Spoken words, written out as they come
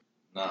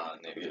Nah,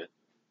 nigga.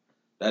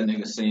 That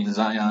nigga seen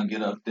Zion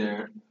get up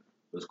there,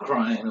 was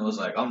crying, and was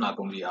like, I'm not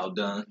gonna be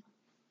outdone.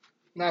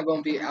 Not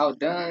gonna be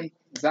outdone.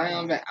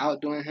 Zion been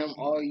outdoing him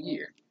all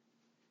year.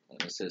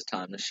 It's his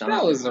time to shine.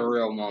 That was a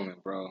real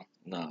moment, bro.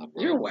 Nah,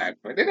 bro. You're whack,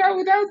 bro.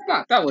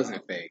 That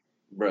wasn't fake.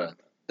 Bruh.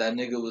 That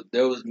nigga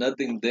there was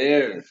nothing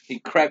there. He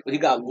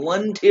got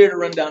one tear to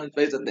run down his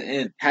face at the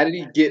end. How did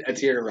he get a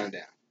tear to run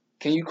down?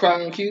 Can you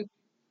cry on cue?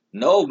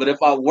 No, but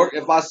if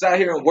I sat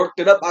here and worked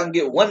it up, I can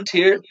get one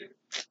tear.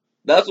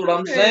 That's what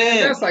I'm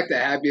saying. That's like the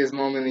happiest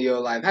moment of your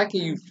life. How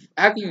can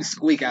you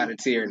squeak out a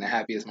tear in the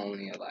happiest moment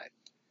of your life?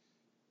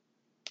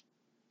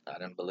 I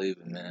didn't believe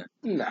it, man.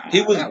 Nah,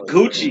 He was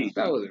Gucci. Real.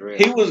 That was real.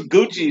 He was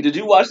Gucci. Did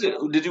you watch it?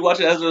 Did you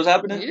watch it as it was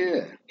happening?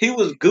 Yeah. He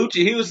was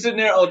Gucci. He was sitting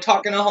there,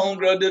 talking to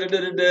homegirl.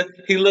 Da.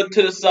 He looked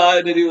to the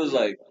side and he was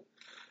like,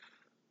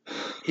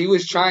 he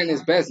was trying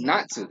his best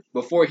not to.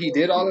 Before he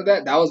did all of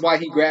that, that was why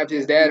he grabbed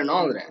his dad and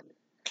all of that.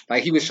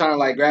 Like he was trying to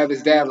like grab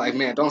his dad, like,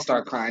 man, don't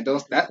start crying.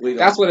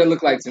 That's what it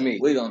looked like to me.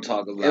 We gonna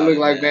talk about it. It looked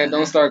like, man,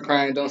 don't start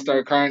crying,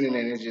 and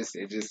then it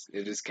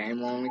just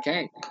came on and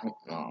came.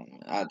 Oh, man,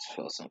 I just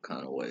felt some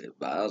kind of way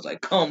about it. I was like,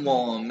 come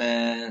on,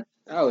 man.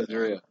 That was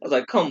real. I was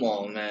like, come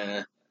on,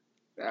 man.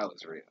 That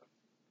was real.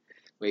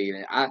 Wait,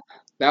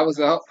 that was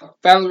the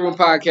Family Room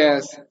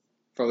Podcast.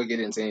 Before we get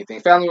into anything,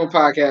 Family Room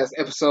Podcast,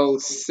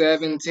 episode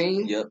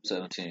 17. Yep,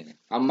 17.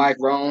 I'm Mike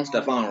Rome.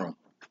 Stefan Rome.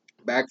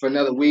 Back for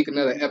another week,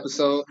 another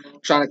episode.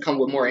 Trying to come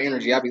with more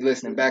energy. I'll be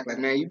listening back like,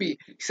 man, you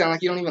sound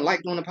like you don't even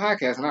like doing the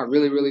podcast, and I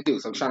really, really do.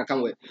 So I'm trying to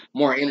come with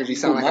more energy.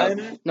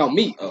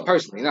 Me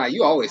personally. Nah,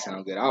 you always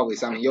sound good.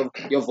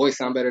 Your voice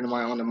sound better than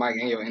mine on the mic,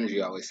 and your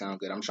energy always sound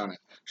good. I'm trying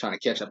to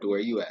catch up to where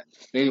you at.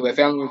 But anyway,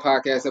 Family Room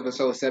Podcast,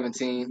 episode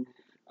 17.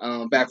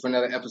 Back for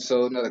another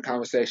episode, another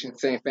conversation.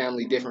 Same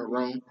family, different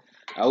room.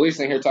 We were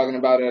sitting here talking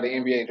about the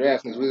NBA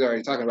draft since we was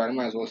already talking about it.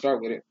 Might as well start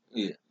with it.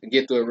 Yeah.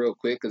 Get through it real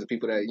quick because the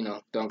people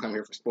that don't come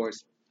here for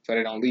sports, so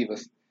they don't leave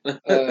us.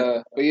 But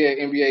yeah,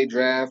 NBA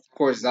draft. Of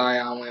course,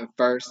 Zion went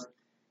first.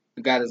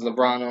 We got his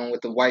LeBron on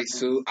with the white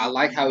suit. I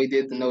like how he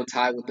did the no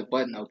tie with the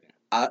button open.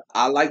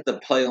 I like the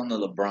play on the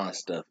LeBron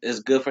stuff. It's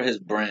good for his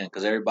brand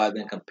because everybody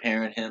been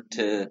comparing him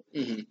to.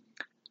 Mm-hmm.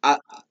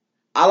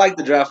 I like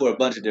the draft for a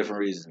bunch of different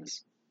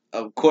reasons.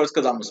 Of course,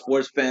 because I'm a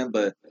sports fan,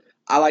 but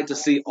I like to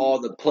see all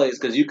the plays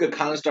because you could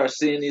kind of start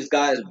seeing these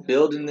guys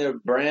building their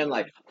brand,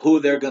 like who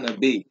they're gonna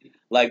be.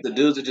 Like the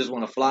dudes that just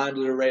want to fly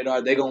under the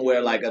radar, they're gonna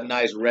wear like a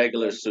nice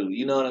regular suit.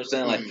 You know what I'm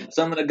saying? Like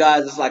some of the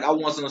guys, it's like I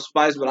want some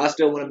spice, but I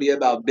still want to be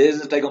about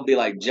business. They're gonna be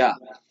like Ja.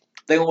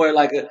 They gonna wear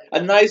like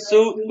a nice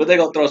suit, but they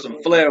gonna throw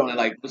some flair on it,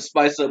 like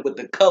spice up with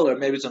the color,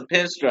 maybe some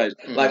pinstripes.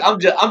 Like I'm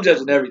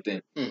judging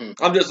everything.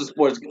 I'm just a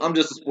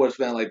sports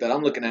fan like that.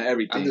 I'm looking at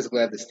everything. I'm just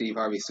glad the Steve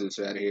Harvey suits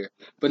are out of here.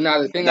 But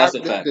now the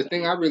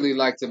thing I really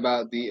liked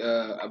about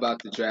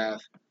the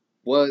draft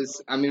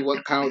was, I mean,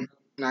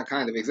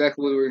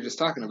 exactly what we were just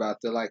talking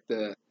about,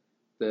 the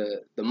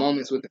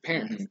moments with the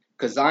parents,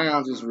 because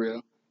Zion's was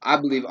real. I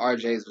believe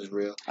RJ's was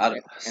real,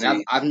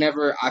 I've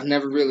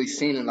never really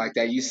seen it like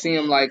that. You see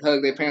them like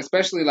hug their parents,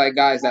 especially like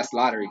guys that's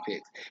lottery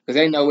picks, because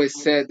they know it's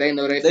set. They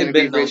know they're gonna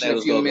be rich in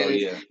a few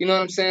minutes. Yeah. You know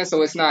what I'm saying?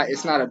 So it's not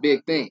a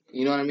big thing.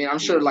 You know what I mean? I'm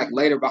sure like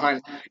later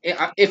behind,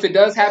 if it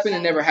does happen, it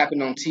never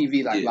happened on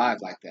TV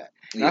live like that.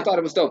 And I thought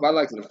it was dope. I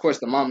liked it. Of course,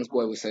 the mama's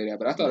boy would say that,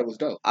 but I thought it was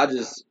dope.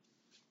 Because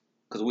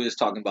we was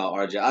talking about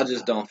RJ, I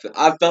just don't feel.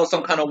 I felt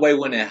some kind of way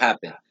when it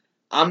happened.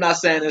 I'm not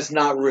saying it's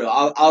not real.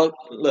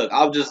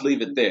 I'll just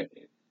leave it there.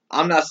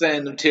 I'm not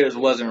saying the tears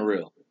wasn't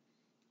real.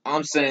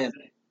 I'm saying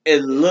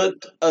it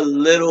looked a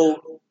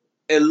little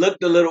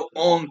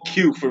on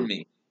cue for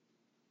me.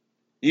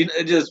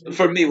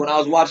 For me when I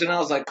was watching, I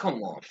was like,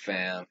 come on,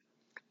 fam.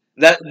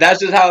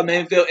 That's just how it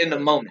made me feel in the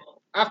moment.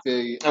 I feel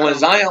you. And when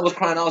Zion was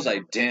crying, I was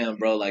like, damn,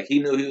 bro, like he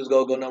knew he was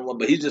gonna go number one,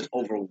 but he's just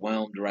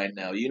overwhelmed right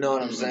now. You know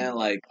what I'm saying?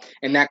 Like,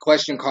 and that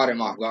question caught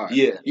him off guard.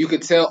 Yeah. You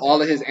could tell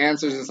all of his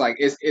answers. It's like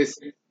it's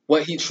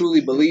what he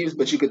truly believes,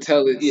 but you could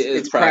tell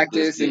it's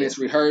practice and it's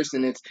rehearsed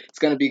and it's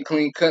gonna be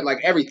clean cut, like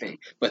everything.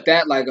 But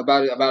that like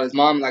about his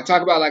mom, like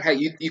talk about like how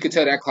you could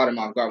tell that caught him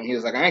off guard when he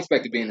was like, I ain't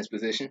expect to be in this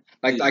position.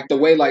 Like the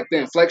way like the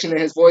inflection in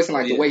his voice and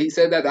like the way he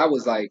said that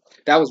was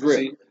real.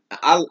 See,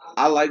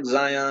 I like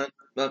Zion.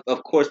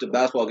 Of course, the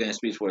basketball game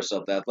speaks for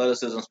itself. The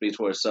athleticism speaks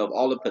for itself.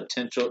 All the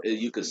potential,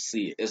 you could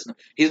see it.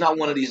 He's not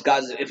one of these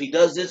guys that if he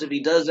does this, if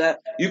he does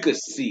that, you could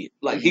see it.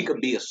 Like, he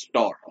could be a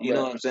star. You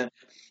know what I'm saying?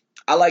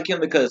 I like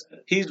him because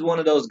he's one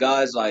of those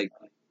guys, like,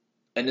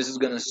 and this is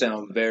going to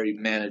sound very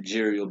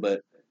managerial, but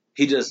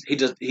he does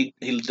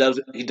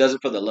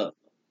it for the love.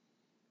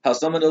 How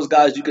some of those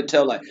guys, you could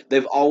tell, like,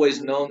 they've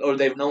always known, or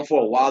they've known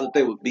for a while that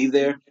they would be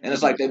there, and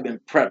it's like they've been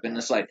prepping.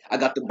 It's like, I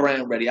got the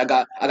brand ready. I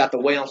got the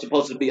way I'm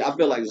supposed to be. I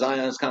feel like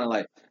Zion's kind of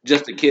like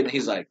just a kid, and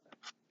he's like,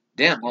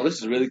 damn, well, this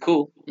is really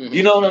cool.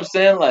 You know what I'm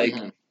saying?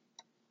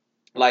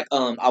 Like,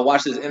 I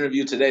watched this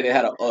interview today. They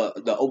had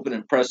the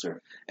opening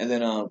presser, and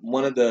then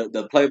one of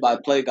the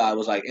play-by-play guy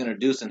was, like,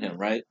 introducing him,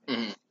 right?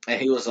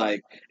 And he was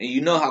like, and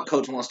you know how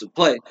coach wants to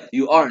play.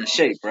 You are in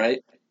shape,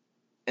 right?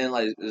 And,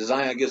 like,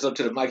 Zion gets up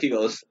to the mic. He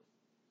goes,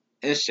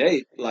 in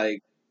shape,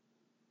 like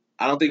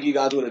I don't think you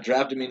guys would have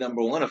drafted me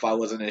number 1 if I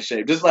wasn't in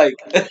shape. Just like,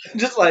 hey,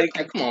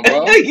 come on,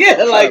 bro.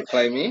 Yeah, like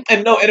play me.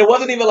 And it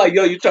wasn't even like,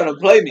 yo, you trying to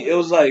play me. It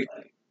was like,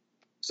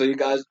 so you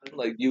guys,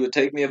 like, you would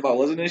take me if I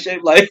wasn't in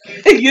shape? Like,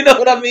 you know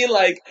what I mean?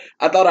 Like,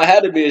 I thought I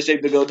had to be in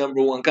shape to go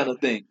number 1 kind of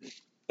thing.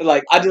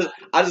 Like, I just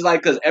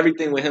like, because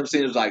everything with him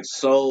seems like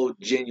so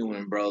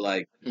genuine, bro.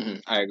 Like,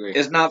 I agree.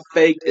 It's not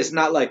fake. It's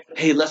not like,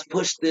 hey, let's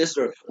push this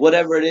or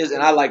whatever it is.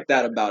 And I like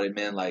that about it,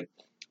 man. Like,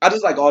 I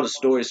just like all the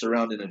stories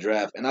surrounding the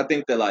draft. And I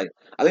think that, like,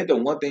 the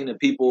one thing that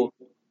people,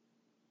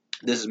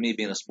 this is me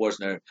being a sports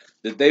nerd,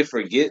 that they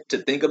forget to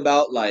think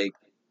about, like,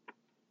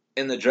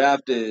 in the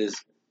draft is,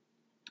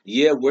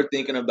 yeah, we're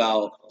thinking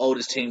about, oh,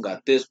 this team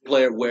got this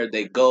player, where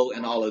they go,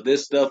 and all of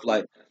this stuff.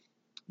 Like,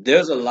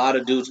 there's a lot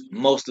of dudes,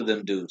 most of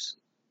them dudes,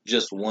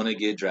 just want to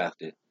get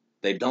drafted.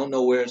 They don't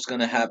know where it's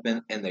going to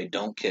happen, and they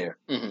don't care.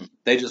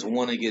 They just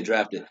want to get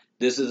drafted.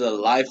 This is a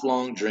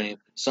lifelong dream,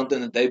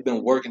 something that they've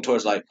been working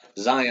towards. Like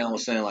Zion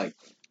was saying, like,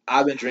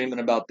 I've been dreaming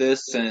about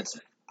this since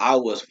I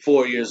was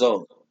 4 years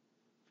old.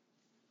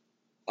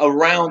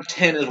 Around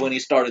 10 is when he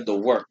started the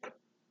work.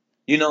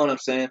 You know what I'm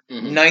saying?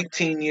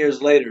 19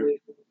 years later,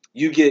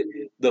 you get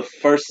the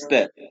first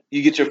step.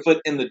 You get your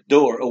foot in the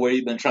door of where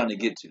you've been trying to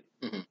get to.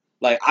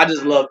 Like, I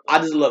just love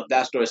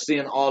that story.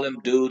 Seeing all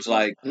them dudes,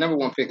 like, number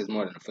 1 pick is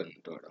more than a foot in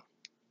the door, though.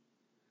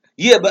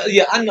 Yeah, but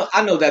yeah,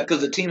 I know that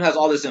because the team has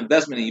all this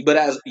investment in you. But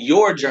as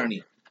your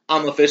journey,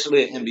 I'm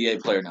officially an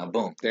NBA player now.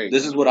 Boom.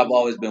 This is what I've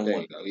always been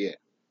wanting. Yeah.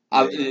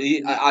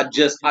 I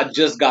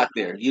just got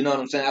there. You know what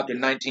I'm saying? After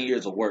 19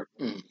 years of work,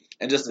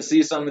 and just to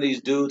see some of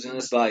these dudes, and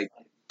it's like,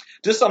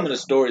 just some of the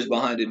stories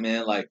behind it,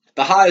 man. Like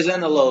the highs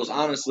and the lows,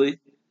 honestly.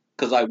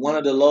 Because like one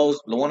of the lows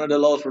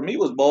for me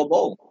was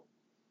Bobo.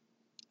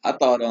 I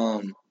thought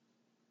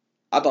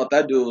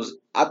that dude was.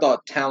 I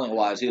thought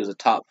talent-wise, he was a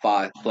top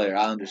 5 player.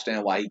 I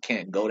understand why he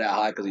can't go that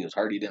high because he was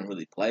hurt. He didn't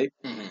really play.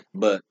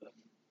 But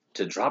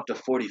to drop to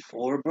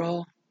 44,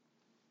 bro,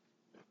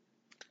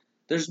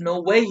 there's no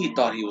way he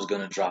thought he was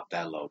gonna drop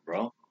that low,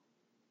 bro.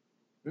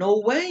 No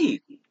way.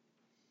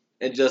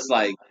 And just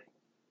the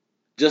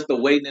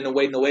waiting and the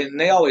waiting and the waiting. And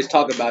they always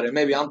talk about it.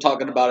 Maybe I'm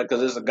talking about it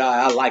because it's a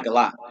guy I like a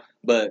lot.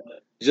 But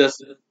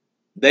just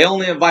they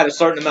only invite a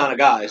certain amount of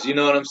guys. You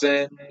know what I'm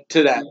saying?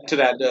 To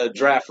that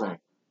draft room.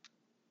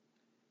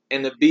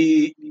 And to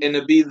be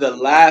the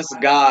last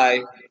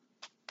guy,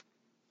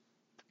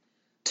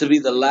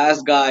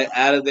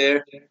 out of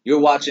there,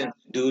 you're watching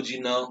dudes you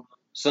know,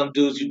 some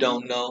dudes you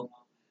don't know,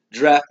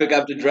 draft pick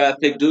after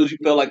draft pick, dudes you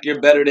feel like you're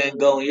better than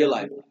go, and you're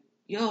like,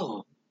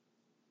 yo,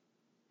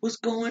 what's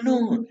going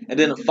on? And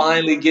then to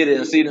finally get it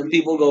and see them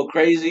people go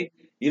crazy,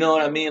 you know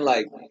what I mean?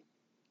 Like,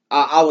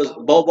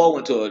 Bobo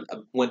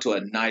went to a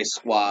nice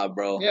squad,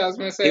 bro. Yeah, I was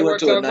gonna say it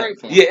worked out great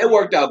for him. Yeah, it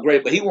worked out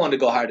great, but he wanted to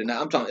go higher than that.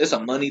 I'm telling you, it's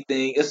a money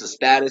thing, it's a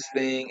status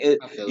thing.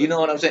 You know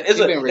what I'm saying?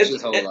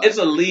 It's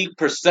a league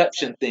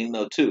perception thing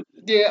though too.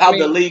 Yeah, how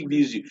the league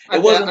views you.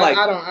 It wasn't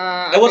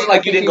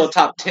like you didn't go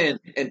top 10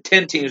 and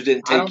 10 teams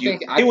didn't take you.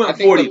 He went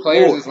 44. The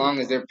players, as long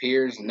as their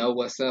peers know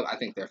what's up, I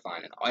think they're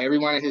fine.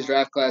 Everyone in his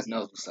draft class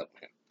knows what's up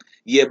with him.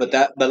 Yeah,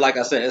 but like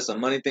I said, it's a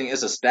money thing,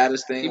 it's a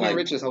status thing. He's been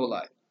rich his whole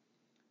life.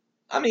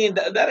 I mean,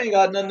 that ain't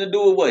got nothing to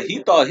do with what he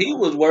thought he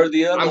was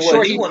worthy of. I'm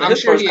sure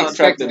he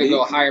expected to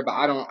go higher, but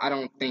I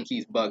don't think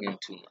he's bugging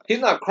too much. He's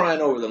not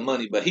crying over the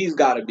money, but he's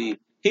got to be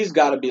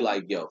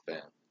like, yo,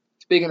 fam.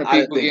 Speaking of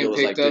people getting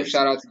picked up,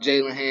 shout out to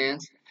Jalen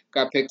Hands.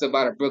 Got picked up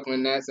by the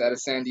Brooklyn Nets out of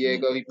San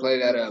Diego. He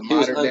played at a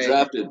Modern Day. He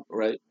was undrafted,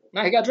 right?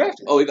 No, he got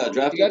drafted. Oh, he got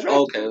drafted?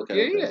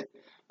 Okay. Yeah.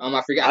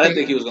 I forgot. I didn't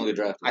think he was going to get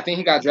drafted. I think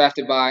he got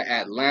drafted by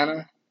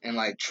Atlanta. And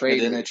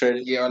traded. And then they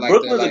traded. Yeah, or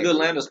Brooklyn's a good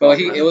landing spot.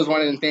 But it was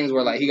one of them things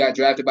where he got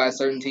drafted by a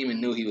certain team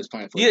and knew he was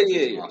playing for.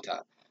 Off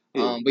top.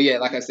 Yeah. But yeah,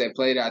 like I said,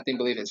 played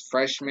believe his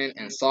freshman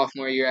and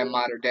sophomore year at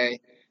Modern Day.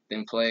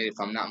 Then played, if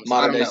I'm not mistaken,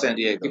 Modern Day San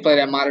Diego. He played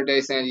at Modern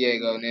Day San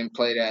Diego, and then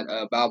played at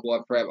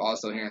Balboa Prep,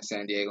 also here in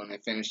San Diego, and then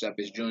finished up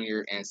his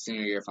junior and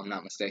senior year, if I'm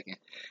not mistaken.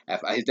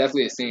 He's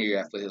definitely a senior year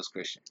at Foothills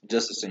Christian.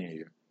 Just a senior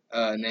year.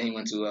 And then he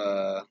went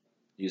to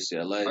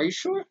UCLA. Are you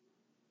sure?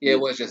 Yeah, it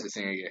was just a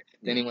senior year.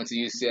 Then he went to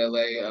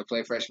UCLA,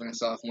 played freshman and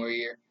sophomore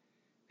year.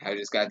 I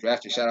just got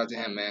drafted. Shout out to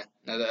him, man.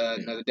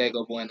 Another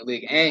Dago boy in the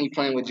league. And he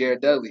playing with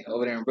Jared Dudley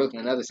over there in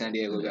Brooklyn, another San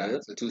Diego guy.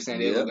 So 2 San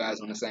Diego guys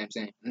on the same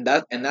team. And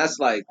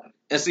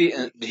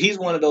he's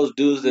one of those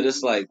dudes that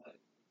it's like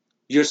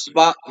your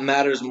spot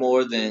matters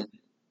more than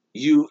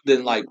your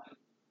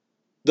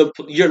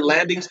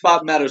landing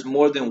spot matters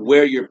more than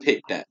where you're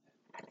picked at.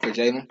 For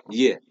Jalen?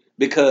 Yeah.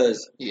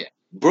 Because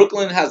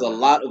Brooklyn has a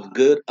lot of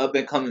good up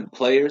and coming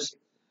players.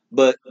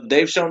 But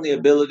they've shown the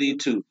ability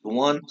to,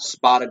 1,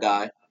 spot a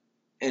guy,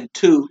 and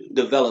 2,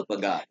 develop a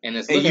guy. And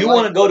you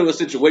want to go to a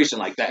situation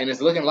like that. And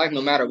it's looking like no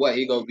matter what,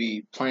 he going to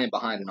be playing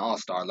behind an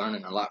all-star,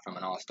 learning a lot from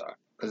an all-star.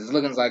 Because it's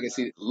looking like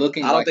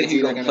I don't think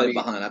he's going to play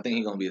behind. I think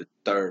he's going to be the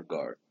third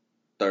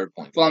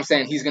point. Well, I'm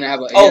saying he's going to have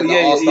an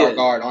all-star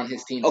guard on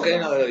his team. Okay,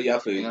 I feel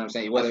you. You know what I'm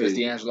saying? Whether it's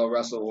D'Angelo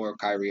Russell or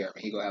Kyrie Irving,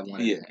 he's going to have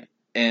one. Yeah.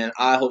 And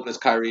I hope it's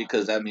Kyrie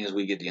because that means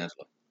we get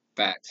D'Angelo.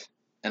 Facts.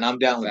 And I'm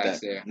down with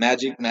that. There.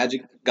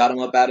 Magic got him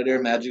up out of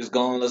there. Magic's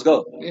gone. Let's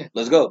go. Yeah.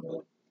 Let's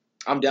go.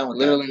 I'm down with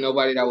Literally that.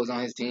 Nobody that was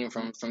on his team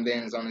from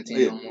then is on the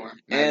team no more.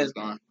 Magic's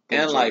gone.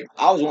 And like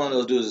I was one of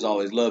those dudes that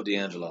always loved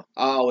D'Angelo.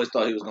 I always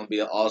thought he was gonna be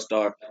an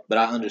all-star, but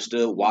I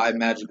understood why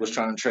Magic was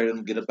trying to trade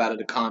him, get up out of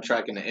the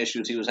contract and the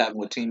issues he was having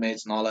with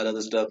teammates and all that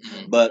other stuff.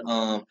 Mm-hmm. But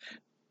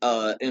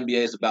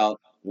NBA is about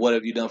what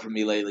have you done for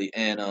me lately,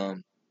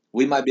 and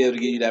we might be able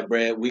to get you that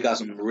bread. We got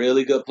some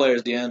really good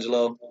players,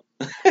 D'Angelo.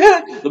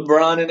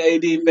 LeBron and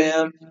AD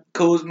fam,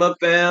 Kuzma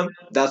fam.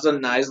 That's a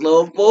nice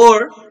little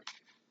four.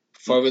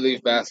 Before we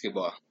leave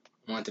basketball,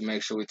 I wanted to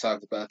make sure we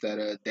talked about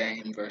that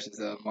Dame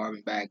versus Marvin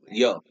Bagley.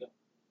 Yo.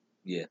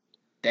 Yeah.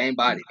 Dame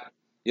body.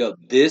 Yo,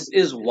 this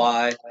is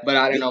why. But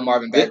I didn't know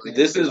Marvin Bagley.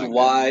 This is like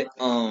why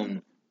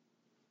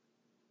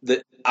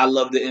I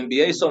love the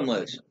NBA so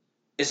much.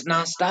 It's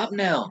nonstop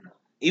now.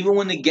 Even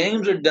when the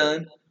games are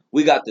done,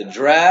 we got the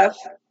draft,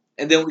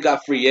 and then we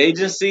got free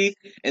agency,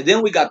 and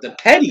then we got the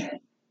petty,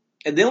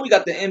 and then we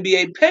got the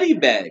NBA petty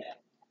bag.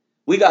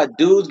 We got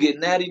dudes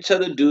getting at each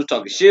other, dudes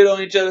talking shit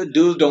on each other,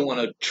 dudes don't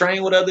want to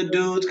train with other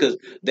dudes because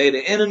they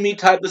the enemy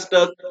type of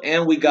stuff,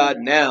 and we got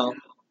now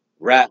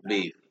rap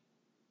beef.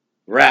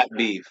 Rap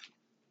beef.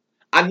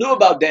 I knew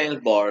about Dame's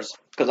bars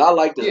because I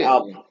like this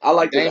album. I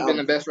like this album. Dame's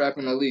been the best rapper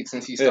in the league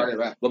since he started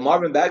rapping. But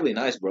Marvin Bagley,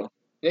 nice, bro.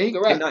 Yeah, he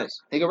can rap. He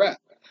nice. He can rap.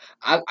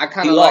 I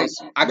kind of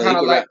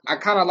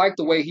like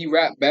the way he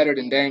rapped better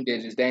than Dame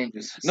did. Just Dame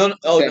just said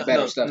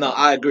better stuff. No,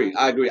 I agree.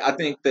 I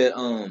think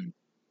that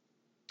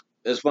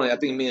it's funny. I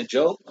think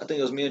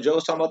it was me and Joe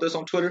was talking about this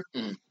on Twitter.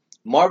 Mm.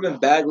 Marvin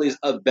Bagley's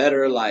a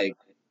better he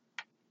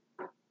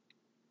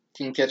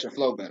can catch a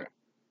flow better.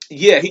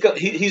 Yeah,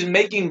 he's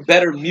making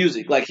better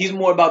music. Like he's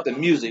more about the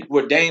music.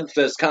 Where Dame's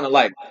just kind of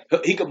like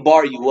he could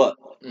bar you up.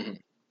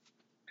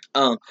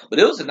 Mm-hmm. But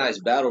it was a nice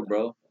battle,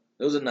 bro.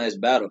 It was a nice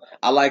battle.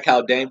 I like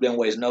how Dame didn't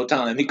waste no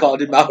time. He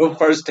called him out on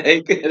first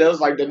take, and it was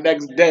like the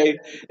next day.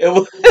 It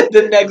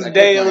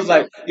was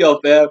like, yo,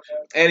 fam.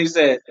 And he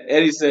said,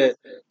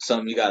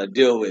 something you got to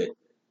deal with.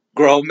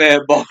 Grown man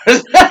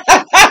bars.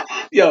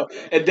 Yo,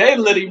 and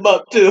Dame lit him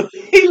up too.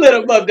 He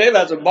lit him up. Dame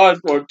had some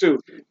bars for him too.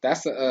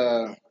 That's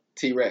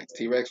T-Rex.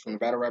 T-Rex from the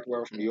Battle Rap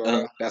World from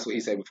URL. That's what he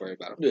said before he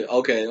battled. Yeah,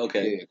 okay.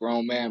 Yeah,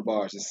 grown man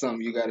bars is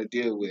something you got to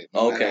deal with.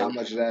 No matter how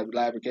much of that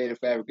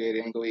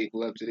fabricated ain't going to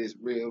equal up to this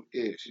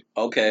real-ish.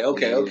 Okay.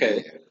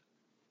 Yeah.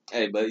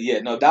 Hey, but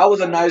yeah, no, that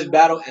was a nice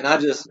battle, and I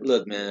just,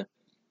 look, man,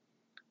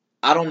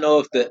 I don't know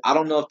if the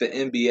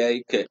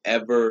NBA could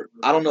ever,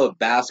 I don't know if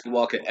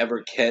basketball could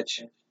ever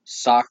catch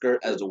soccer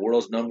as the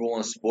world's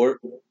 #1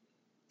 sport.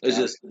 It's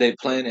just, they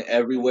playing it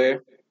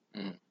everywhere.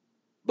 Mm.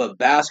 But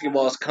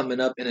basketball's coming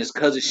up, and it's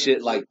because of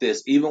shit like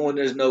this. Even when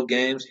there's no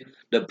games,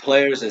 the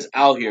players is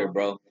out here,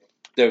 bro.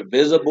 They're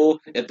visible.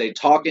 If they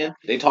talking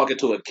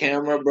to a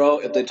camera, bro.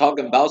 If they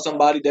talking about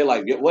somebody, they're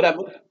like, yeah,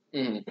 whatever.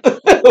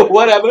 Mm-hmm.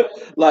 Whatever.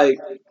 Like,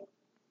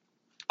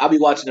 I be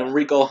watching them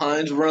Rico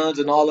Hines runs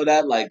and all of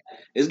that. Like,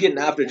 it's getting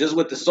after just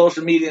with the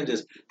social media and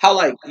just how,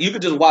 like, you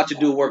could just watch a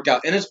dude work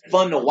out. And it's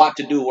fun to watch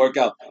a dude work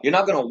out. You're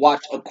not going to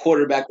watch a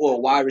quarterback or a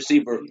wide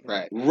receiver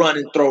run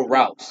and throw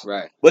routes.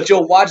 Right. But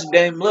you'll watch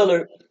Dame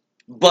Lillard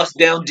bust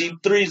down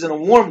deep threes in a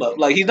warm-up.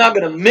 Like, he's not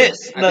going to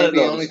miss none of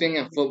those. The only thing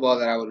in football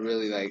that I would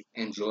really, like,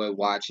 enjoy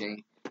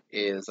watching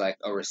is, like,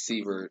 a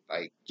receiver,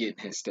 like, getting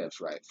his steps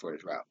right for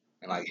his route.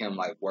 And, like, him,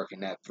 like,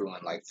 working that through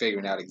and, like,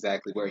 figuring out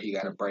exactly where he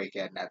got to break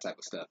at and that type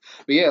of stuff.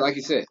 But, yeah, like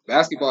you said,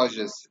 basketball is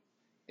just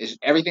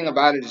everything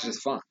about it is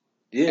just fun.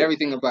 Yeah.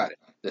 Everything about it.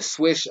 The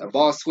swish, a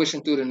ball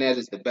swishing through the net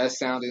is the best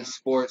sounding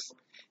sports.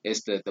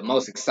 It's the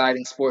most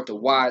exciting sport to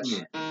watch.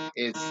 Yeah.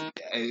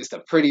 It's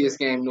the prettiest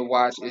game to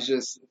watch. It's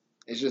just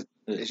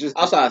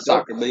outside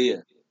soccer, but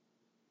yeah.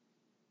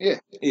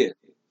 Yeah.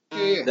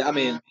 I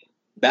mean,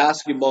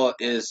 basketball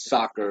is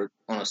soccer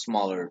on a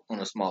smaller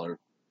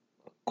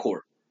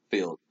court.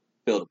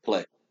 Field of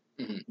play.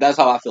 Mm-hmm. That's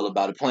how I feel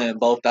about it. Playing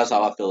both, that's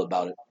how I feel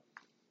about it.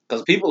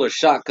 Because people are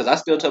shocked. Because I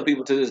still tell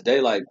people to this day,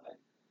 like,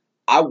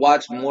 I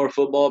watch more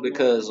football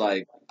because,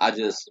 like, I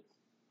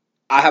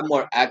have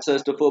more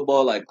access to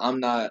football. Like, I'm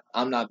not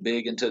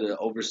big into the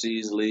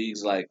overseas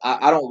leagues. Like,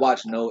 I don't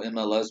watch no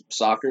MLS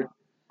soccer.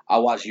 I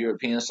watch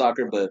European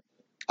soccer, but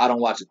I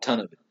don't watch a ton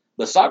of it.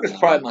 But soccer's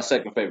probably my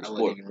second favorite sport.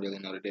 I wouldn't even really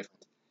know the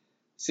difference.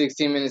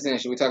 16 minutes in.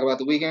 Should we talk about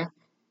the weekend?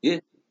 Yeah.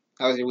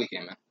 How was your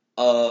weekend, man?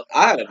 I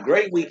had a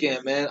great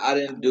weekend, man. I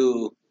didn't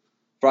do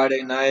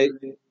Friday night.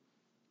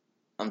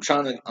 I'm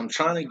trying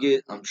to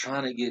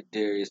get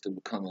Darius to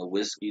become a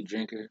whiskey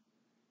drinker,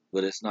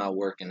 but it's not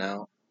working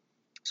out.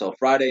 So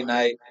Friday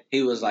night,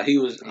 he was. I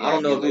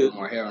don't know if he was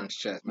more hair on his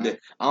chest, man.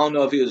 I don't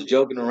know if he was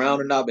joking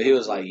around or not, but he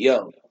was like,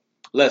 "Yo,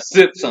 let's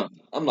sip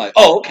something." I'm like,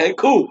 "Oh, okay,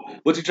 cool.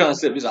 What you trying to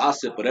sip?" He's like, "I'll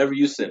sip whatever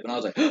you sip," and I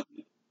was like,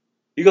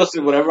 "You gonna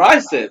sip whatever I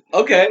sip?"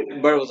 Okay.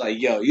 Bird was like,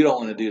 "Yo, you don't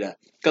want to do that,"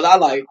 because I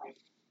like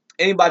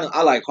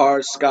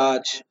hard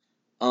scotch.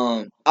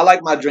 I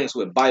like my drinks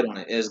with bite on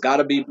it. It's got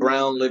to be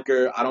brown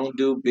liquor. I don't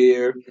do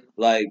beer.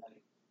 Like,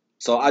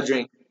 so I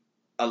drink.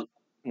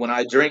 When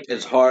I drink,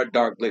 it's hard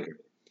dark liquor.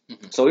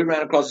 Mm-hmm. So we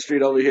ran across the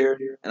street over here,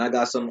 and I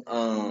got some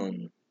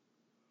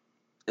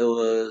It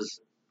was,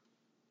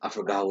 I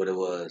forgot what it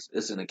was.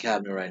 It's in the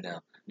cabinet right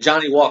now.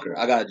 Johnny Walker.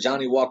 I got a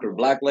Johnny Walker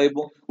Black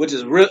Label, which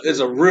is real. It's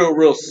a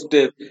real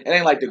stiff. It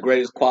ain't like the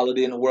greatest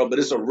quality in the world, but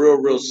it's a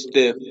real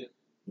stiff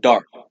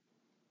dark.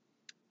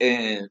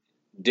 And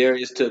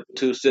Darius took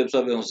 2 sips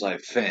of it and was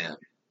like, "Fam,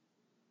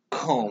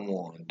 come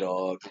on,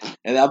 dog."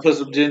 And I put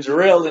some ginger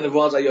ale in it. I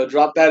was like, "Yo,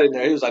 drop that in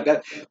there." He was like,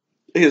 "That."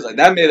 He was like,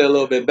 "That made it a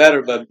little bit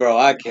better, but bro,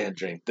 I can't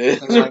drink this."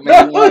 Like,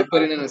 man, you want to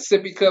put it in a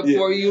sippy cup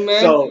for you,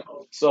 man?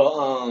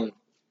 So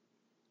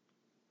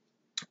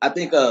I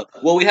think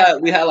well we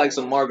had like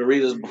some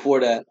margaritas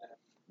before that.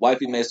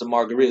 Wifey made some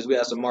margaritas. We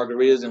had some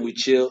margaritas and we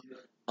chilled.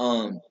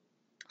 Um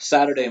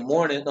Saturday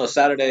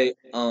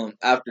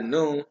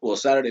afternoon. Well,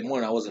 Saturday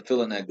morning I wasn't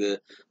feeling that good,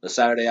 but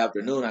Saturday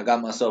afternoon I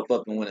got myself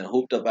up and went and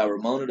hooped up at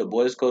Ramona. The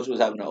boys coach was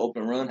having an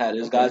open run, had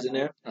his guys in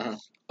there.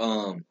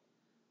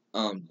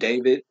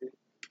 David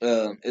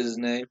is his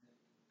name.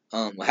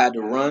 Had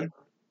to run.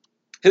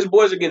 His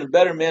boys are getting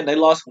better, man. They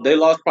lost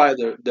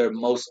probably their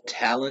most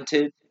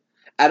talented.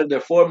 Out of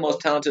their 4 most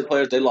talented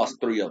players, they lost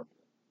 3 of them.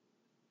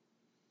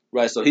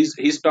 Right, so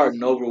he's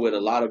starting over with a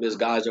lot of his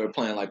guys that were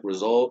playing like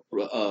reserve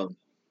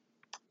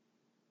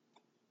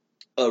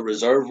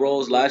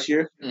roles last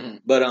year,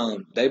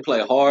 but they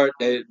play hard.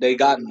 They've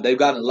gotten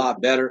a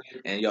lot better,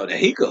 and yo,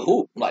 he could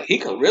hoop, like he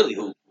could really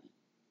hoop.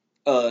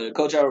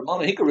 Coach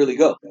Aramona, he could really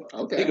go.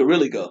 Okay, he could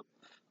really go.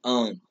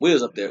 We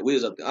was up there.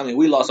 I mean,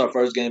 we lost our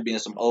first game being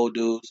some old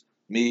dudes.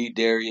 Me,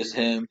 Darius,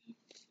 him,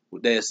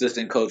 the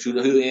assistant coach, who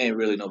ain't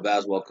really no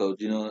basketball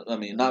coach. You know, I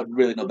mean, not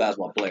really no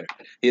basketball player.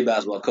 He a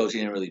basketball coach. He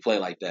didn't really play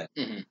like that.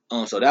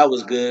 So that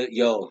was good.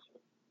 Yo,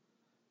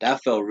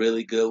 that felt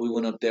really good. We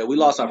went up there. We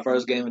lost our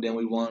first game and then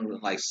we won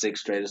like 6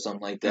 straight or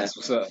something like that. That's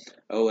what's up.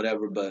 Or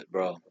whatever. But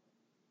bro,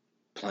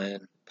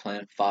 playing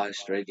 5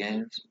 straight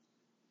games.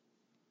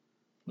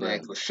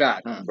 Legs was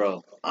shot, huh?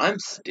 Bro, I'm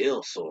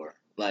still sore.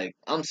 Like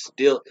I'm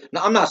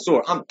not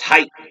sore. I'm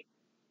tight.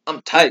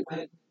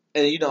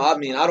 And you know, I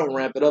mean, I don't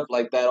ramp it up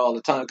like that all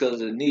the time because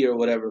of the knee or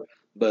whatever.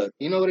 But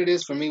you know what it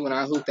is for me when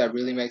I hoop that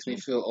really makes me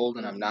feel old,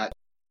 and I'm not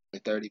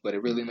 30, but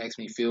it really makes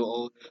me feel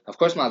old. Of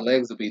course, my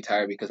legs will be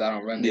tired because I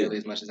don't run nearly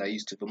as much as I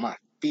used to, but my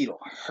feet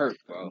will hurt,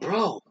 bro.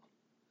 Bro,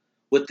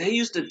 what they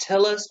used to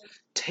tell us,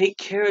 take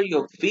care of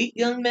your feet,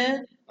 young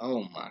man.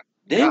 Oh my!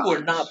 They were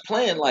not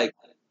playing like.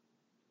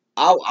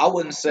 I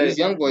wouldn't say these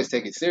young boys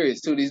take it serious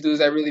too. These dudes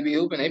that really be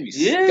hooping, they be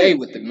stay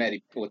with the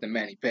mani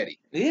pedi.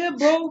 Yeah,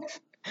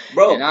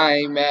 bro. And I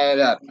ain't mad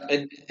at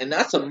them. And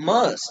that's a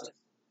must.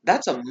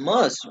 That's a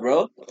must,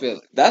 bro. Feel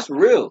it. That's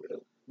real.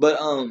 But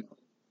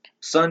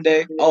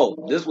Sunday.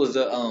 Oh, this was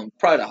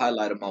probably the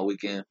highlight of my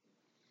weekend.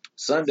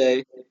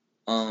 Sunday,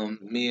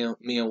 me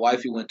and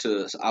wifey went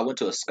to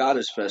a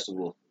Scottish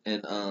festival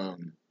in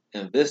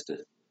Vista.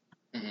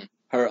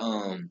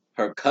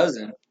 Her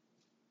cousin,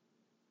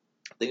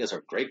 I think it's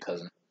her great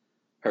cousin.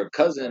 Her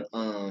cousin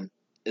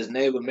is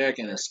Native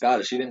American and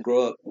Scottish. She didn't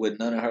grow up with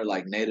none of her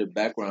like native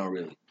background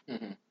really.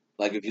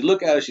 Like if you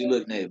look at her, she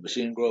looked native, but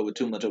she didn't grow up with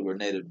too much of her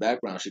native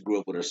background. She grew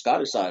up with her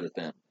Scottish side of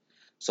the family.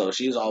 So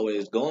she's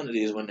always going to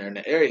these when they're in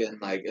the area,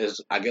 and like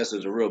I guess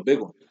it's a real big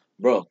one,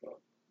 bro.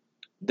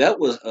 That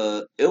was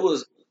it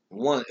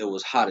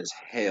was hot as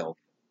hell.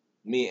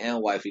 Me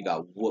and wifey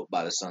got whooped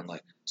by the sun,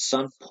 like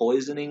sun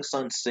poisoning,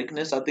 sun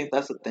sickness. I think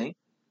that's a thing.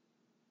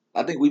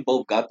 I think we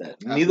both got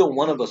that. Neither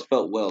one of us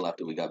felt well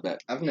after we got back.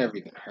 I've never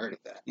even heard of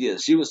that. Yeah,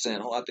 she was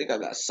saying, "Oh, I think I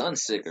got sun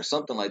sick or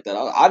something like that."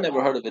 I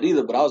never heard of it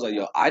either, but I was like,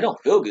 "Yo, I don't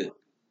feel good."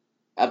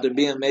 After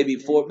being maybe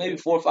 4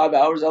 or 5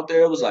 hours out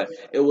there, it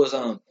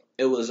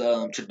was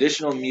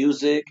traditional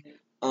music,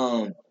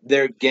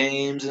 their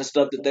games and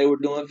stuff that they were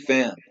doing.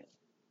 Fam,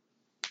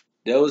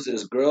 there was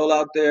this girl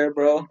out there,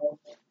 bro.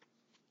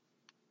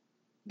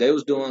 They're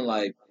doing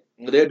like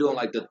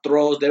the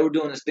throws. They were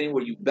doing this thing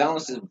where you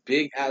balance this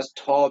big ass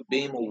tall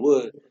beam of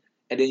wood,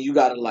 and then you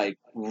gotta like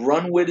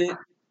run with it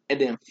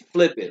and then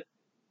flip it.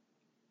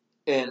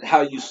 And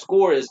how you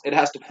score is it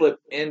has to flip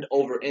end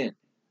over end.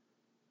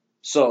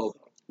 So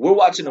we're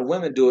watching the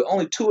women do it.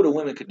 Only 2 of the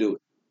women could do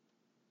it.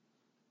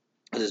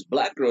 This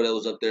black girl that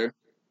was up there,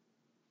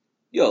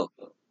 yo,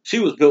 she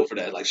was built for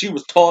that. Like she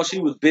was tall, she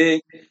was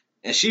big,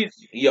 and she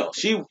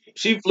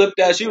flipped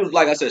that. She was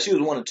like I said, she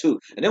was 1 of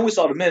 2. And then we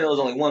saw the men. There was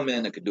only 1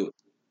 man that could do it.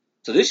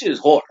 So this shit is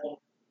hard.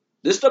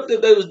 This stuff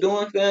that they was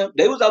doing, fam,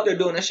 they was out there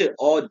doing that shit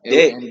all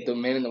day. And the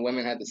men and the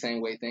women had the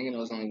same weight thing, and there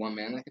was only 1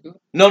 man that could do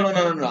it. No. I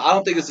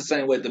don't think it's the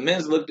same weight. The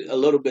men's looked a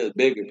little bit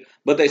bigger,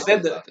 but they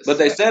said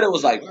it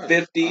was like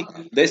 50.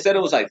 They said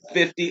it was like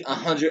 50,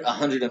 100,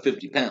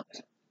 150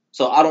 pounds.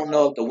 So I don't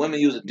know if the women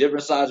use a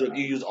different size or if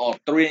you use all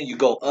 3 and you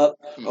go up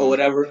or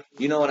whatever.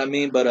 You know what I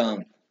mean?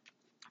 But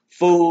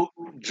food,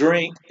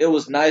 drink, it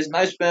was nice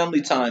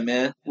family time,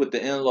 man, with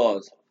the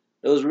in-laws.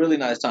 It was really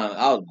nice time.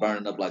 I was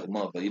burning up like a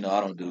month, but you know I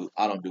don't do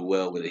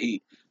well with the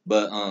heat.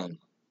 But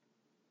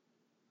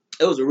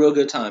it was a real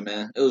good time,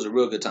 man. It was a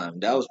real good time.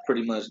 That was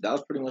pretty much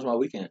my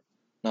weekend.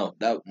 No,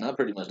 that not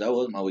pretty much. That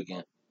was my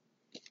weekend.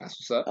 That's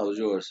what's up. How was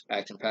yours?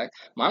 Action packed.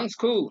 Mine was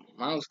cool,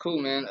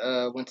 man.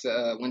 Went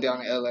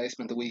down to LA,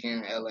 spent the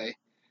weekend in LA.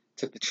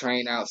 Took the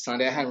train out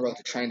Sunday. I hadn't rode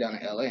the train down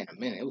to LA in a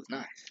minute. It was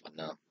nice.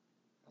 No.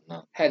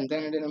 Hadn't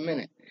done it in a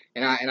minute.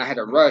 And I had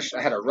a rush.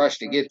 I had a rush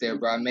to get there,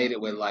 bro. I made it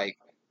with like,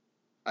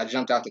 I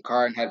jumped out the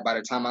car and had, by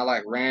the time I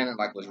like ran and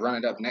like was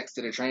running up next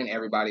to the train,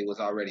 everybody was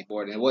already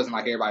bored. And it wasn't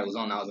like everybody was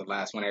on. I was the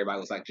last one. Everybody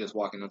was like just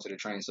walking onto the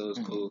train, so it was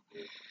cool.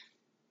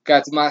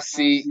 Got to my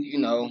seat, you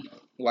know,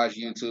 watch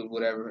YouTube,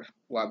 whatever.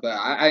 But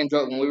I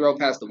enjoyed, when we rode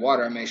past the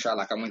water, I made sure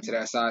like I went to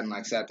that side and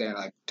like sat there and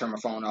like turned my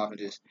phone off and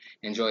just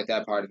enjoyed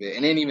that part of it.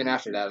 And then even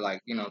after that,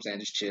 like, you know what I'm saying,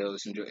 just chill,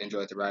 just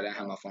enjoyed the ride. I didn't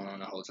have my phone on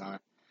the whole time.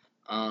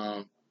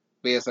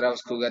 But yeah, so that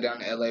was cool. Got down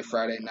to LA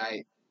Friday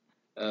night.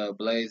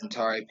 Blaze and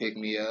Tari picked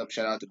me up.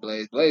 Shout out to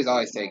Blaze. Blaze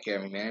always take care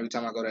of me, man. Every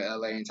time I go to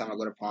LA, anytime I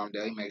go to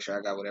Palmdale, he makes sure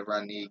I got whatever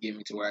I need, get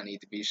me to where I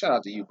need to be. Shout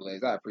out to you,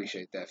 Blaze. I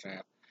appreciate that,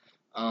 fam.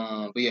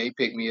 But yeah, he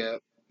picked me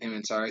up. Him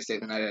and Tari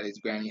stayed the night at his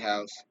granny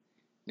house.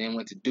 Then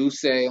went to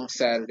Duce on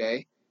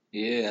Saturday.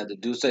 Yeah, the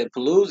Duce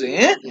Palooza.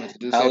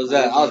 How was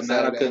that? I was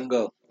mad I couldn't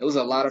go. It was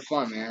a lot of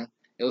fun, man.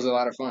 It was a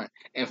lot of fun.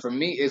 And for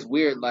me, it's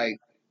weird. Like,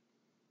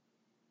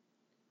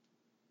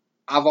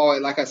 I've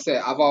always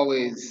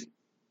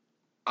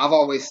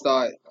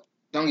thought,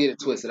 don't get it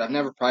twisted, I've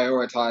never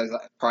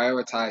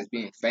prioritized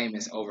being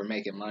famous over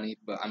making money.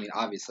 But I mean,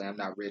 obviously, I'm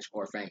not rich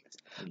or famous.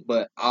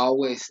 But I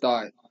always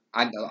thought,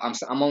 I'm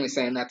only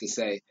saying that to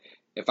say,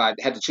 if I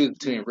had to choose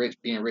between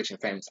being rich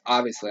and famous,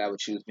 obviously I would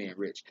choose being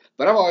rich.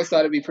 But I've always thought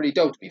it'd be pretty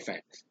dope to be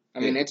famous.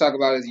 I mean, they talk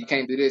about it as you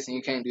can't do this and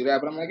you can't do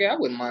that, but I'm like, yeah, I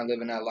wouldn't mind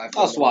living that life.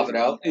 I'll swap it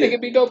out. I think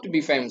it'd be dope to be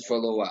famous for a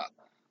little while.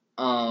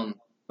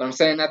 But I'm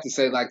saying that to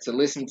say, like, to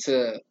listen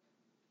to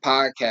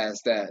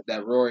podcasts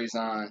that Rory's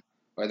on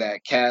or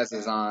that Kaz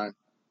is on,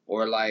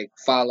 or like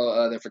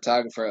follow the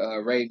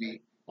photographer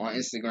Ravy on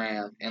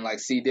Instagram and like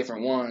see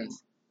different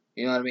ones.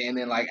 You know what I mean? And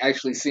then, like,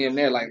 actually see him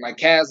there. Like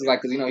Kaz is like,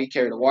 because, you know, he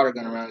carried a water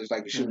gun around just,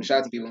 like, shooting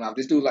shots at people now.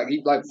 This dude, like,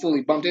 he, like,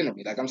 fully bumped into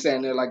me. Like, I'm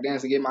standing there, like,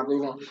 dancing, getting my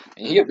groove on.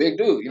 And he a big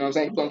dude. You know what I'm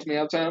saying? He bumped me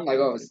uptown. I'm like,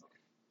 oh,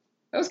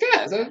 that's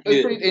Kaz. That's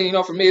pretty. And, you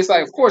know, for me, it's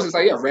like, of course, it's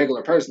like, yeah, a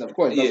regular person, of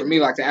course. But for me,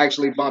 like, to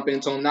actually bump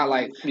into him, not,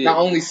 like, not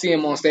only see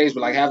him on stage,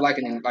 but, like, have, like,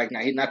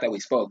 not that we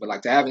spoke, but,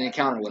 like, to have an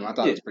encounter with him, I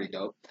thought it was pretty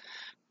dope.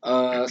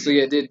 So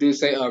yeah, did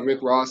say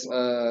Rick Ross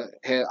I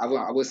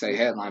would say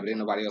headline, but didn't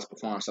nobody else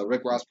perform. So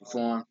Rick Ross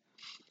performed.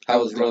 How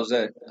was Rose?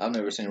 I've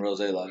never seen Rose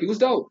live. He was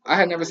dope. I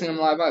had never seen him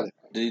live either.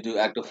 Did he do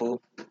Act a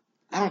Fool?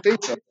 I don't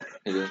think so.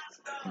 He did.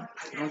 I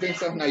don't think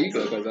so. No, you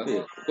good, cuz.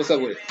 Yeah. What's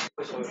up with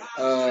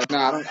it? No,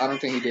 I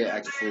don't think he did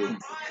Act a Fool.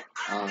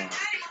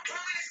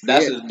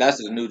 That's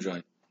his new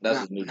joint.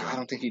 His new joint. I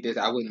don't think he did.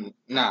 I wouldn't.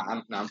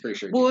 I'm pretty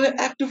sure. Boy,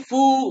 Act a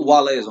Fool.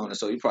 Wale is on it,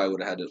 so he probably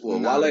would have had to. Well,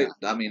 Wale.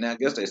 I mean, I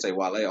guess they say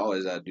Wale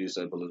always had to do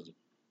Say Palooza.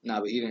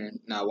 But he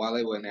didn't.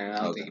 Wale wasn't there. And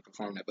I don't think he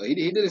performed that, but he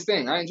did his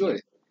thing. I enjoyed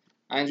it.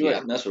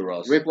 Yeah, that's what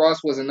Ross. Rick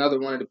Ross was another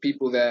one of the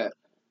people that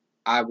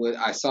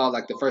I saw,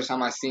 like, the first time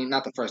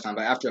not the first time,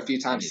 but after a few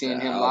times seeing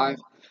him live,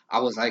 I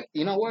was like,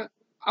 you know what?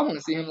 I want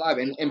to see him live.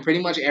 And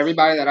pretty much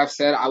everybody that I've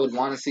said I would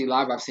want to see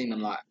live, I've seen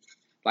them live.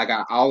 Like,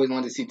 I always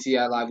wanted to see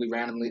T.I. live. We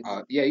randomly,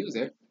 he was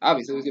there.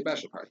 Obviously, it was your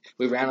bachelor party.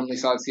 We randomly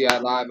saw T.I.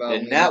 live.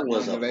 And that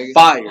was a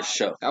fire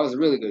show. That was a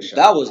really good show.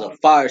 That was a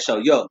fire show.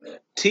 Yo,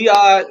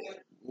 T.I.,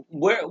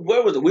 where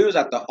was it? We was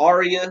at the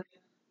Aria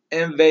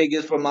in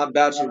Vegas for my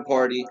bachelor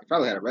party. He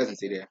probably had a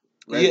residency there.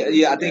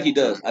 I think he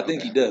does.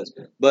 He does.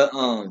 But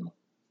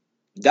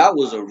that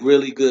was a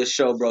really good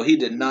show, bro. He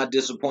did not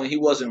disappoint. He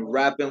wasn't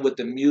rapping with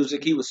the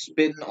music. He was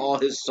spitting all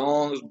his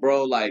songs,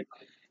 bro. Like,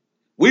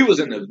 we was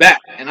in the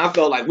back, and I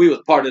felt like we was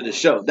part of the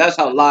show. That's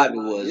how live it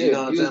was. You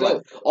know what I'm saying?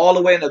 Like, all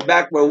the way in the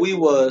back where we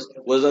was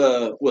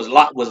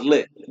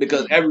lit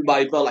because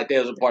everybody felt like they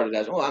was a part of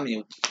that. Well, I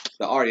mean,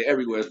 the Aria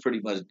everywhere is pretty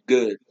much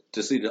good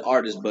to see the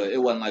artists, but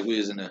it wasn't like we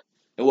was in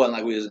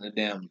a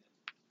damn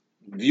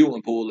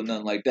viewing pool or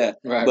nothing like that.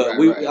 Right, but I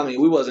mean,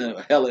 we wasn't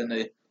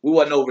we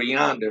wasn't over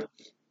yonder.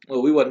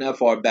 Well, we wasn't that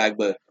far back,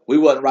 but we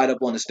wasn't right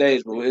up on the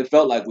stage, but it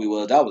felt like we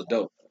was. That was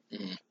dope.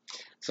 Mm-hmm.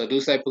 So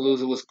Duce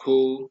Palooza was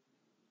cool.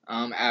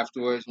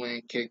 Afterwards, went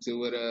and kicked it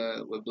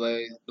with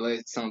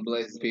Blaze, some of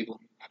Blaze's people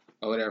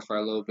over there for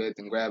a little bit,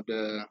 then grabbed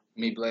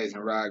me, Blaze,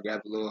 and Rod,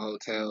 grabbed a little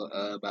hotel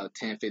about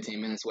 10-15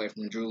 minutes away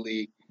from the Drew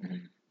League.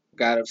 Mm-hmm.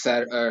 Got up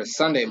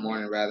Sunday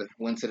morning,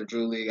 went to the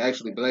Drew League.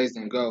 Actually, Blaze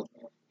didn't go.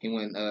 He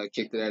went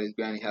kicked it at his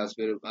granny house.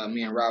 But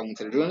me and Rod went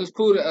to the Drew, and it was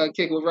cool to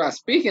kick it with Rod.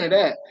 Speaking of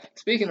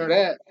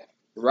that,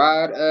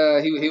 Rod,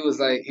 he was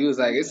like,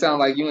 it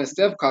sounded like you and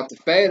Steph caught the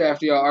fade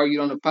after y'all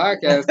argued on the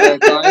podcast that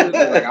time.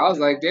 I was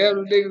like, damn,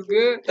 them niggas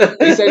good.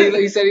 He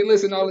said he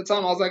listened all the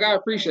time. I was like, I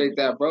appreciate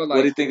that, bro. Like,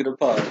 what do you think of the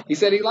pod? He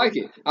said he liked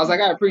it. I was like,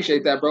 I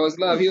appreciate that, bro. It's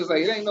love. He was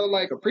like, it ain't no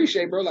like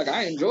appreciate, bro. Like,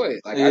 I enjoy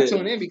it. Like, I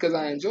tune in because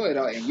I enjoy it.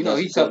 And you know,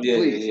 he's tough to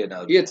please. He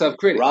a tough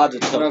critic. Rod's a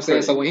tough critic. You know what I'm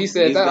saying? So when he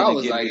said that, I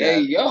was like, hey,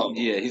 yo.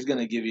 Yeah, he's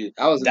gonna give you.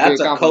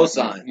 That's a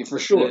cosign. Yeah, for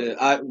sure.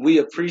 Yeah, we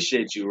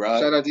appreciate you, Rod.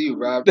 Shout out to you,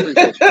 Rod.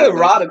 Appreciate you.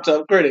 Rod a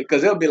tough critic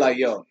because he'll be like,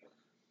 yo.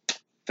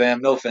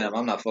 Fam, no fam.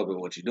 I'm not fucking with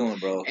what you're doing,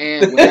 bro.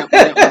 And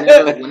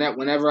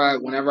whenever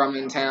I'm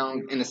in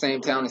town, in the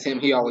same town as him,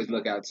 he always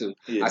look out too.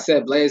 Yeah. I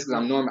said Blaze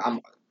because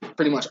I'm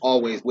pretty much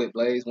always with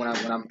Blaze when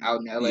I'm out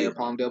in LA or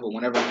Palmdale, but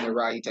whenever I'm in the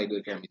ride, he take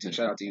good care of me too.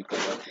 Shout out to you, cuz,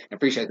 and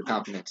appreciate the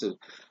compliment too.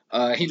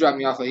 He dropped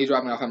me off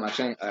at my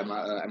train at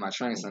my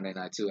train Sunday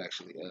night too,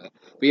 actually. But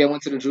yeah, I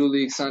went to the Drew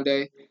League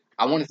Sunday.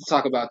 I wanted to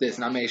talk about this,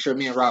 and I made sure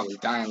me and Rob was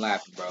dying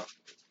laughing, bro.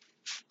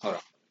 Hold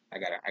on, I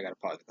gotta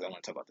pause because I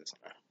want to talk about this.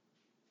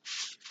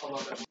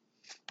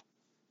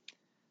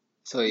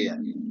 So yeah,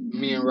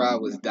 me and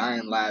Rob was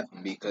dying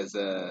laughing because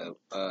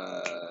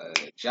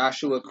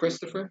Joshua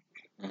Christopher,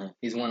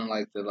 he's one of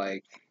like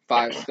the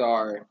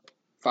five-star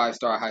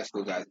high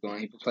school guys going.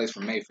 He plays for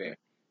Mayfair.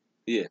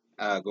 Yeah.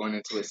 Going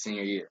into his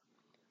senior year,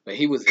 but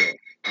he was there.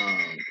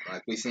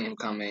 Like we seen him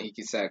come in.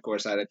 He sat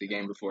courtside at the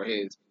game before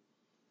his.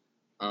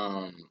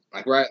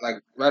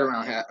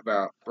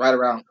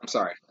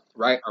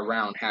 Right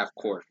around half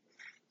court,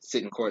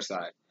 sitting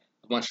courtside.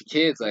 A bunch of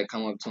kids like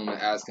come up to him and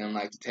ask him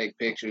like to take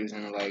pictures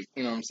and like,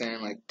 you know what I'm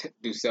saying, like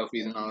do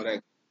selfies and all of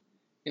that.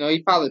 You know,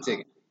 he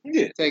politicking.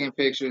 Yeah. Taking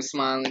pictures,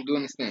 smiling,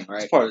 doing his thing,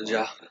 right? It's part of the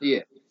job.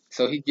 Yeah.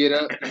 So he get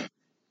up.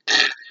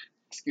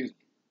 Excuse me.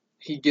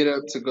 He get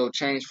up to go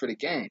change for the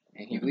game,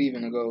 and he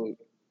leaving to go,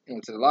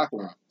 to the locker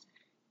room.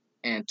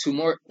 And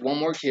one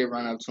more kid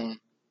run up to him,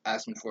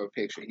 ask him for a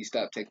picture. He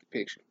stopped, take the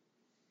picture.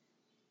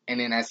 And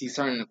then as he's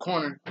turning the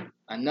corner,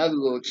 another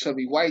little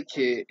chubby white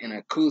kid in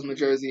a Kuzma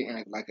jersey and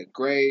a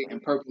gray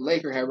and purple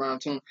Laker had run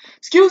up to him.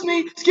 Excuse me,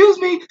 excuse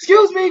me,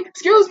 excuse me,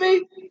 excuse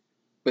me.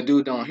 But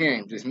dude don't hear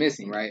him, just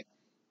missing, right?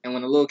 And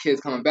when the little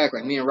kid's coming back,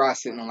 like me and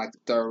Ross sitting on like the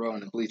third row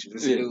in the bleachers,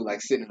 this dude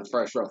like sitting in the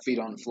first row, feet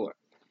on the floor.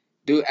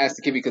 Dude asked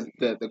the kid because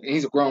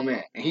he's a grown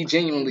man and he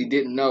genuinely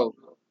didn't know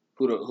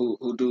who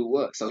dude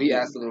was. So he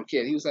asked the little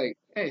kid. He was like,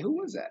 "Hey, who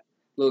was that?"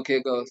 Little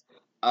kid goes,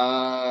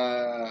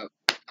 I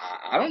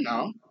don't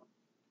know."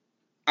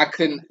 I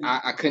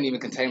couldn't even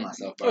contain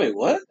myself, bro. Wait,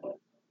 what?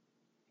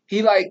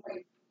 He like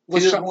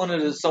was just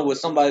wanted with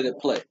somebody to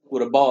play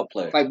with a ball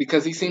player, like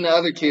because he seen the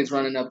other kids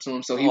running up to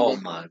him, so he. Oh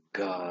my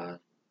god.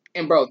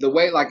 And bro, the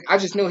way I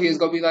just knew he was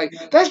gonna be like,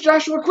 that's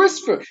Joshua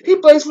Christopher. He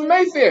plays for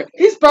Mayfair.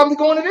 He's probably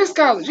going to this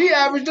college. He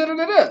averaged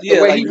da-da-da-da. Yeah,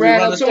 the way he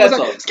ran up to him was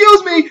like,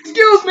 excuse me,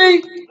 excuse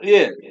me.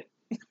 Yeah.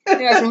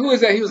 He asked him, who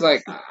is that? He was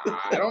like,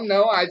 I don't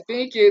know. I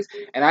think it's...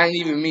 And I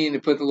didn't even mean to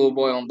put the little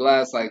boy on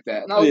blast like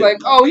that. And I was like,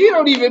 oh, he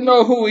don't even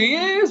know who he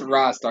is?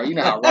 Rod started. You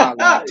know how Rod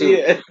laughed, too.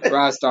 Yeah.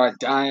 Rod started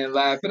dying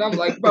laughing. I'm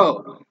like,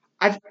 bro,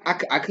 I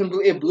couldn't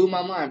believe it. Blew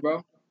my mind,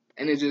 bro.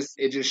 And it just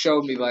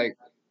showed me, like,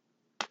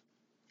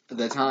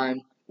 the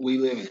time we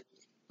live in.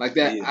 Like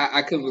that, yeah.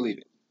 I couldn't believe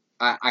it.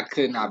 I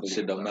could not believe it.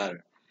 Shit don't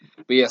matter.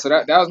 But yeah, so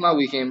that was my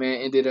weekend,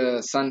 man.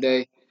 Ended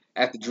Sunday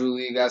at the Drew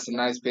League. Got some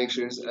nice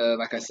pictures.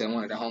 Like I said,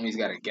 one of the homies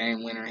got a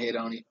game winner hit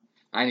on him.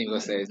 I ain't even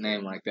gonna say his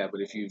name like that, but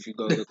if you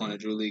go look on the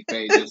Drew League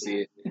page, you'll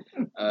see it.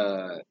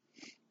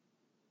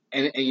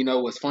 And you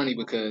know what's funny,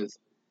 because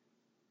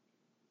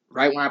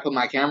right when I put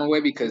my camera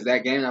away, because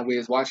that game that we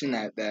was watching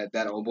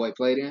that old boy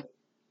played in,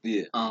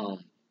 yeah,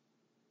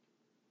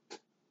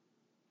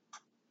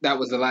 that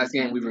was the last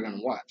game we were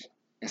gonna watch.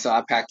 And so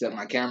I packed up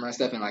my camera and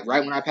stuff, and like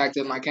right when I packed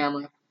up my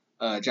camera,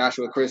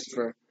 Joshua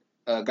Christopher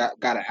got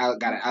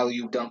an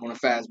alley-oop dunk on a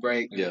fast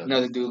break. Yeah.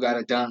 Another dude got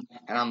a dunk,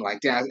 and I'm like,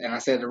 damn. And I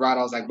said to Rod,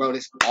 I was like, bro,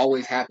 this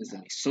always happens to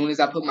me. As soon as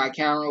I put my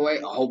camera away,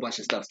 a whole bunch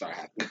of stuff started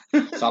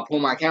happening. So I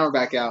pulled my camera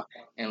back out,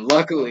 and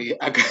luckily,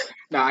 I guess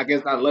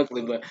not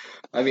luckily, but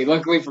I mean,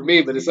 luckily for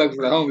me, but it sucks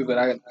for the homie.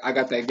 But I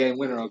got that game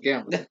winner on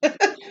camera.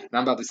 And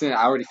I'm about to send it.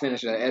 I already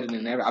finished editing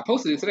and everything. I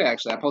posted it today,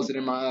 actually. I posted it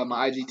in my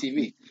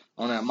IGTV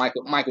on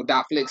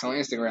Michael.Flix on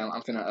Instagram.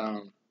 I'm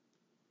finna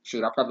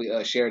I'll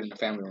probably share it in the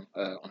family room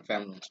on the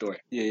family room story.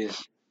 Yeah.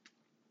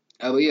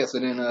 But yeah, so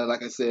then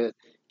like I said,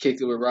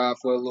 kicked it with Rob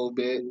for a little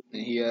bit,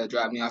 and he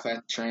dropped me off at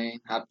the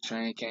train. Hopped the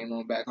train, came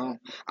on back home.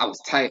 I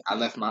was tight. I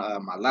left my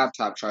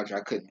laptop charger.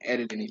 I couldn't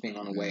edit anything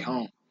on the way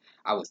home.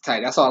 I was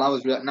tight. That's all I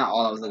was not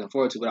all I was looking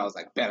forward to, but I was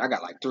like, bet I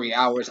got like 3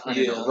 hours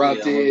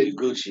uninterrupted. Yeah,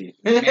 Gucci.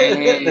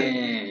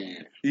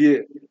 Man. Yeah.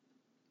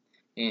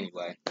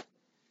 Anyway.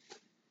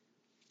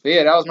 But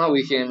yeah, that was my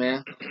weekend,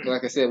 man.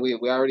 Like I said, we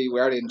already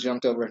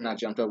jumped over. Not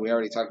jumped over. We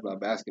already talked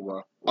about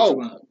basketball. I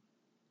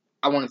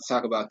wanted to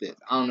talk about this.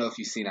 I don't know if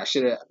you've seen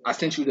it. I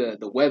sent you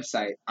the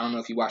website. I don't know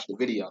if you watched the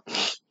video.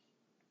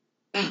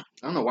 I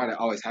don't know why that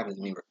always happens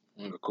to me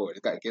when we record. It's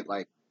got to get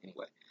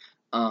anyway.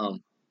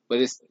 But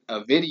it's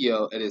a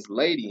video of this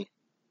lady.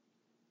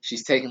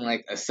 She's taking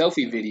like a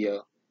selfie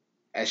video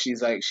as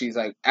she's like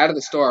out of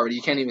the store already.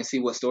 You can't even see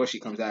what store she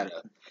comes out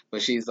of.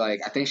 But she's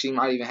like, I think she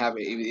might even have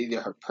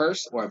either her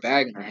purse or a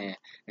bag in her hand.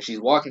 And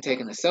she's walking,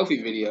 taking a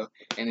selfie video,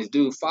 and this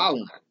dude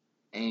following her.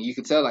 And you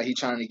can tell like he's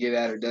trying to get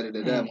at her,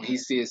 da-da-da-da. When he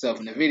sees himself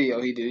in the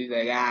video, he's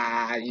like,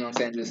 you know what I'm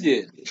saying? Just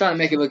trying to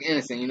make it look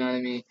innocent, you know what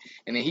I mean?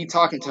 And then he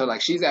talking to her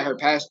like she's at her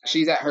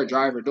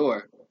driver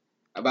door,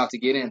 about to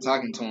get in,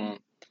 talking to him.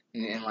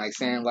 And like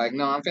saying like,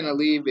 no, I'm finna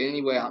leave, but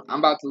anyway, I'm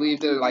about to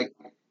leave there, like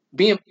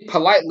being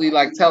politely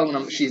like telling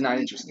him she's not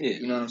interested. Yeah.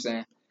 You know what I'm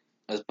saying?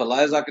 As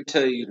polite as I could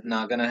tell you,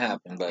 not gonna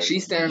happen. But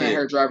she's standing at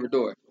her driver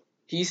door.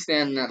 He's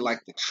standing at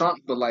like the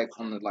trunk, but like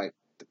on the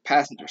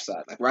passenger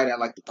side, like right at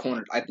like the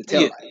corner, like the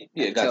tail light.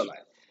 Yeah, gotcha. Tail light.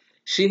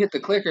 She hit the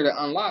clicker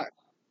to unlock,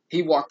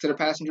 he walked to the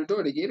passenger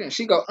door to get in.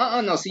 She go,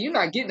 no, see, you're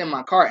not getting in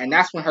my car. And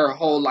that's when her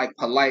whole, like,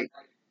 polite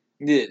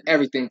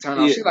everything turned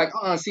off. She like,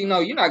 see, no,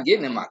 you're not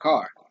getting in my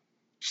car.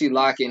 She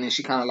lock it, and then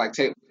she kind of, like,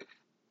 take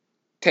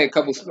a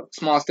couple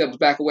small steps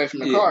back away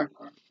from the car.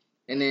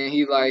 And then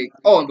he like,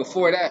 and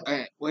before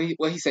that,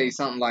 he say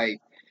something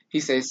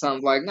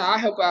like, nah,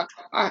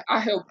 I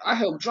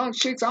help drunk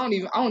chicks. I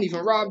don't even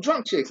rob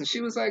drunk chicks. And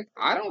she was like,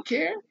 I don't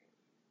care.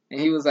 And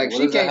he was like,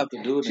 what does that have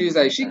to do with she was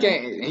like, she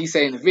can't. And he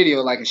say in the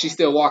video, like, and she's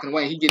still walking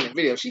away. And he getting in the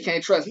video. She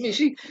can't trust me.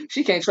 She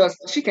can't trust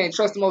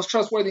the most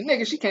trustworthy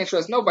nigga. She can't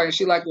trust nobody. And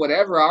she like,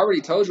 whatever. I already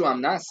told you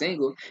I'm not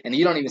single. And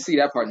you don't even see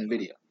that part in the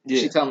video.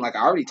 She tell him like,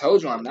 I already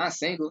told you I'm not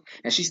single.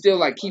 And she still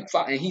like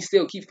and he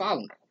still keep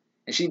following her.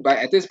 And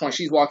at this point,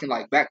 she's walking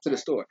like back to the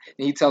store,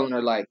 and he telling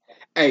her like,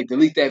 "Hey,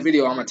 delete that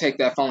video. I'm gonna take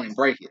that phone and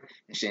break it."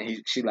 And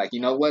she like, you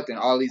know what? Then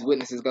all these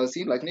witnesses go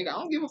see, like, nigga, I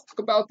don't give a fuck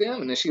about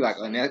them. And then she like,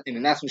 and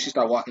then that's when she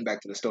start walking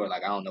back to the store,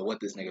 like, I don't know what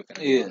this nigga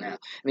finna do now. And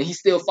then he's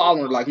still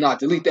following her, like, nah,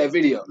 delete that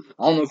video.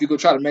 I don't know if you could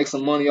try to make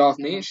some money off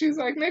me. And she's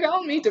like, nigga, I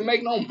don't need to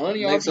make no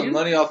money off you. Make some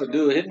money off a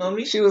dude hitting on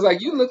me. She was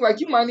like, you look like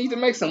you might need to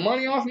make some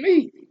money off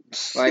me.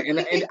 Like,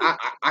 and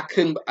I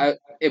couldn't.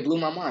 It blew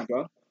my mind,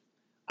 bro.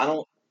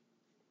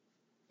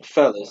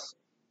 Fellas.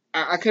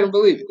 I couldn't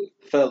believe it.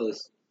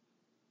 Fellas.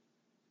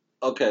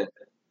 Okay.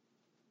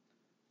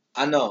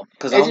 I know,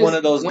 because I'm one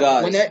of those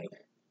guys.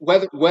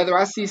 Whether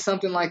I see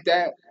something like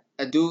that,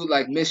 a dude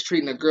like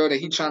mistreating a girl that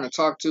he trying to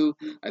talk to,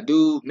 a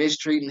dude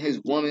mistreating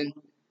his woman,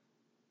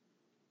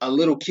 a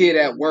little kid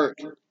at work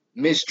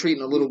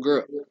mistreating a little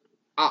girl,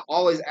 I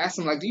always ask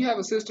him, like, do you have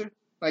a sister?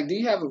 Like, do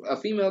you have a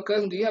female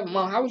cousin? Do you have a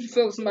mom? How would you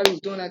feel if somebody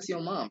was doing that to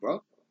your mom,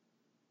 bro?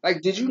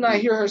 Like, did you not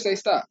hear her say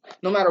stop?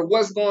 No matter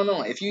what's going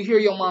on, if you hear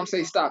your mom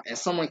say stop and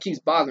someone keeps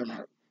bothering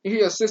her, you hear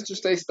your sister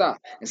say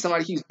stop and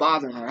somebody keeps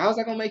bothering her, how's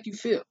that going to make you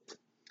feel?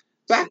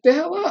 Back the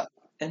hell up.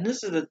 And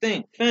this is the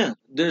thing, fam.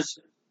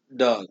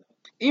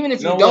 Even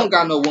if you don't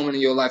got no woman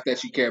in your life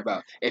that you care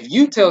about, if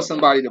you tell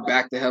somebody to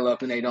back the hell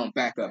up and they don't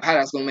back up, how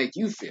that's going to make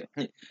you feel?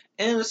 And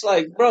it's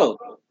like, bro,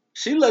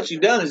 she let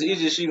you down as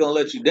easy as she going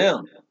to let you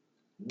down.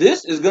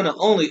 This is going to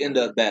only end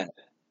up bad.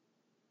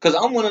 Because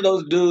I'm one of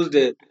those dudes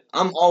that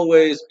I'm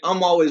always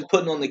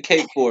putting on the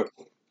cake for.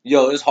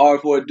 Yo, it's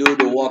hard for a dude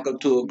to walk up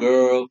to a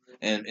girl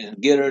and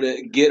get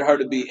her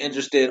to be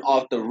interested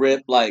off the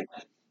rip. Like,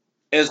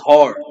 it's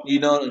hard. You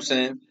know what I'm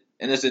saying?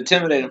 And it's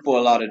intimidating for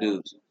a lot of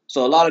dudes.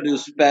 So a lot of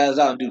dudes spaz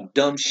out and do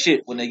dumb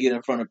shit when they get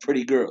in front of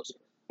pretty girls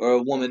or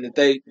a woman that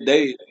they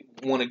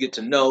want to get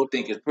to know,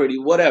 think is pretty,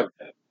 whatever.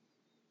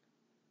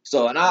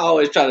 So, and I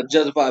always try to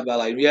justify by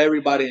like, yeah,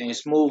 everybody ain't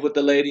smooth with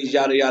the ladies,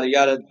 yada yada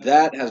yada.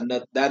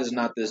 That is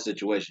not this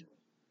situation.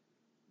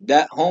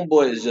 That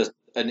homeboy is just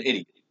an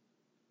idiot.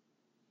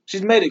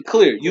 She's made it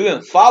clear. You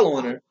been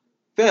following her,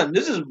 fam.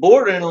 This is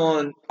bordering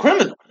on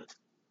criminal.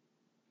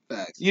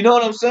 Facts. You know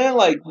what I'm saying?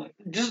 Like,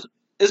 just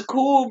it's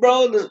cool,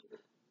 bro.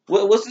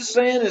 What's the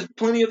saying? There's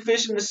plenty of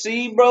fish in the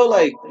sea, bro.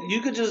 Like,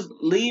 you could just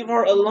leave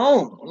her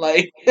alone.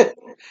 Like,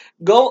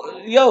 go,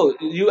 yo,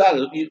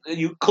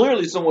 you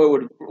clearly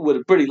somewhere where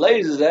the pretty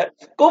ladies is at.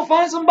 Go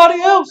find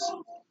somebody else.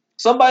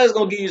 Somebody's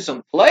gonna give you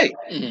some play.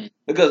 Mm-hmm.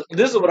 Because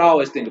this is what I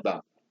always think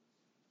about.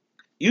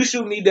 You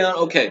shoot me down,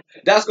 okay,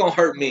 that's gonna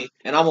hurt me,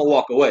 and I'm gonna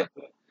walk away.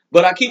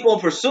 But I keep on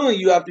pursuing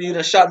you after you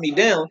done shot me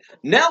down.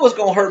 Now it's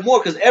gonna hurt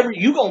more because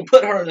you gonna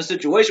put her in a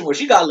situation where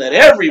she gotta let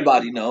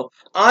everybody know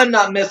I'm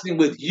not messing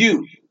with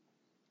you.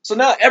 So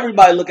now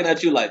everybody looking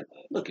at you like,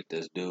 look at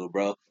this dude,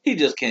 bro. He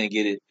just can't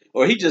get it.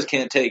 Or he just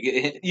can't take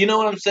it. You know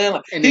what I'm saying?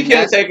 Like, he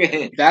can't take a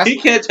hint.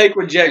 He can't take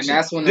rejection. And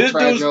that's when this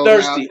dude's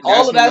thirsty.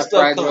 All of that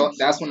stuff comes.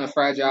 That's when the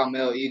fragile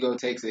male ego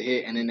takes a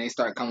hit, and then they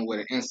start coming with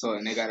an insult,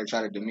 and they got to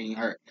try to demean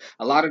her.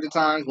 A lot of the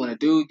times when a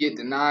dude get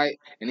denied,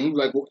 and he be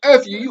like, well,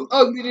 F you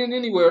ugly than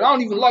anywhere. I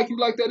don't even like you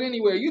like that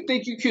anywhere. You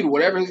think you cute.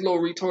 Whatever his little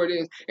retort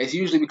is, it's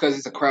usually because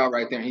it's a crowd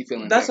right there, and he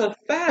feeling That's a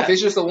fact. If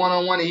it's just a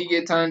one-on-one and he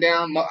get turned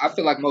down, I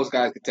feel like most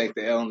guys could take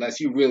the L unless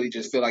you really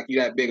just feel like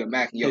you that big a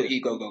Mac and your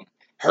ego going to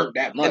hurt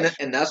that much.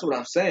 And that's what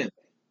I'm saying.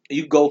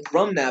 You go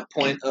from that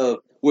point of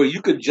where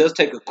you could just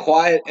take a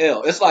quiet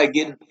L. It's like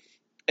getting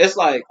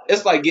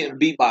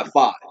beat by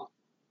 5.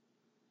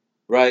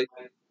 Right?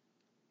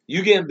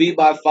 You getting beat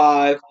by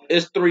 5.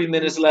 It's 3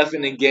 minutes left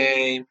in the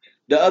game.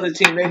 The other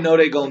team, they know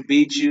they're going to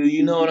beat you.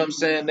 You know what I'm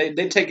saying?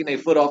 They taking their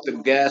foot off the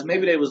gas.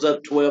 Maybe they was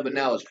up 12 and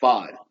now it's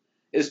 5.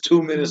 It's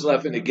 2 minutes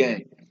left in the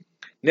game.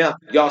 Now,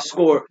 y'all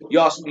score.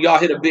 Y'all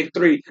hit a big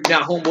 3.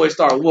 Now, homeboys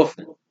start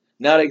woofing.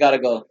 Now they got to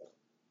go,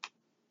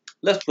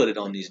 let's put it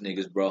on these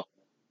niggas, bro.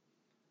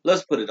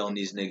 Let's put it on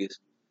these niggas.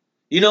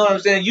 You know what I'm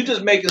saying? You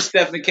just making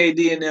Steph and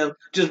KD and them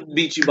just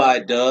beat you by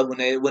a dub when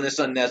it's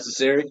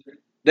unnecessary.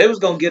 They was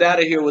going to get out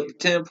of here with the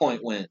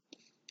 10-point win.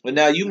 But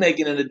now you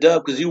making it a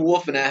dub because you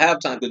woofing at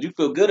halftime because you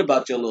feel good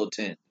about your little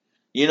 10.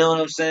 You know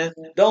what I'm saying?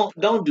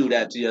 Don't do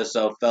that to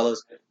yourself,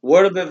 fellas.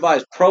 Word of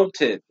advice, pro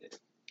tip.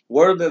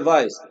 Word of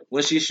advice.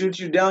 When she shoots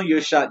you down,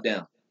 you're shot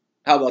down.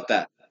 How about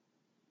that?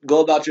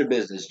 Go about your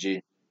business,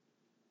 G.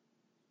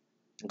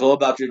 Go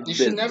about your business.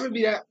 You should never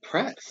be that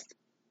pressed.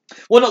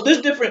 Well, no,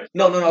 there's different.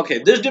 No,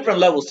 okay. There's different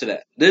levels to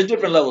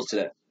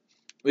that.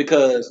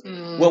 Because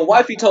when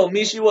wifey told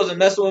me she wasn't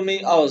messing with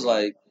me, I was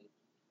like,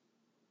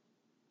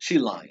 she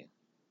lying.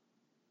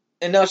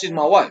 And now she's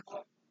my wife.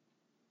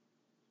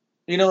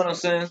 You know what I'm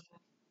saying?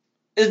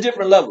 It's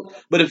different levels.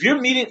 But if you're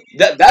meeting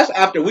that's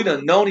after we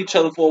done known each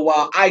other for a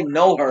while. I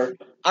know her.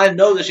 I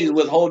know that she's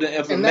withholding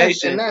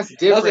information. And that's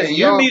different. And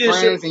you're meeting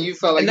friends, and you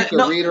felt like you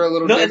could read her a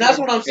little different. And that's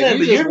what I'm saying.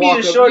 But you're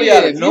meeting shorty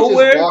out of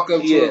nowhere. If you just walk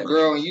up to a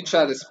girl and you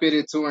try to spit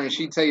it to her, and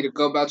she tell you to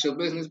go about your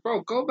business,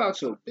 bro, go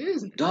about your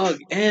business, dog.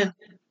 And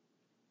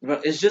bro,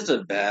 it's just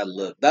a bad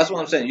look. That's what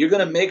I'm saying. You're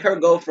gonna make her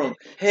go from,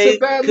 hey, it's a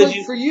bad look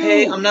for you.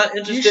 Hey, I'm not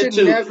interested. You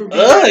should never be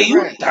that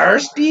you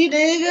thirsty,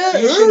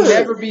 nigga. You should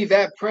never be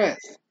that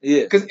pressed.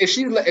 Yeah. Because if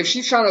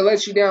she's trying to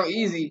let you down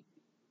easy,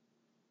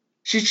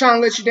 she's trying to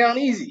let you down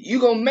easy. You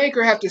gonna make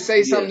her have to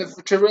say something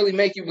to really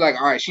make you be like,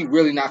 all right, she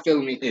really not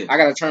feeling me. Yeah. I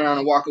gotta turn around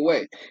and walk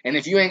away. And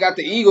if you ain't got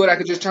the ego that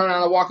could just turn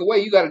around and walk away,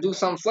 you gotta do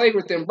something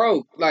flavored. Then,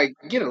 bro, like,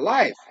 get a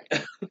life.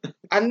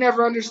 I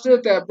never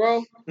understood that,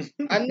 bro.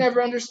 I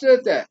never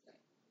understood that.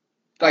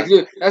 Like,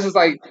 dude, that's just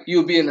like you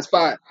would be in the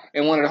spot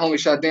and one of the homies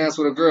shot dance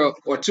with a girl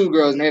or two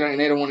girls and they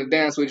don't want to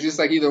dance with you. Just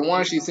like either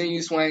one, she seen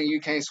you swing and you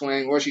can't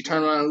swing, or she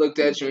turned around and looked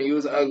at you and you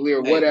was ugly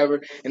or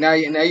whatever. And now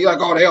you're like,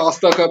 oh, they all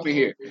stuck up in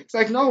here. It's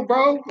like, no,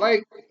 bro.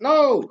 Like,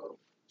 no.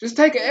 Just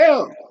take an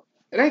L.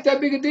 It ain't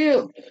that big a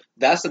deal.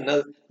 That's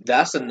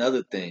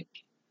another thing.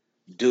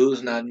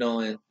 Dudes not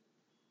knowing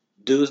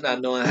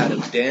how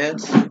to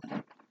dance,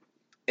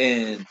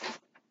 and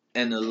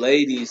the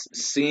ladies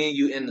seeing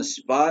you in the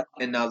spot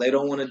and now they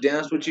don't want to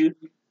dance with you.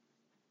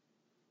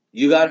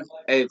 You got,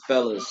 hey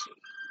fellas,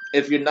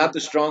 if you're not the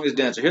strongest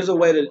dancer, here's a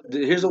way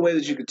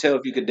that you can tell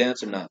if you could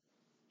dance or not.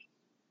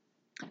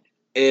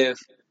 If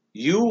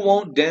you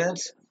won't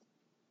dance,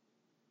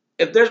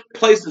 if there's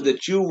places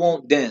that you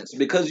won't dance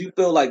because you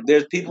feel like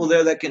there's people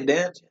there that can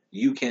dance,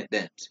 you can't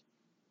dance.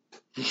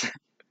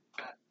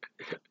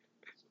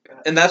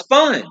 And that's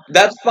fine.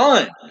 That's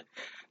fine.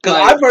 Because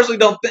I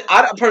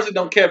personally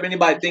don't care if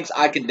anybody thinks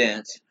I can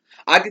dance.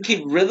 I can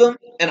keep rhythm,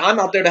 and I'm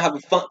out there to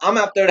have fun. I'm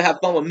out there to have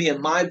fun with me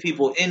and my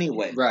people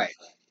anyway. Right.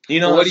 You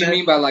know what do you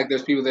mean by like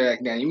there's people there that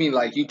can dance? You mean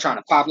like you trying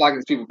to pop like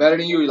there's people better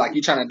than you? Or like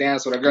you trying to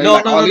dance with a girl?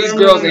 No, these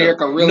girls in here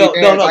can really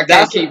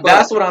dance.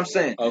 That's what I'm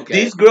saying. Okay.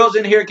 These girls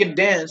in here can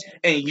dance,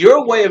 and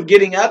your way of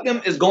getting at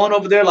them is going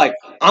over there like,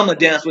 I'm gonna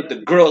dance with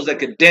the girls that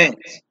can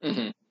dance.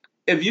 Mm-hmm.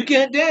 If you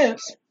can't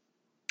dance,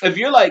 if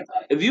you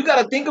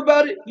gotta think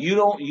about it,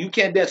 you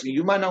can't dance.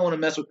 You might not want to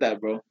mess with that,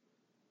 bro.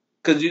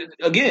 Because you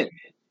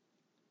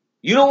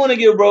don't want to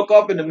get broke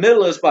off in the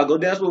middle of the spot. Go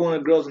dance with one of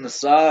the girls on the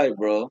side,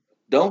 bro.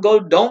 Don't go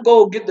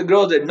get the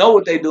girls that know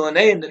what they doing.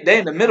 They in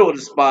the middle of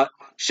the spot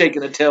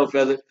shaking a tail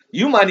feather.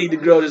 You might need the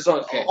girl that's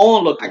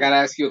on look. I gotta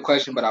ask you a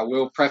question, but I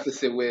will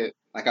preface it with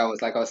like I was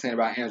saying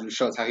about Andrew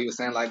Schultz, how he was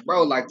saying like,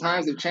 bro, like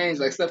times have changed.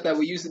 Like stuff that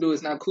we used to do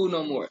is not cool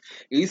no more.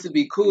 It used to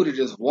be cool to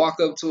just walk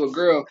up to a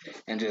girl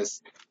and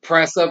just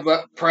press up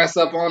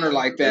on her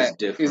like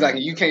that. He's like,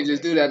 you can't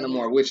just do that no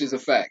more, which is a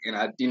fact.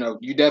 And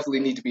you definitely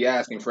need to be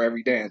asking for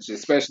every dance,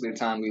 especially the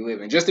time we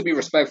live in, just to be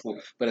respectful,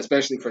 but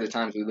especially for the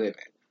times we live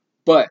in.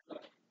 But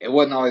it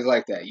wasn't always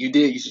like that. You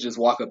should just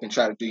walk up and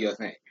try to do your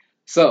thing.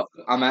 So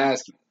I'm gonna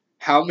ask you,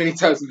 how many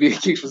times, me and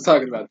Keeks was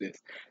talking about this,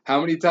 how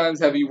many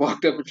times have you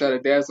walked up and tried to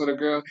dance with a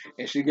girl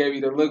and she gave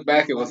you the look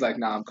back and was like,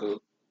 nah, I'm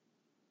cool?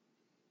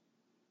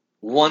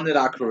 One that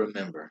I could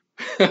remember.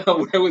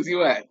 Where was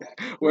you at?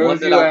 I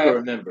could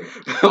remember.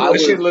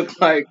 What she looked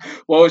like?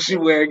 What was she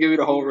wearing? Give me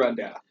the whole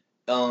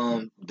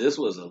rundown. This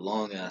was a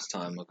long ass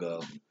time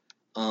ago.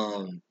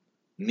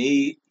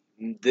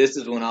 This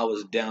is when I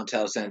was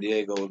downtown San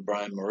Diego with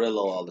Brian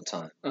Murillo all the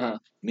time. Uh-huh.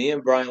 Me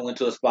and Brian went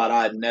to a spot.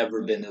 I had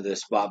never been to this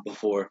spot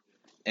before.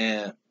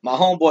 And my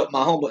homeboy,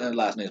 and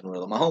last name's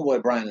Murillo. My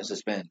homeboy Brian is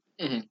Hispanic,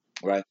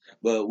 right?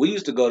 But we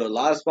used to go to a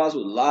lot of spots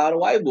with a lot of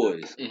white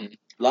boys, a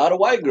lot of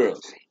white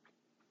girls.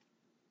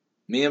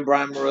 Me and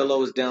Brian Murillo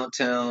was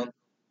downtown.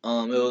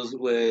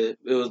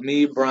 It was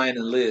me, Brian,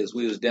 and Liz.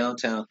 We was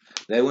downtown.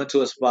 They went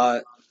to a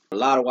spot, a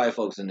lot of white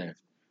folks in there,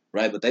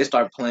 right? But they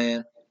start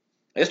playing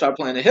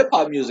the hip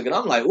hop music, and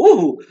I'm like,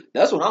 ooh,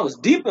 that's when I was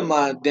deep in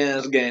my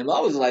dance game. I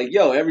was like,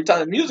 yo, every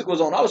time the music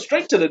was on, I was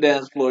straight to the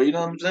dance floor. You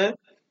know what I'm saying?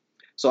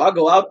 So I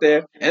go out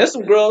there, and there's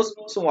some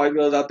white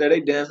girls out there. They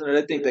dancing, or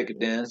they think they could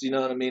dance. You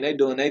know what I mean? They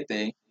doing their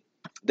thing.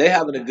 They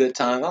having a good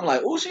time. I'm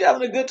like, ooh, she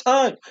having a good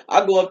time.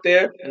 I go up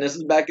there, and this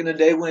is back in the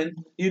day when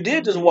you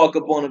did just walk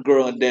up on a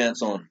girl and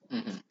dance on her.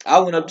 Mm-hmm. I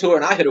went up to her,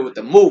 and I hit her with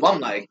the move. I'm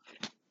like,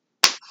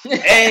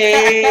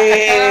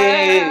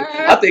 hey,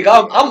 I think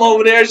I'm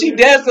over there. She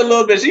danced a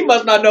little bit. She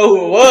must not know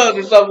who it was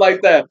or something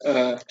like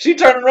that. She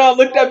turned around,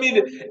 looked at me.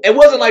 It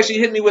wasn't like she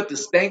hit me with the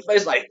stank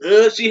face, like,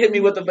 she hit me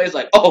with the face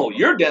like, oh,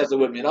 you're dancing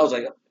with me. And I was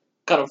like,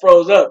 kind of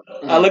froze up.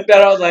 I looked at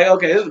her, I was like,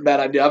 okay, this is a bad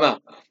idea. I'm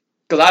out.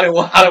 Because I didn't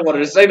want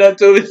her to say nothing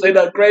to me, say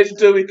nothing crazy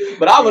to me.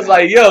 But I was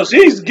like, yo,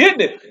 she's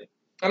getting it.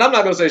 And I'm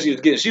not going to say she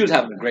was getting it. She was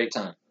having a great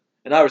time.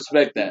 And I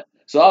respect that.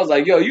 So I was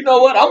like, yo, you know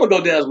what? I'm going to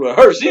go dance with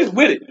her. She's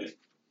with it.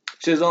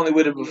 She was only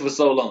with it for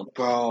so long.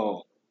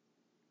 Bro,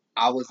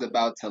 I was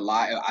about to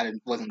lie.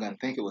 Wasn't gonna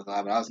think it was a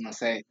lie, but I was gonna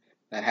say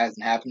that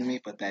hasn't happened to me,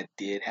 but that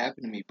did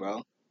happen to me,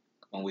 bro.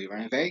 When we were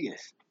in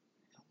Vegas,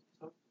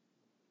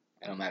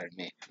 it don't matter to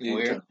me.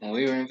 When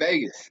we were in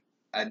Vegas,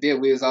 I did.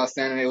 We was all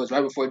standing there. It was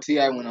right before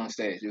T.I. went on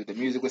stage. The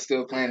music was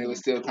still playing. It was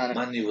still kind of.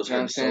 My knee was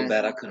hurting so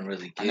bad I couldn't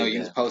really. I know you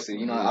was posted.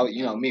 You know,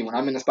 you know me. When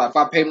I'm in the spot, if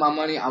I pay my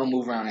money, I'm gonna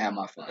move around and have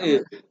my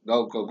fun.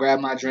 Go grab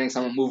my drinks.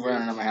 I'm gonna move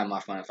around and I'm gonna have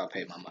my fun if I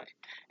pay my money.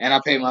 And I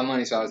paid my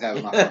money, so I was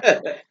having my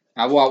fun.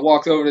 I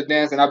walked over to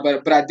dance, and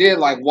but I did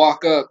like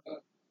walk up.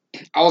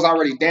 I was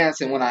already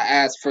dancing when I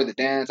asked for the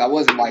dance. I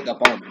wasn't like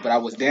up on it, but I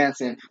was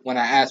dancing when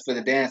I asked for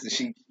the dance, and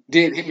she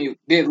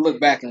did look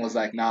back and was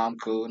like, "Nah, I'm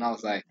cool." And I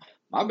was like,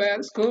 "My bad,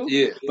 it's cool."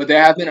 Yeah. But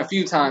there have been a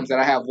few times that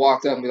I have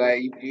walked up and be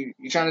like,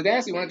 "You trying to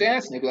dance? You want to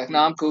dance?" And they be like,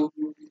 "Nah, I'm cool."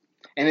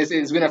 And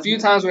it's been a few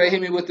times where they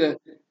hit me with the,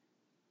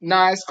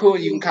 "Nah, it's cool."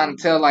 You can kind of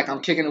tell like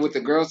I'm kicking it with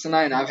the girls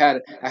tonight, and I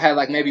had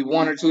like maybe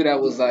one or two that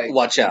was like,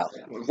 "Watch out,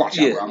 bro,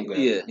 I'm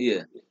good."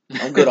 Yeah.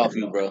 I'm good off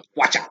you, bro.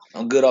 Watch out.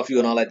 I'm good off you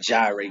and all that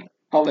gyrate.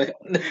 All that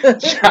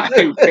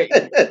gyrate.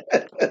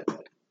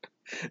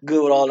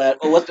 Good with all that.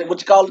 Oh, what you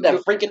call it? That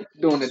freaking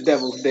doing the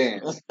devil's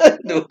dance.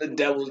 Doing the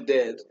devil's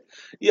dance.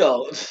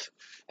 Yo,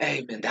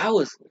 hey man, that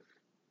was.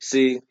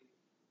 See,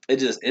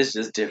 it's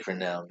just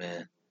different now,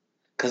 man.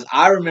 Cause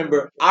I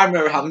remember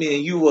how me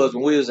and you was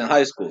when we was in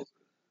high school.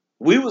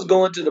 We was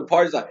going to the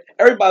parties. Like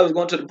everybody was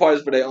going to the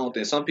parties for their own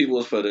thing. Some people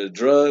was for the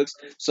drugs.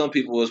 Some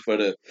people was for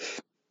the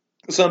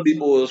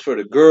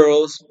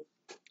girls.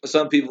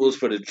 Some people was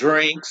for the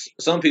drinks.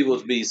 Some people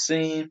was be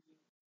seen.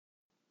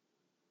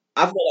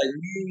 I feel like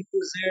me and you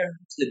was there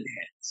to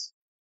dance.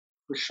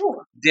 For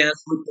sure.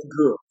 Dance with the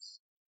girls.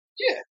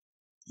 Yeah.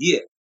 Yeah.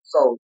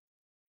 So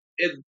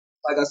it,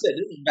 like I said,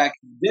 this was back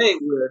in the day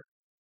where,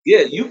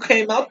 yeah, you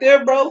came out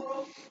there,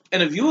 bro,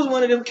 and if you was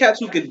one of them cats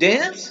who could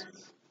dance,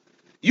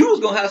 you was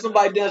gonna have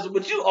somebody dancing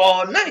with you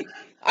all night.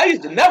 I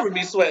used to never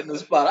be sweating the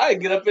spot.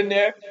 I'd get up in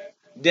there,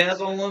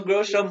 dance on one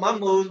girl, show my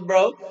moves,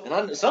 bro,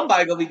 and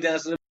somebody gonna be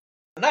dancing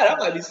tonight. I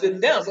might be sitting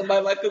down.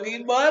 Somebody might cook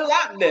eat boy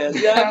lap dance.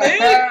 You know what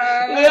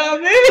I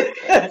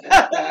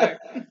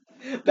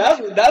mean?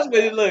 That's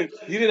when it look.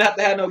 You didn't have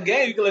to have no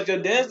game. You can let your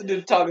dancer do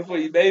the talking for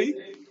you, baby.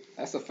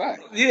 That's a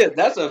fact. Yeah,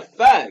 that's a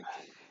fact.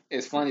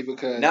 It's funny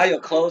because now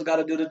your clothes got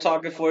to do the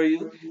talking for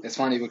you. It's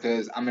funny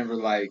because I remember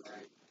like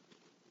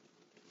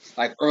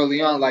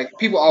early on, like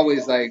people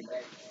always like,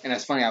 and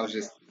it's funny. I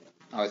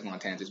always going on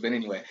tangents, but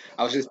anyway,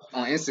 I was just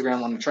on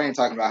Instagram on the train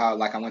talking about how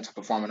like I went to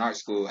performing arts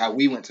school, how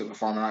we went to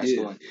performing arts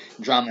school, and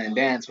drama and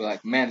dance were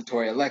like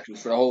mandatory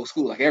electives for the whole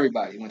school. Like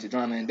everybody went to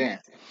drama and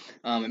dance,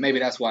 and maybe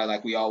that's why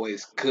like we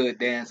always could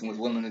dance and was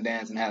willing to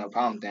dance and had no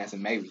problem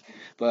dancing. Maybe,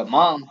 but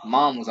mom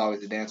was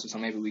always a dancer, so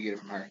maybe we get it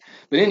from her.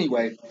 But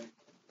anyway,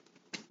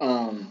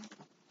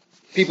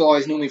 people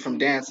always knew me from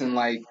dancing,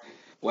 like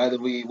whether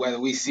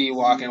we sea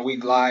walking, or we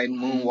gliding,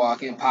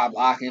 moonwalking, pop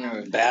locking,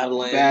 or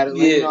battling, yeah.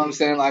 You know what I'm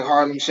saying, like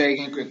Harlem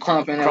shaking,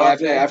 crumping, and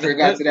after it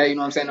got to that, you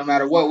know what I'm saying, no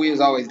matter what, we was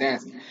always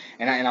dancing.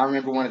 And I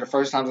remember one of the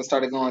first times I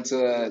started going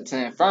to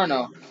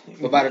Inferno,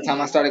 but by the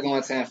time I started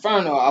going to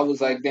Inferno, I was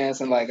like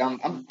dancing like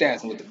I'm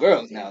dancing with the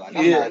girls now. Like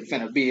I'm not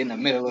finna be in the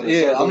middle of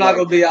the circle. I'm not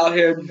gonna be out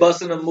here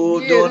busting a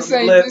move, doing a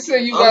flip.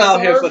 I'm out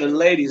here for the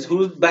ladies.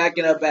 Who's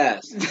backing up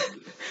ass?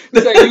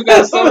 Say you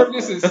got served.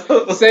 This is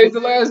Save the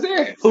Last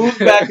Dance. Who's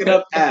backing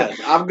up ass?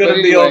 I'm gonna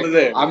be over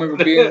there. I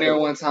remember being there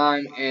one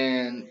time,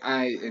 and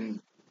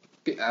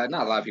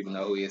not a lot of people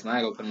know who he is. And I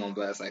ain't gonna put him on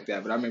blast like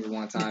that. But I remember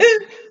one time,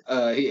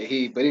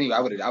 he. But anyway, I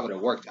would have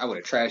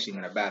trashed him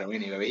in a battle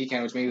anyway. But he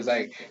came to me. He was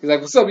like,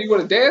 "What's up? You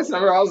want to dance?" And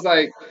I was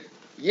like,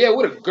 "Yeah,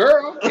 with a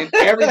girl," and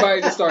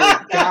everybody just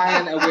started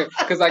dying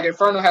because like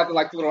Inferno had the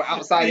like little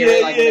outside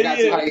area, like when it got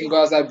too hot, you can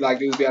go outside, like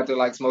dudes be out there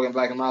like smoking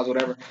Black and Miles,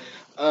 whatever.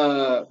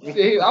 I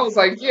was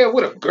like, "Yeah,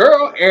 with a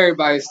girl."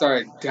 Everybody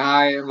started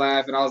dying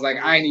laughing. I was like,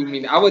 I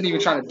wasn't even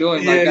trying to do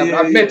it like that,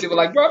 but I meant it. But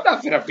like, bro, I'm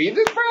not finna beat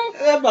this, bro.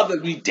 I'm about to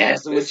be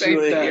dancing with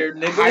you in here,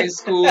 nigga. High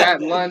school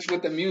at lunch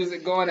with the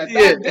music going.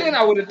 Then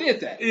I would have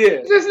did that.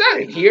 Yeah, this is not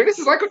in here. This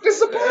is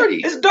a party.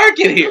 It's dark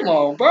in here. Come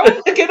on, bro.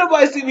 Can't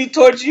nobody see me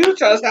torture you.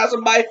 Trying to have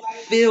somebody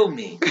feel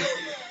me.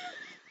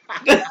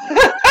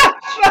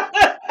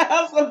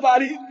 Have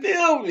somebody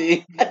feel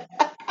me.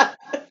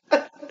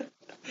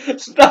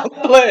 Stop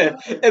playing.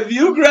 If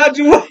you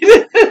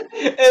graduated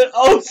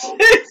in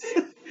 06,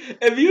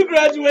 if you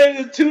graduated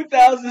in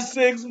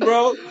 2006,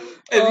 bro,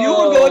 if you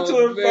were going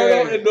to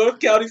Inferno in North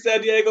County,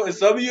 San Diego, and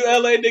some of you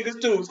LA niggas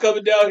too was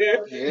coming down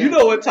here, you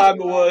know what time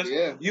it was.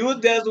 Yeah. You was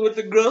dancing with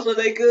the girls so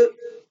they could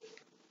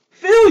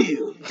feel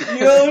you.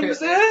 You know what I'm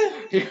saying?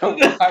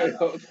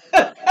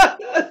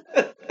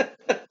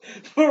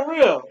 For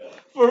real.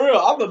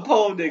 I'm a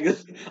pole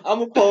niggas.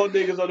 I'm a pole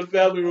niggas on the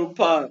Family Room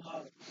pod.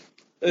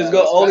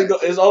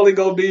 It's only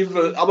gonna be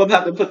for. I'm gonna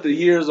have to put the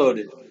years on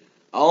it.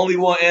 I only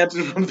want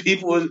answers from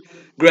people who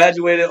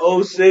graduated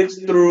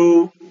 06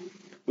 through.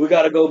 We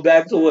gotta go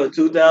back to what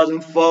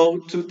 2004,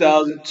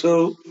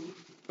 2002.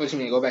 What you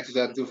mean? Go back to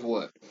 2002 for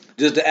what?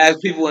 Just to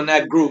ask people in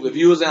that group, if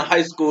you was in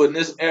high school in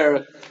this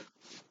era,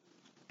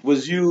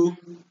 was you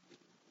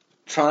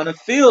trying to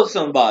feel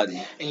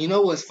somebody. And you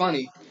know what's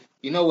funny?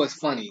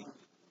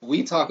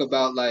 We talk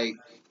about like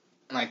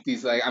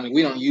these like I mean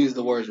we don't use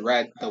the word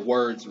ratchet,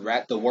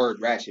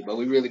 but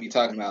we really be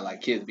talking about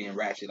like kids being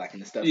ratchet like in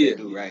the stuff they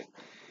do, right?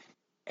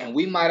 And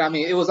we might, I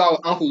mean, it was all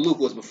Uncle Luke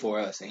was before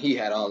us, and he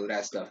had all of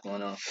that stuff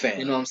going on.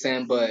 You know what I'm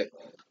saying? But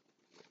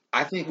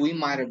I think we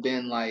might have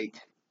been like,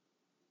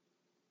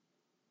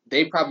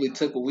 they probably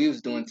took what we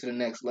was doing to the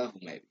next level,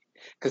 maybe.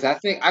 Because I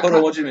think Hold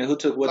on, what you mean? Who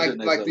took what like, to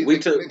the next level? We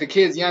took the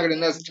kids younger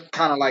than us,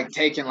 kind of like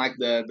taking like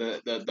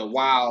the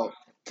wild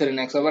to the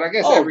next level. But I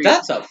guess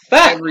that's a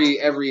fact.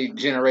 Every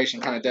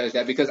generation kind of does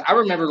that, because I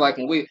remember like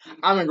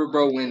I remember,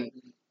 bro, when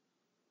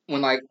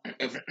like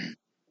if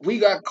we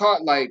got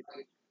caught like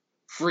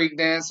freak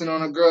dancing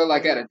on a girl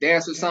like at a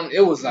dance or something,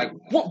 it was like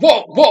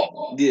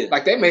whoa. Yeah.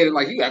 Like they made it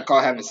like you got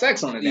caught having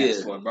sex on the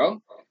dance floor,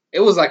 bro. It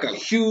was like a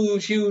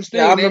huge thing.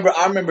 Yeah,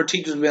 I remember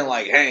teachers being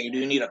like, "Hey, do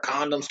you need a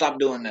condom? Stop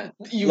doing that."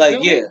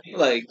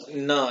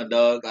 No,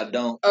 dog, I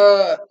don't.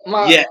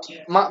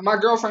 My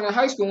girlfriend in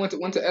high school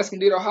went to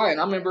Escondido High,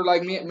 and I remember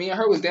like me and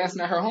her was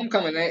dancing at her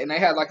homecoming, and they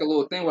had like a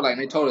little thing where like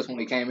they told us when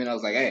we came in, I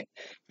was like, "Hey,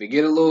 if you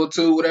get a little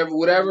too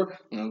whatever,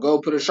 I'm gonna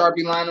go put a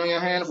Sharpie line on your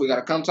hand. If we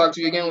gotta come talk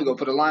to you again, we go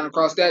put a line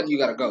across that, and you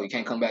gotta go. You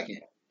can't come back in."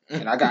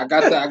 And I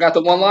got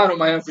the one line on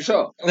my hand for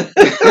sure.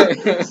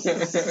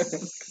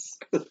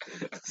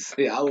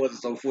 See, I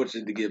wasn't so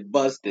fortunate to get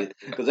busted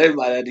because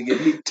everybody had to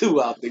get me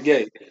 2 out the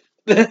gate.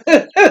 And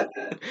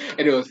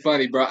it was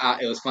funny, bro.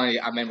 It was funny.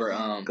 I remember,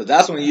 because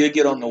that's when you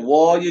get on the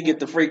wall, you get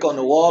the freak on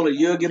the wall, or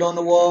you'll get on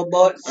the wall.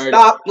 But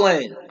stop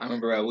playing. I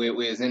remember we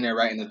was in there,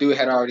 right, and the dude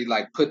had already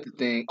like put the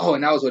thing. Oh,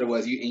 and that was what it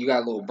was. You got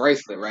a little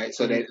bracelet, right?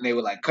 So they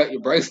would like cut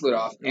your bracelet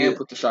off and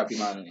put the Sharpie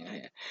line on your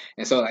hand.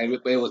 And so like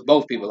it was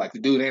both people, like the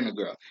dude and the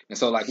girl. And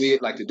so like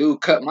the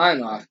dude cut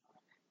mine off.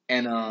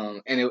 And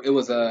it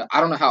was I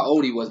don't know how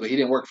old he was, but he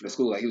didn't work for the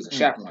school. Like he was a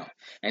chaperone,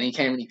 and he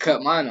came and he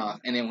cut mine off.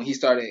 And then when he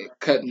started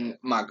cutting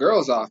my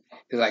girls off,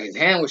 his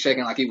hand was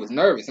shaking like he was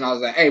nervous. And I was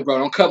like, "Hey, bro,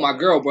 don't cut my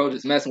girl, bro.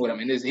 Just messing with him."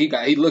 And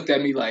he looked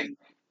at me like,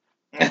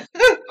 I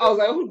was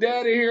like, "Who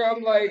daddy here?"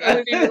 I'm like,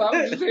 I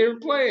was just here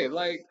playing,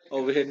 like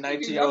over here,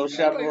 19-year-old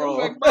chaperone.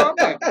 Like, bro, I'm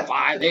like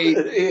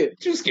 5'8".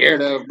 What you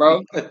scared of,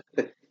 bro?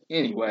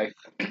 Anyway,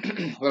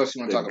 what else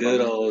you want to talk about? Good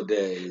old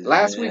days.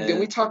 Last week, did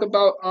we talk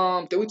about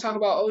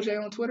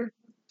OJ on Twitter?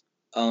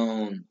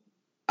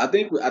 I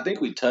think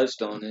we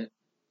touched on it.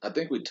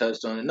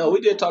 No,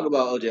 we did talk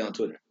about OJ on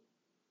Twitter.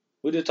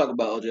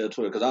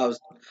 Because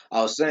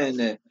I was saying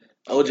that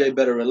OJ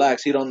better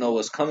relax. He don't know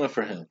what's coming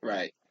for him.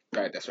 Right.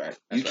 That's right.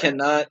 You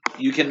cannot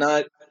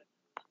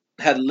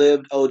have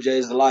lived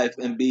OJ's life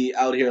and be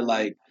out here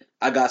like,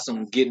 I got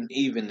some getting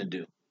even to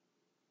do.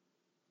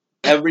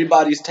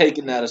 Everybody's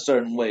taking that a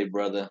certain way,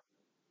 brother.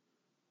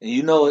 And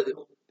you know it.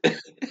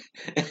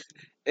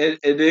 and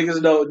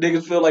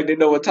niggas feel like they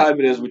know what time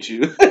it is with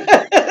you.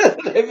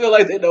 They feel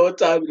like they know what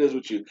time it is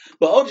with you.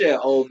 But OJ,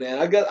 old man,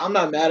 I guess I'm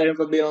not mad at him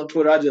for being on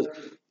Twitter.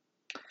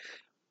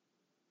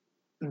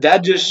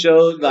 That just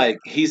showed like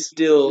he's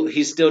still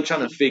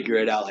trying to figure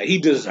it out. Like he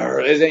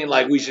deserves it. It ain't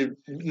like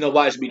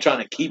nobody should be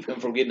trying to keep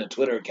him from getting a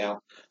Twitter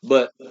account.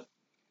 But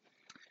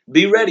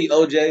be ready,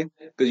 OJ,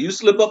 because you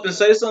slip up and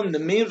say something, the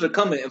memes are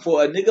coming. And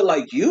for a nigga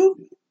like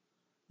you,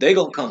 they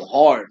gonna come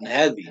hard and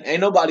heavy.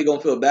 Ain't nobody gonna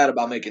feel bad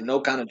about making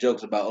no kind of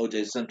jokes about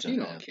OJ Simpson.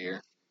 You don't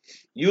care.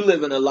 You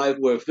live in a life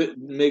where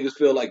niggas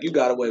feel like you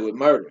got away with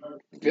murder.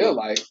 Feel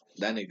like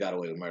that nigga got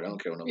away with murder. I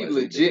don't care what nobody. He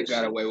legit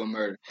got away with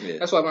murder. Yeah.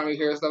 That's why when we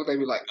hear stuff, they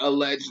be like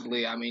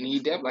allegedly. I mean, he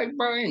definitely like,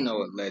 bro, ain't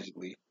no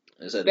allegedly.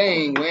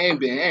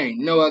 Ain't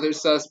no other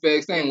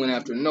suspects. They ain't went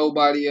after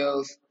nobody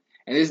else.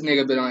 And this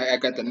nigga been on. I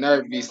got the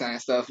nerve to be saying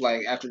stuff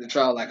like after the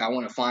trial, like I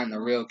want to find the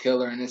real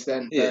killer and this, that,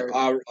 and third.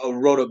 I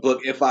wrote a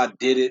book. If I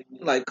did it,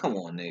 like, come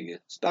on, nigga,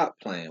 stop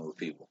playing with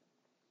people.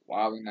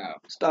 Wilding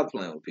out. Stop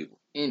playing with people.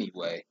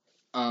 Anyway,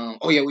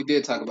 oh yeah, we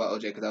did talk about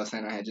OJ because I was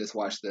saying I had just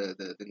watched the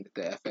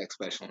FX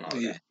special and all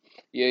that.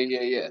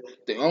 Yeah.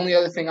 The only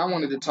other thing I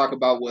wanted to talk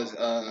about was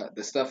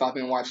the stuff I've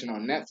been watching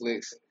on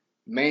Netflix,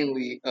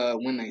 mainly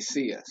When They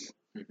See Us.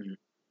 Mm-hmm.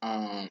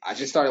 I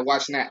just started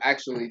watching that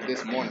actually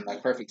this morning,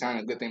 like perfect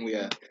timing. Good thing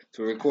we're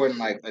recording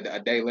like a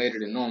day later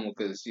than normal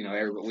because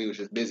we was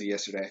just busy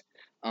yesterday.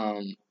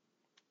 But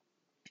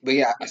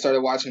yeah, I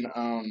started watching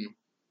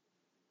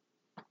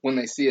When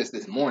They See Us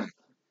this morning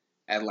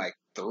at like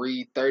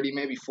 3:30,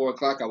 maybe 4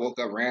 o'clock. I woke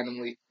up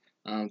randomly,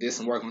 did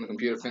some work on the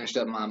computer, finished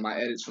up my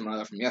edits from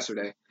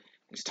yesterday.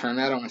 Just turned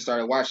that on and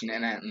started watching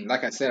it. And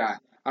like I said, I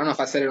don't know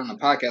if I said it on the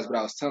podcast, but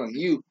I was telling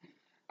you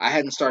I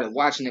hadn't started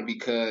watching it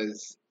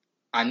because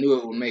I knew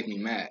it would make me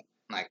mad.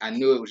 Like, I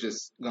knew it was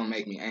just going to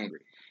make me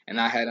angry. And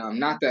I had,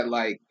 not that,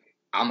 like,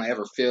 I'm going to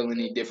ever feel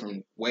any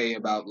different way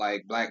about,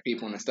 like, black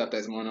people and the stuff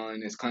that's going on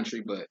in this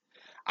country, but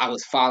I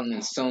was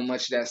following so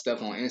much of that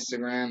stuff on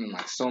Instagram and,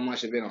 like, so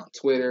much of it on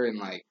Twitter, and,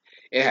 like,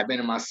 it had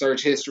been in my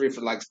search history for,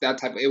 like, that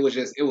type of, it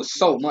was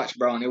so much,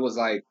 bro, and it was,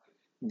 like,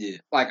 yeah,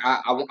 like,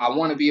 I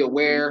want to be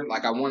aware,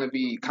 like, I want to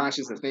be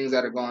conscious of things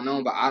that are going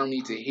on, but I don't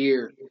need to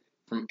hear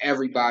from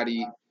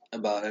everybody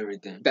about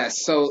everything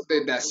that's so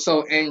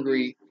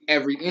angry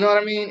you know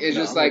what I mean? It's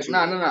just like,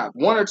 nah.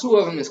 One or two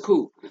of them is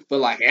cool. But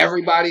like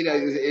everybody,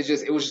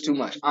 it was just too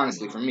much.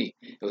 Honestly, for me,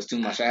 it was too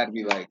much. I had to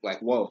be like,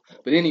 whoa.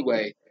 But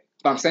anyway,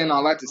 but I'm saying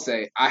all that to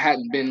say, I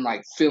hadn't been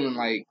like feeling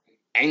like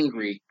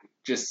angry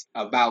just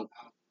about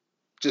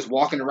just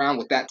walking around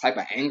with that type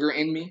of anger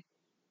in me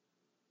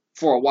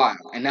for a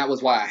while. And that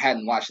was why I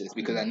hadn't watched this,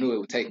 because I knew it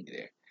would take me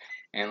there.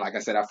 And like I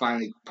said, I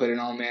finally put it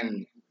on, man,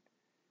 and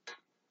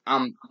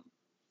I'm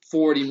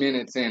 40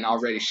 minutes in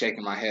already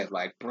shaking my head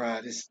like,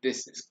 bruh, this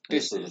is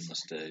a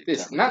mistake.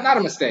 This not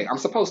a mistake. I'm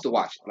supposed to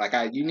watch it. Like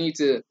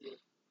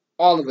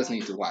all of us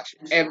need to watch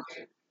it.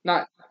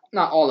 Not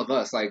all of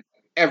us, like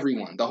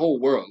everyone, the whole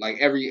world, like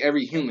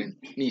every human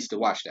needs to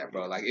watch that,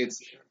 bro. Like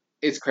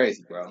it's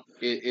crazy, bro.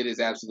 It is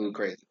absolutely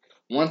crazy.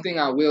 One thing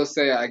I will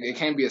say, it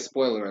can't be a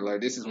spoiler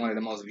alert. This is one of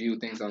the most viewed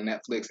things on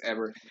Netflix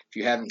ever. If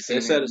you haven't seen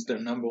it, they said it's the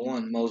number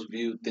one most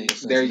viewed thing.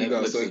 There you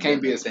go. So it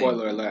can't be a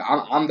spoiler alert.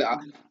 I'm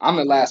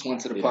the last one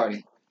to the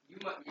party. You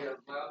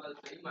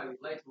might be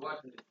late to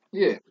watching it.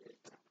 Yeah,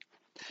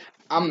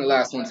 I'm the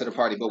last one to the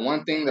party. But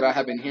one thing that I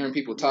have been hearing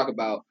people talk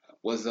about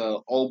was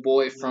old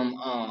boy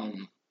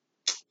from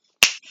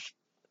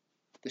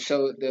the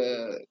show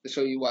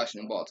you watched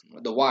in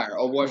Baltimore, The Wire.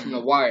 Old boy from The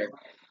Wire.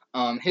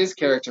 His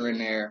character in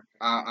there,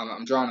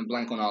 I'm drawing a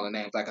blank on all the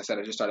names. Like I said,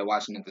 I just started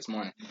watching it this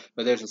morning.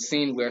 But there's a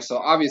scene where, so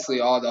obviously,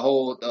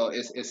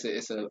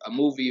 it's a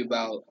movie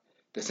about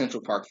the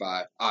Central Park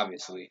Five.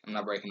 Obviously, I'm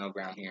not breaking no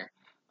ground here.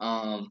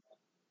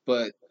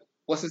 But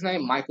what's his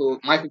name? Michael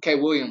K.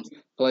 Williams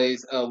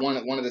plays one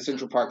of the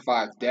Central Park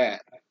Five's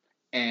dad.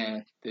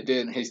 And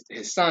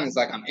his son is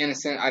like, I'm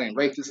innocent. I didn't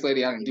rape this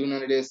lady. I didn't do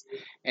none of this.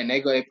 And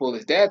they pull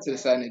his dad to the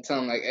side and they tell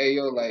him like, hey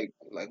yo, like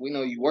we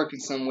know you working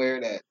somewhere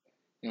that.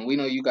 And we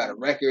know you got a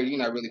record. You're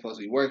not really supposed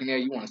to be working there.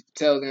 You want us to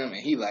tell them.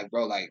 And he like,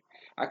 bro, like,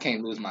 I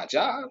can't lose my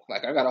job.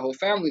 Like, I got a whole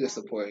family to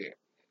support here.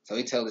 So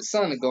he tell his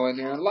son to go in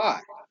there and lie.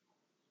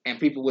 And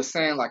people were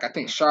saying, like, I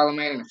think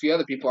Charlamagne and a few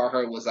other people I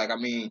heard was like, I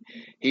mean,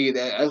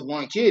 that's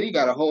one kid. He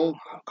got a whole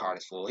card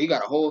is full. He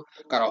got a whole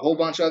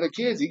bunch of other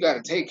kids he got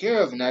to take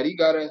care of. And that he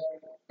got to.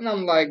 And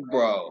I'm like,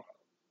 bro,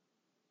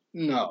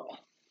 no,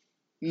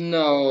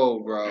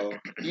 bro.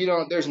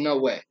 There's no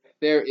way.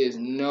 There is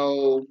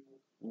no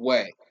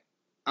way.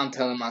 I'm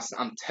telling my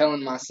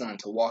son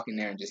to walk in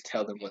there and just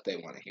tell them what they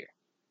want to hear.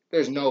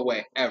 There's no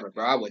way ever,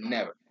 bro. I would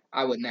never.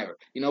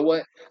 You know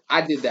what?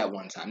 I did that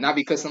one time. Not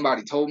because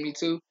somebody told me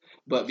to,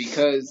 but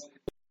because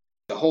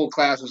the whole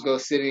class was going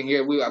to sit in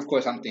here. Of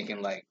course, I'm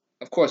thinking like,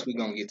 of course we're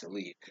going to get to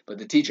leave. But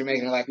the teacher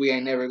making it like we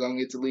ain't never going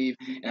to get to leave.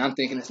 And I'm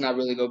thinking it's not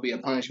really going to be a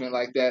punishment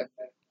like that.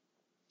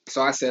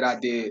 So I said I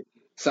did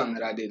something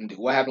that I didn't do.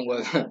 What happened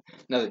was,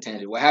 another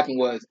tangent. What happened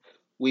was,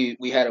 we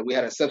had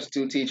a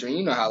substitute teacher, and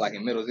you know how like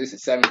in middle, this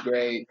is 7th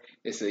grade,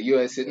 it's a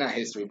U.S. not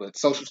history, but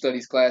social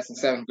studies class in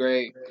 7th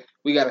grade.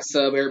 We got a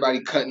sub,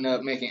 everybody cutting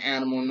up, making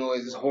animal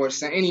noises,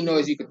 horse, any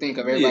noise you could think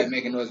of, everybody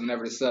making noise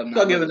whenever the sub.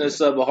 Stop giving the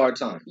sub a hard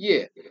time.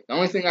 Yeah, the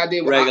only thing I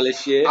did was regular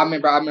shit. I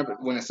remember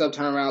when the sub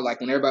turned around, like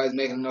when everybody's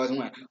making noise, I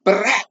went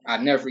brat.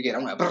 I'd never forget. I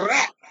went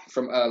brat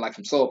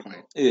from Soul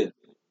Plane. Yeah.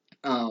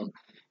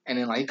 And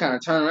then like he kind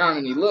of turned around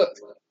and he looked.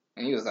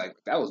 And he was like,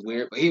 that was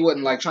weird. But he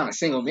wasn't like trying to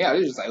single me out.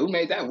 He was just like, who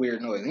made that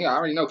weird noise? And I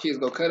already know kids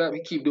go cut up.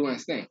 He keep doing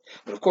his thing.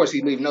 But of course,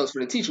 he'd leave notes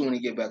for the teacher when he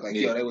get back. Like,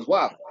 yo, they was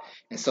wild.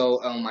 And so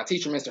my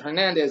teacher, Mr.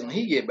 Hernandez, when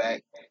he get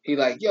back, he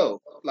like,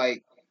 yo,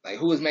 like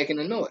who was making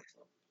the noise?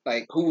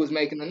 Like, who was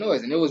making the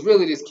noise? And it was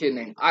really this kid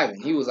named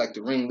Ivan. He was like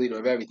the ringleader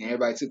of everything.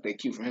 Everybody took their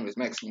cue from him. This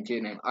Mexican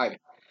kid named Ivan.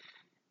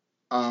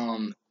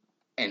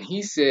 And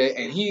he said,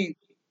 and he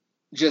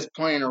just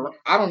playing around.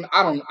 I don't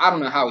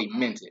know how he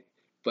meant it.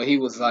 But he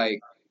was like,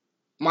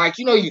 Mike,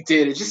 you know you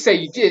did it. Just say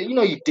you did it. You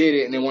know you did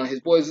it. And then one of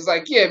his boys was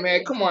like, yeah,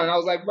 man, come on. And I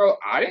was like, bro,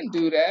 I didn't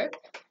do that.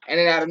 And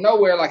then out of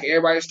nowhere, like,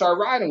 everybody started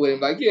riding with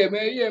him. Like, yeah,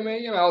 man.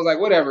 You know, I was like,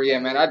 whatever. Yeah,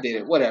 man, I did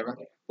it. Whatever.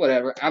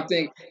 I'm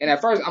thinking, and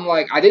at first, I'm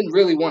like, I didn't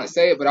really want to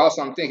say it, but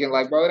also I'm thinking,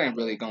 like, bro, it ain't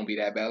really going to be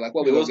that bad. Like,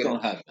 what we going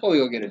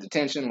to get a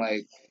detention?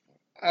 Like,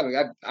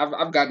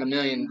 I've gotten a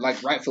million,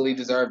 like, rightfully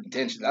deserved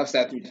detentions. I've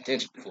sat through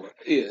detention before.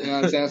 Yeah. You know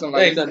what I'm saying? So I'm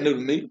like, ain't nothing new to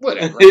me.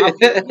 Whatever.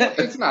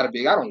 It's not a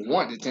big, I don't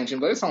want detention,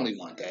 but it's only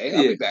one day.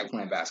 I'll be back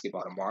playing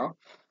basketball tomorrow.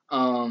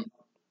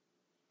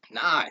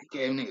 Nah, he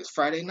gave niggas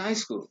Friday night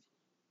school.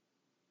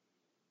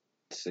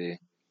 See.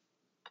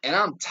 And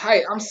I'm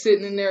tight. I'm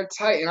sitting in there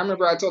tight. And I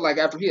remember I told, like,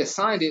 after he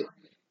assigned it,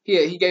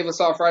 he gave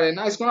us all Friday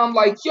night school. And I'm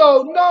like,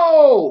 yo,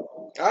 no.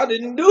 I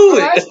didn't do it.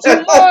 That's too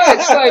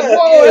much. Like,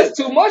 whoa, that's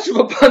too much of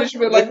a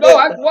punishment. Like, no.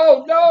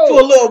 For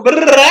a little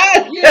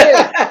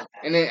yeah.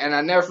 And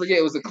I never forget,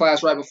 it was the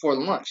class right before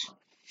lunch.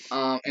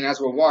 And as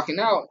we're walking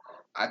out,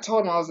 I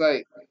told him, I was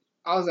like,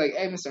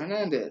 hey, Mr.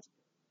 Hernandez,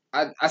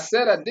 I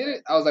said I did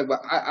it. I was like,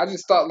 but I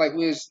just thought like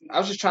I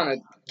was just trying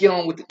to get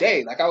on with the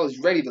day. Like I was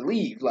ready to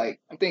leave. Like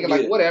I'm thinking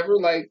like whatever.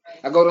 Like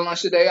I go to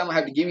lunch today. I'm gonna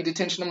have to give you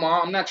detention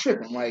tomorrow. I'm not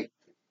tripping. Like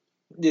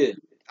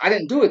I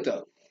didn't do it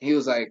though. He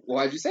was like, well,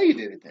 why'd you say you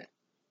did it then?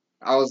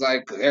 I was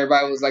like, cause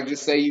everybody was like,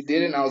 just say you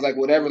did it. And I was like,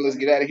 whatever. Let's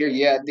get out of here.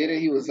 Yeah, I did it.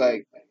 He was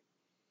like,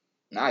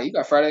 nah, you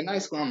got Friday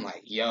night school. I'm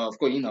like, yo, of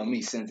course, you know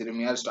me, sensitive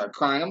me. I just start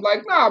crying. I'm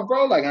like, nah,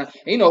 bro. Like,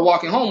 you know,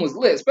 walking home was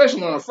lit,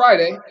 especially on a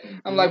Friday.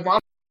 I'm like, bro, I'm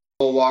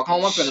gonna walk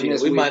home. I'm finna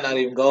miss. We might not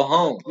even go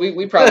home.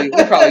 We probably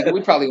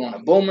going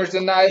to Boomers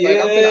tonight. Like,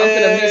 I'm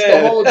finna miss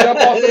the whole jump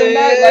off of the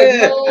night.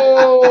 Like,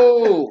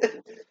 no.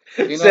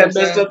 You know what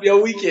messed up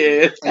your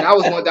weekend. And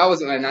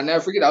and I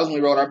never forget, that was when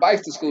we rode our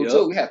bikes to school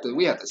too. We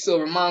had the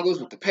silver Mongols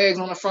with the pegs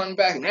on the front and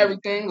back and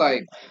everything.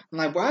 Like, I'm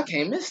like, bro, I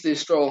can't miss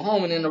this stroll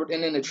home and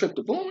then the trip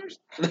to Boomers.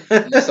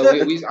 So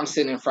I'm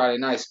sitting in Friday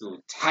night school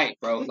tight,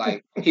 bro.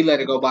 Like, he let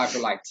it go by for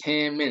like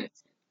 10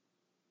 minutes.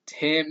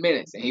 10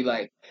 minutes. And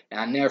and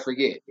I never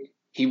forget,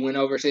 he went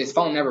over, said his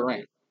phone never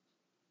rang.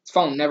 His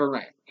phone never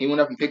rang. He went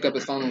up and picked up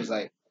his phone and was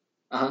like,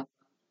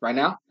 right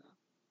now?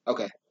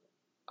 Okay.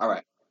 All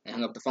right. And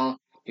hung up the phone.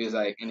 He was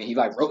like, and then he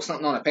wrote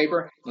something on a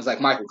paper. And was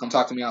like, Michael, come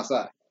talk to me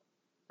outside.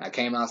 And I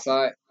came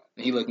outside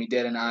and he looked me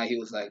dead in the eye. He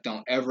was like,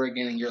 don't ever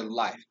again in your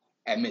life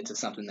admit to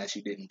something that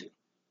you didn't do.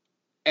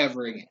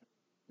 Ever again.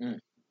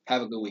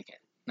 Have a good weekend.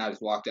 And I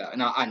just walked out.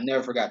 And I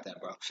never forgot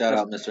that, bro. Shout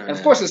out, Mr. And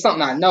of course, it's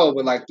something I know,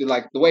 but like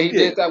the way he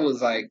did that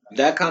was like,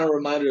 that kind of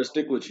reminder to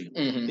stick with you.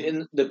 Mm-hmm.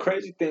 And the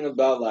crazy thing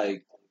about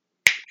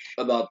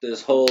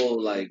this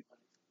whole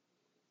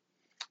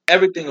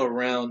everything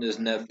around this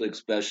Netflix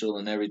special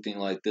and everything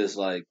like this,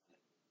 like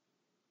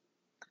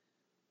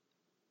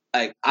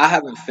I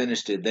haven't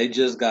finished it. They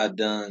just got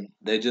done.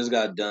 They just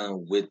got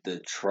done with the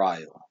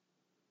trial.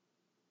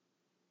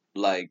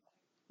 Like,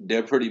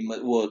 they're pretty much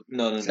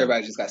no.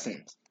 Everybody just got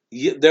sentenced.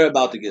 Yeah, they're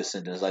about to get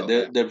sentenced. Like,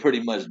 they're pretty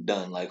much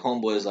done. Like,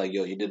 homeboy is like,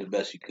 yo, you did the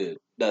best you could.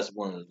 That's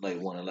one of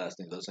the last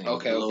things I was saying.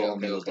 Okay.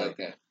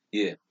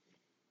 Yeah.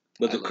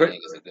 But the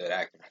is a good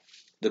actor.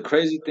 The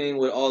crazy thing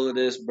with all of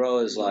this,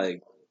 bro, is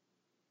like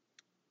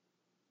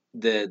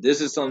that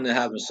this is something that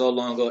happened so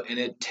long ago, and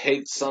it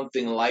takes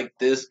something like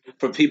this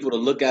for people to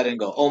look at it and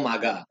go, "Oh my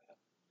God!"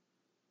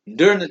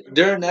 During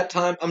that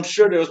time, I'm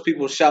sure there was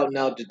people shouting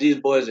out that these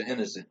boys are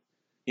innocent.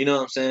 You know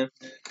what I'm saying?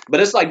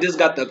 But it's like this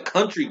got the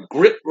country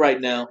gripped right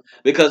now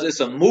because it's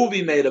a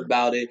movie made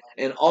about it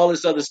and all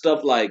this other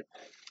stuff. Like,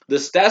 the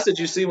stats that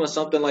you see when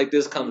something like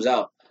this comes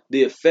out,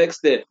 the effects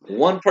that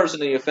one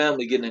person in your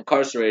family getting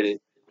incarcerated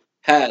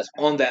has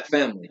on that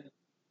family.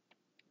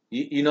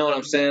 You know what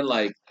I'm saying?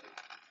 Like,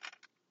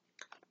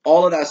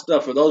 all of that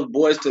stuff for those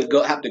boys to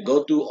have to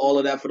go through all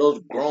of that, for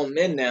those grown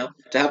men now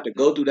to have to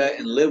go through that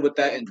and live with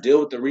that and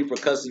deal with the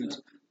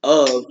repercussions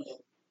of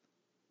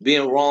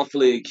being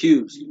wrongfully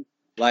accused.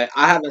 Like,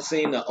 I haven't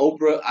seen the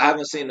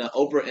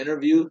Oprah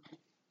interview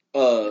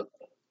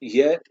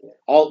yet,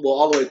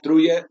 all the way through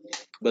yet.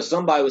 But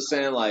somebody was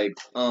saying like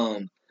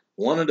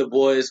one of the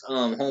boys,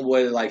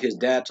 homeboy, like his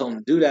dad told him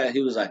to do that.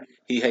 He was like,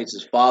 he hates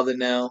his father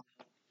now.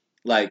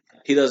 Like,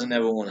 he doesn't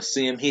ever want to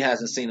see him. He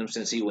hasn't seen him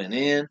since he went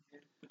in.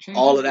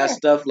 All of that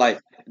stuff,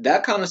 like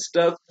that kind of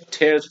stuff,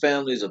 tears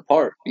families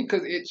apart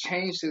because it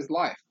changed his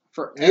life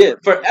forever. Yeah,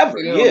 forever.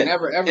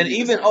 Never ever. And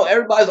even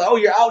everybody's like, oh,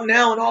 you're out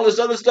now and all this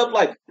other stuff.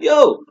 Like,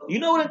 yo, you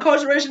know what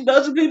incarceration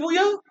does to people,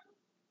 yo?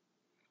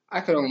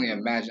 I could only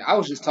imagine. I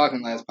was just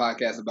talking last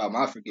podcast about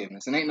my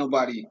forgiveness, and ain't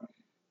nobody,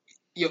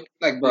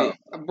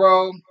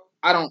 bro,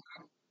 I don't,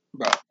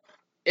 bro.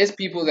 It's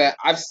people that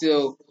I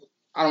don't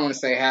want to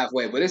say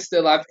halfway, but it's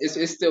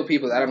still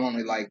people that I'm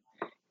only like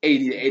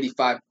 80 to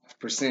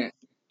 85%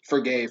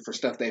 forgave for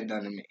stuff they've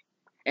done to me.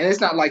 And it's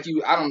not like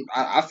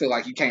I feel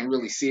like you can't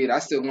really see it. I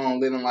still go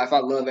on living life. I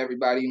love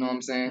everybody, you know what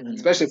I'm saying? Mm-hmm.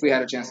 Especially if we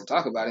had a chance to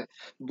talk about it.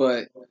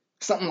 But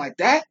something like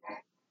that,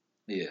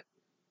 yeah.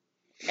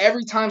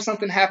 Every time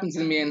something happens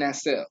to me in that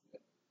cell,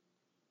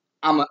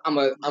 I'm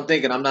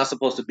thinking I'm not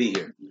supposed to be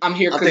here. I'm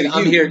here because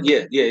I'm here.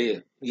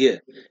 Yeah.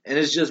 And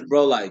it's just,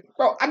 bro, I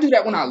do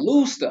that when I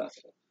lose stuff.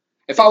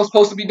 If I was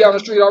supposed to be down the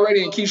street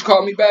already and Keish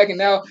called me back, and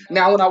now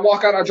when I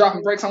walk out, I drop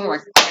and brakes, I'm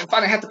like, if I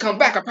didn't have to come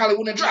back, I probably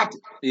wouldn't have dropped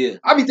it. Yeah.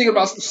 I be thinking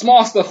about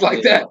small stuff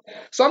like that.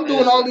 So I'm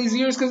doing all these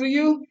years because of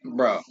you,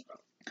 bro.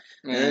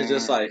 And it's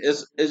just like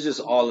it's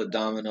just all the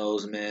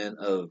dominoes, man,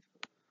 of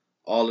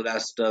all of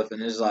that stuff,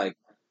 and it's like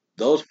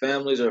those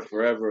families are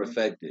forever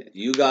affected.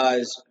 You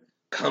guys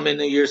coming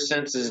to your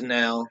senses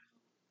now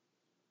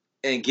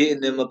and getting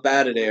them up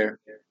out of there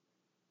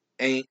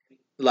ain't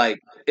like,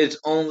 it's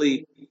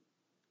only,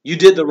 you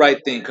did the right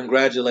thing.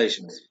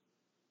 Congratulations.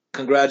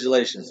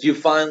 You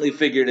finally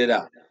figured it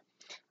out.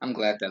 I'm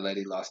glad that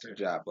lady lost her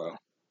job, bro.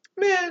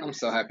 Man, I'm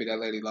so happy that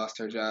lady lost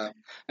her job,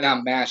 and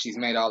I'm mad she's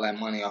made all that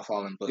money off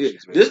all them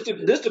bushes. Yeah.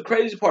 This the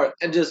crazy part,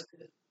 and just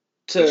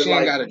she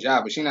ain't got a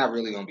job, but she not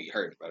really gonna be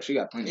hurt, bro. She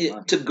got plenty of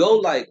money. To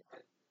go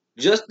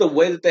just the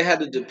way that they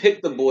had to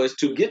depict the boys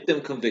to get them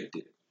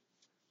convicted.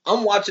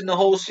 I'm watching the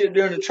whole shit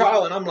during the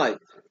trial, and I'm like,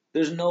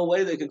 there's no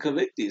way they could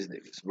convict these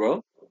niggas,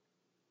 bro.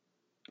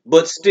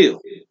 But still,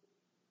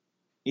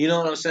 you know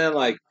what I'm saying?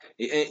 Like,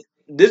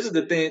 this is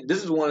the thing.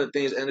 This is one of the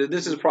things, and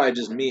this is probably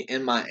just me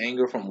and my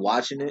anger from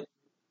watching it,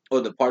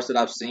 or the parts that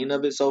I've seen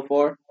of it so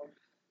far.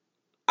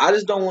 I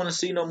just don't want to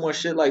see no more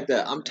shit like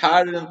that. I'm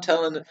tired of them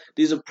telling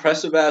these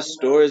oppressive ass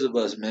stories of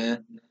us,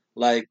 man.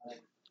 Like,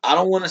 I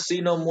don't want to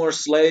see no more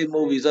slave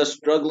movies. Us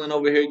struggling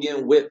over here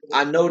getting whipped.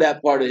 I know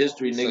that part of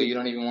history, nigga. So you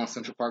don't even want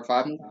Central Park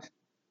 5 movies?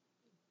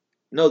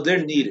 No,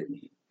 they're needed.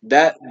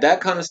 That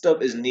kind of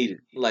stuff is needed.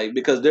 Like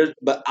because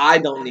but I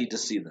don't need to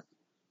see them.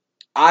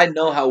 I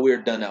know how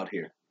we're done out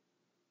here.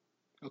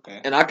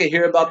 Okay. And I can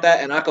hear about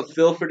that, and I can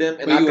feel for them,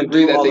 and but I can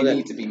agree do that all they of that.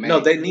 Need to be made. No,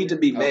 they need to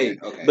be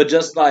made. Okay. But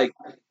just like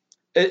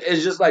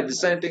it's just like the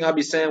same thing I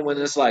be saying when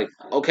it's like,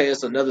 okay,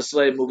 it's another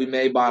slave movie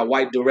made by a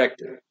white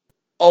director.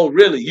 Oh,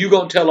 really? You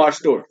gonna tell our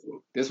story?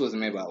 This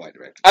wasn't made by a white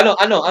director. I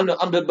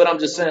know. But I'm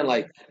just saying,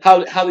 like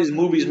how these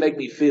movies make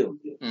me feel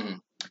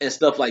and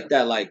stuff like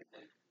that. Like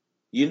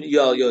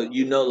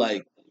you know,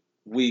 like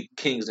we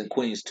kings and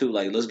queens too.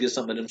 Like let's get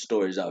some of them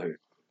stories out here.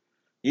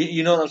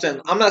 You know what I'm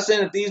saying? I'm not saying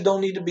that these don't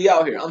need to be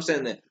out here. I'm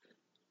saying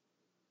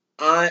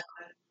that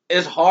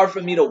it's hard for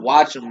me to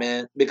watch them,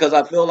 man, because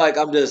I feel like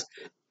I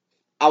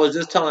was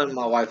just telling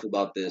my wife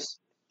about this.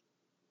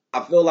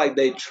 I feel like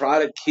they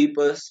try to keep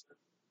us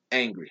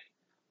angry,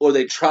 or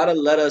they try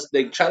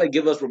to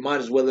give us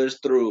reminders, whether it's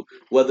through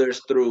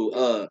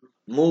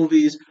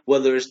movies,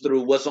 whether it's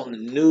through what's on the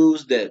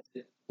news, that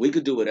we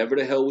could do whatever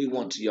the hell we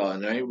want to y'all,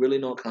 and there ain't really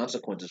no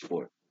consequences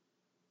for it.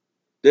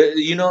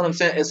 You know what I'm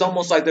saying? It's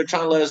almost like they're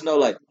trying to let us know,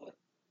 like,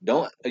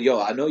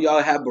 I know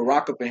y'all have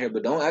Barack up in here,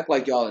 but don't act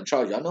like y'all in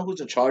charge. Y'all know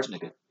who's in charge,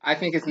 nigga. I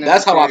think it's necessary.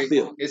 That's how I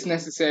feel. It's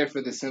necessary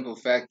for the simple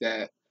fact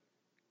that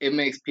it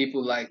makes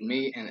people like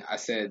me, and I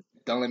said,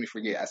 don't let me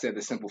forget, I said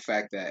the simple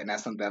fact that, and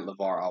that's something that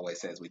LeVar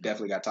always says, we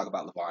definitely got to talk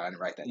about LeVar. I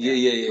didn't write that down.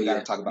 Yeah. We got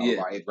to talk about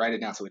LeVar. Write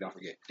it down so we don't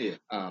forget. Yeah.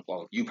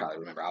 Well, you probably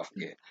remember. I'll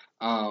forget.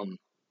 What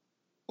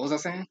was I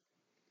saying?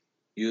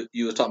 You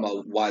were talking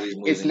about why these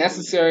movies. It's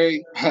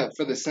necessary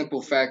for the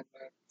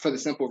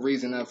simple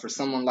reason of, for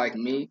someone like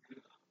me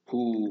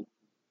who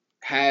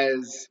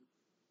has,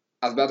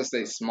 I was about to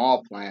say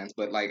small plans,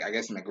 but like, I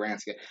guess in the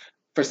grand scale,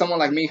 for someone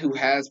like me who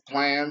has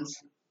plans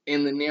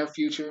in the near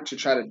future to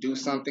try to do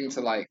something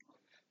to like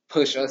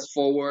push us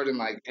forward and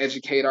like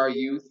educate our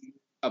youth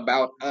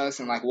about us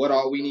and like what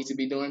all we need to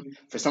be doing,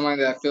 for someone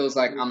that feels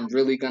like I'm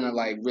really gonna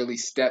like really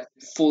step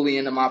fully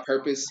into my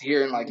purpose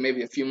here in like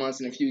maybe a few months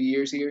and a few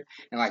years here,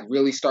 and like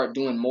really start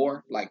doing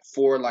more like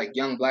for like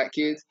young black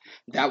kids,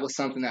 that was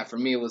something that for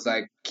me it was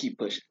like keep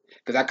pushing,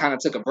 because I kind of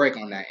took a break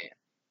on that end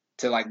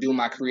to like do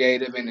my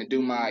creative and to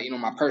do my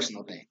my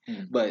personal thing.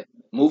 But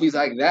movies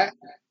like that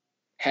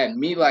had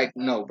me like,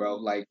 no, bro,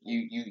 like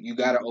you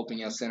gotta open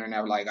your center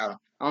now. Like I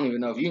don't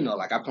even know if you know,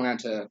 like I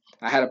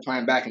had a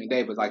plan back in the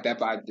day, but like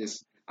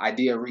this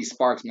idea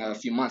re-sparked a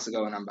few months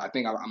ago, and I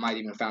think I might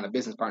even found a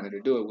business partner to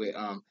do it with.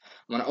 I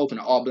want to open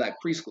an all black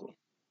preschool.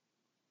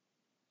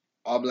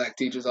 All black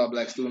teachers, all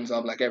black students,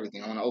 all black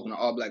everything. I want to open an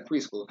all black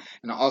preschool,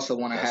 and I also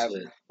want to have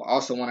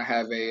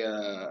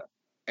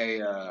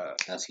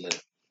That's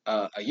lit.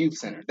 A youth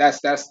center. That's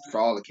for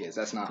all the kids.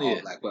 That's not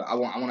all black, but I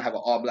want to have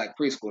an all black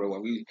preschool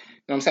where we, you know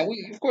what I'm saying?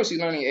 We of course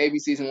you're learning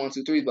ABCs and 1,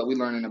 2, 3, but we're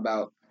learning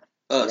about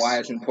why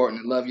it's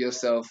important to love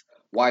yourself,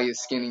 why your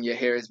skin and your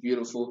hair is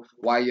beautiful,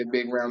 why your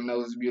big round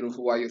nose is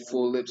beautiful, why your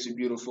full lips are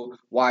beautiful,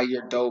 why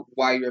you're dope,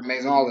 why you're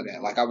amazing, all of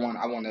that. Like I want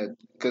to,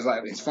 because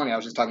like it's funny. I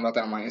was just talking about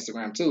that on my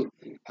Instagram too.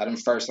 How them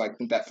first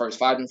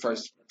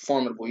first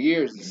formidable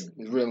years is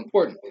real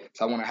important.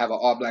 So I want to have an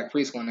all black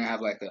preschool and then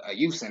have like a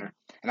youth center.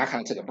 And I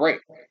kind of took a break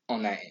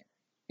on that end.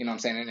 You know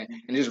what I'm saying?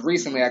 And just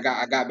recently, I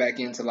got back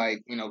into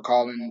like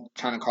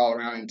trying to call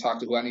around and talk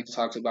to who I need to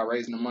talk to about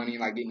raising the money,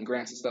 like getting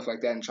grants and stuff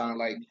like that, and trying to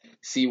like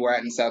see where at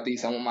in the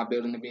Southeast I want my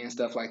building to be and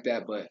stuff like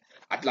that. But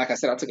like I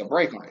said, I took a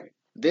break on it.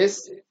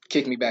 This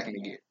kicked me back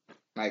into gear,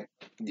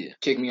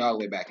 kicked me all the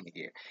way back into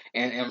gear.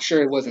 And I'm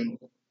sure it wasn't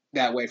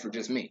that way for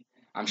just me.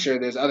 I'm sure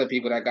there's other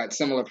people that got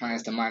similar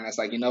plans to mine that's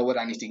like, you know what,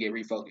 I need to get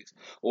refocused.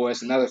 Or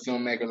it's another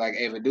filmmaker like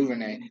Ava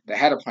DuVernay that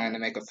had a plan to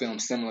make a film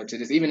similar to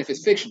this, even if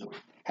it's fictional,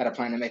 had a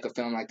plan to make a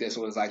film like this,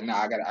 or was like, nah,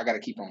 I gotta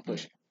keep on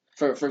pushing.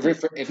 For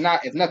if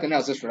nothing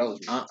else, just for those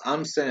reasons.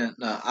 I'm saying,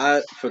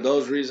 for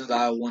those reasons,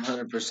 I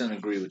 100%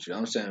 agree with you.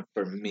 I'm saying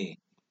for me,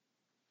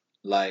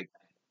 like,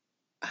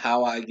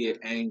 how I get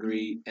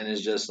angry, and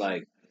it's just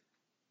like,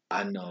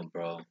 I know,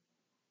 bro.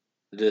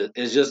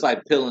 It's just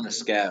like peeling a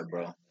scab,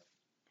 bro.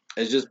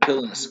 It's just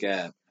peeling a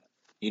scab.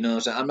 You know what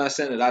I'm saying? I'm not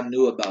saying that I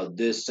knew about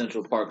this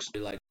Central Park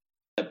like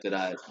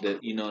that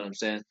you know what I'm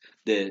saying,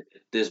 that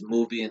this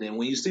movie, and then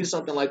when you see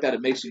something like that,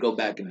 it makes you go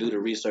back and do the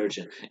research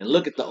and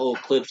look at the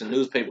old clips and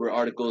newspaper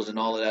articles and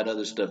all of that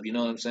other stuff. You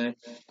know what I'm saying?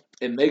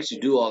 It makes you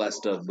do all that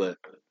stuff. But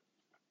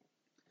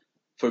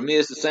for me,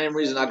 it's the same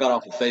reason I got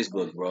off of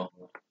Facebook, bro.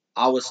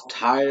 I was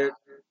tired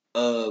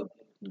of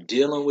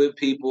dealing with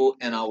people,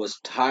 and I was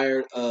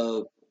tired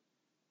of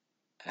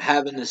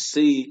having to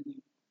see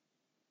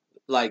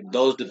like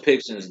those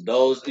depictions,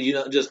 those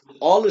just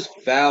all this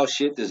foul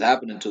shit that's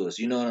happening to us.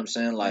 You know what I'm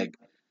saying? Like,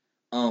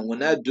 when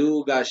that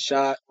dude got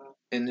shot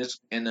in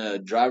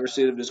the driver's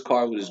seat of his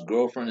car with his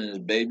girlfriend and his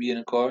baby in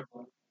the car,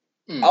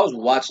 I was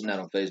watching that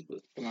on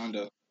Facebook.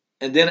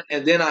 And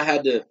then I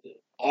had to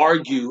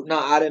argue. No,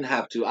 I didn't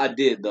have to. I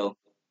did though.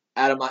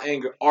 out of my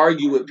anger,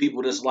 argue with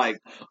people that's like,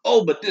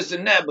 oh, but this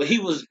and that, but he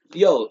was,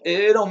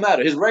 it don't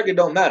matter. His record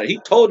don't matter. He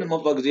told them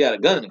motherfuckers he had a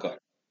gun in the car.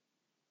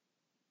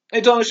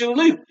 They told him she was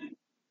leaving.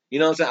 You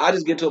know what I'm saying? I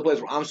just get to a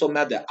place where I'm so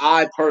mad that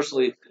I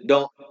personally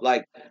don't,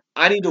 like,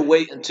 I need to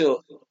wait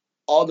until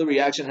all the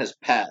reaction has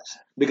passed.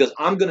 Because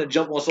I'm going to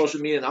jump on social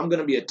media and I'm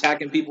going to be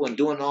attacking people and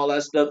doing all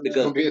that stuff. Because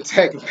you're going to be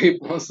attacking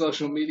people on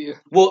social media.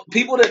 Well,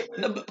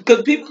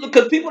 because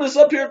people that's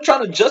up here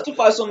trying to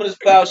justify some of this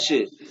foul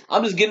shit.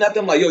 I'm just getting at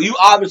them like, yo, you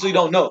obviously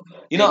don't know.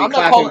 You know, I'm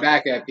not calling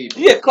back at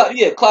people. Yeah,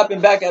 clapping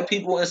back at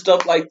people and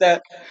stuff like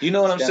that. You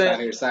know what I'm saying?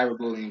 Out here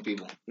cyberbullying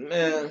people,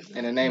 man.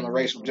 In the name of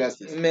racial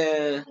justice,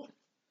 man.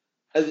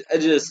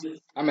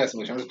 I'm messing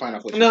with you. I'm just playing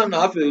off with you.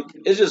 No, I feel you.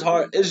 It's just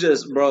hard. It's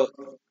just, bro.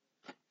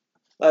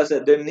 Like I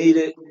said, they're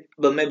needed,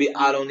 but maybe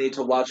I don't need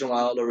to watch them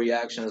while all the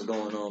reaction is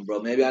going on,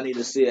 bro. Maybe I need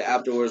to see it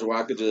afterwards where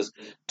I could just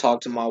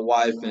talk to my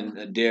wife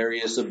and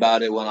Darius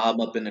about it when I'm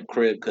up in the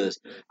crib, because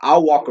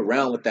I'll walk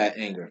around with that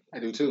anger. I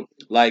do too.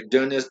 Like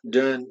during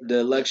the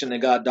election that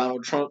got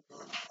Donald Trump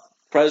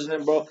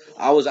president, bro,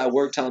 I was at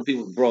work telling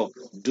people, bro,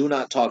 do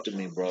not talk to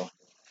me, bro.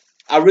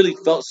 I really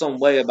felt some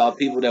way about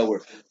people that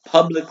were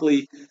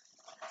publicly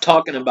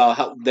talking about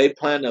how they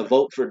plan to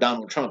vote for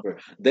Donald Trump or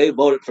they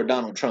voted for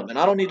Donald Trump. And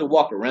I don't need to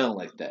walk around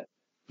like that.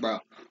 Bro,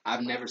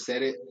 I've never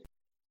said it.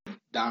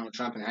 Donald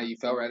Trump and how you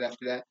felt right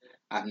after that.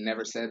 I've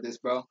never said this,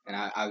 bro. And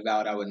I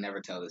vowed I would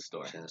never tell this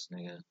story. Yes,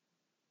 nigga.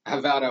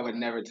 I vowed I would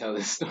never tell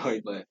this story,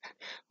 but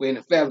we're in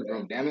the family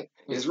room, damn it.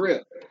 It's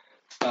real.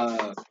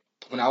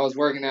 When I was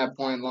working at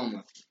Point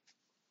Loma,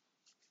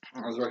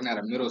 I was working at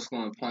a middle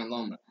school in Point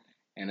Loma.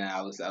 And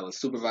I was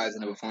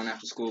supervising the before and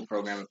after school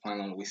program at Point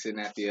Loma. We sitting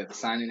at the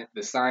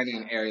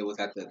sign-in area was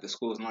at the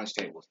school's lunch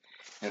tables,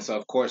 and so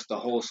of course the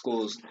whole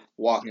school's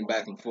walking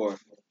back and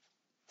forth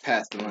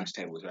past the lunch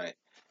tables. Right,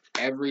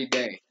 every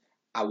day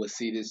I would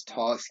see this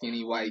tall,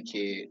 skinny white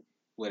kid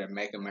with a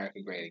 "Make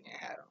America Great Again"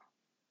 hat on.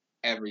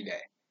 Every day,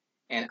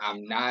 and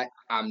I'm not.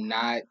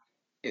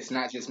 It's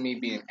not just me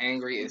being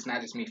angry. It's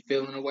not just me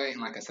feeling away.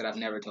 And like I said, I've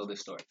never told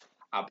this story.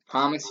 I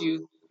promise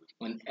you.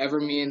 Whenever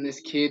me and this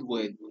kid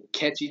would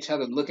catch each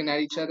other looking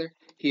at each other,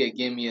 he'd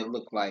give me a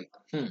look like,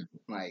 You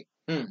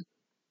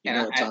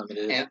know what time it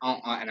is. And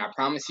I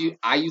promise you,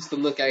 I used to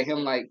look at him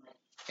like,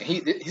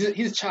 he's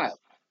a child.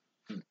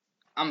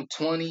 I'm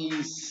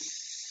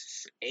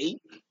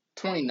 28,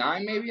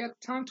 29 maybe at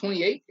the time,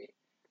 28.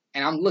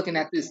 And I'm looking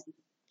at this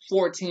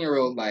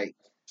 14-year-old like,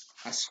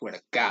 I swear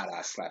to God,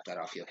 I slapped that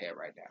off your head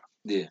right now.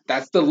 Yeah.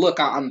 That's the look,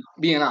 I'm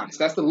being honest.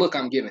 That's the look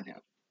I'm giving him.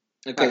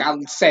 Okay. Like, I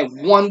would say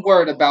one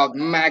word about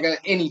MAGA,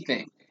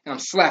 anything, and I'm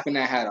slapping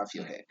that hat off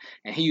your head.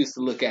 And he used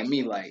to look at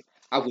me like,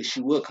 I wish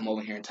you would come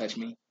over here and touch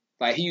me.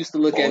 Like, he used to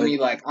look at me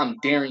like, I'm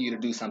daring you to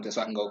do something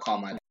so I can go call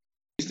my dad.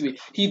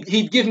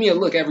 He'd give me a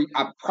look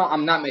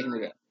I'm not making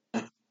it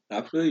up.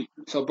 I feel you.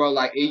 So, bro,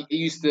 like, it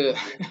used to,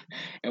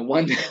 and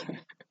one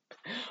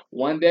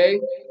day,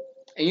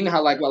 and you know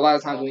how, like, a lot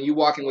of times when you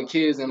walking with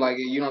kids and, like,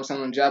 you know what I'm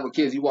saying, on the job with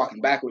kids, you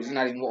walking backwards. You're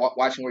not even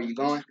watching where you're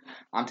going.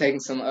 I'm taking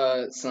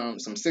some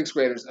sixth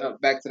graders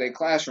up back to their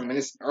classroom, and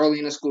it's early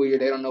in the school year.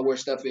 They don't know where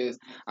stuff is.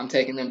 I'm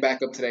taking them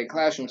back up to their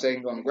classroom so they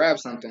can go and grab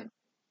something.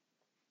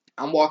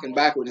 I'm walking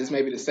backwards. It's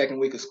maybe the second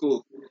week of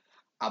school.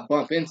 I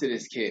bump into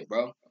this kid,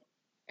 bro.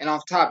 And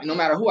off top, no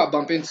matter who I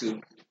bump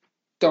into,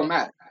 don't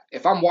matter.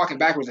 If I'm walking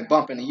backwards and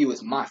bumping into you,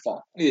 it's my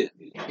fault. Yeah.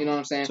 You know what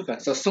I'm saying? Okay.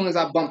 So as soon as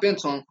I bump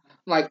into him,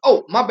 I'm like,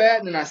 oh, my bad.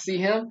 And then I see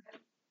him,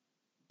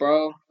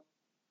 bro.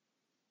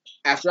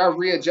 After I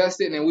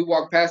readjusted and we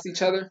walked past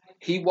each other,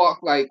 he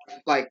walked like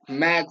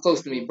mad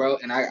close to me, bro.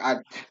 And I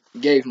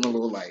gave him a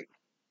little like,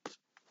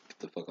 get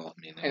the fuck off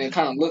me now. And then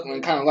kind of looked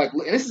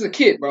and this is a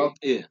kid, bro.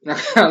 Yeah. And I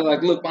kind of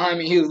like looked behind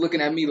me. He was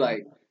looking at me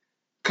like,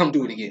 come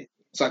do it again,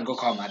 so I can go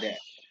call my dad.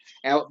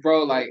 And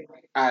bro, like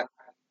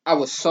I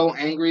was so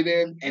angry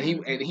then, and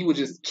he would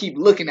just keep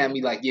looking at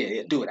me like,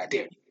 yeah, do it, I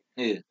dare you.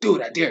 Yeah. Do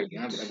it, I dare you.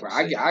 And I'm like, bro,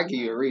 I give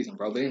you a reason,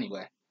 bro. But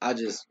anyway.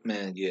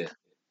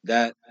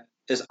 That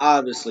is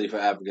obviously for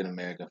African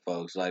American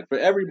folks. Like, for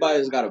everybody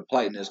that's got a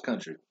plight in this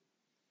country.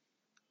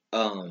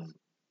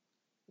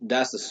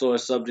 That's a sore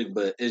subject,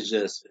 but it's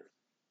just,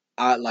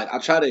 I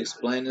try to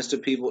explain this to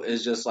people.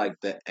 It's just like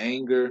the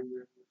anger.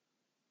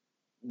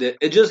 That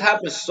it just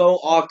happens so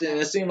often, and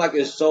it seems like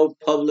it's so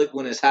public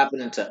when it's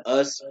happening to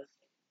us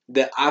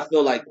that I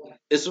feel like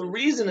it's a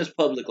reason it's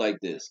public like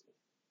this.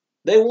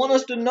 They want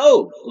us to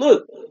know.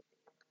 Look,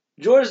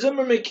 George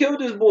Zimmerman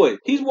killed this boy.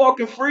 He's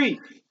walking free.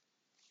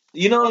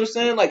 You know what I'm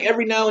saying? Like,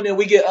 every now and then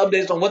we get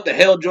updates on what the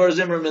hell George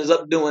Zimmerman's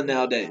up doing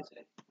nowadays.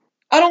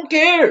 I don't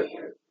care.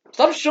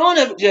 Stop showing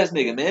that jazz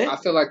nigga, man. I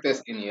feel like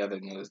that's any other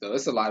news, though.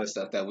 It's a lot of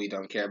stuff that we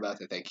don't care about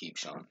that they keep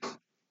showing.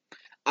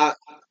 I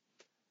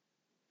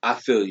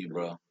feel you,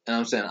 bro. And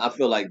I'm saying, I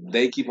feel like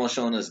they keep on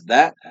showing us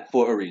that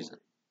for a reason.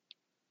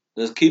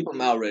 Let's keep them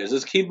outraged.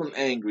 Let's keep them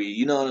angry.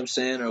 You know what I'm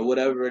saying? Or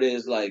whatever it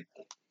is, like,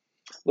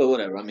 well,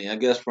 whatever. I mean, I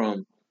guess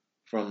from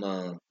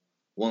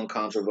one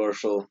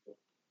controversial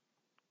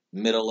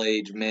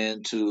middle-aged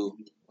man to,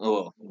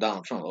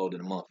 Donald Trump older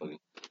than motherfucker,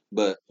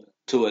 but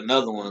to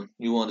another one.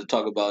 You wanted to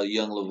talk about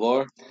young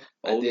LeVar?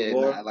 I did.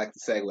 LeVar? I like the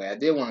segue. I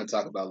did want to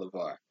talk about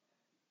LeVar.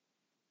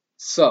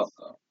 So,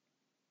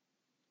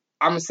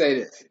 I'm going to say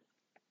this.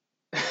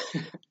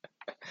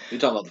 You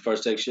talking about the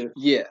First Take shit?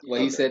 Yeah. What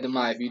he said to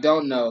Maya. If you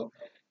don't know,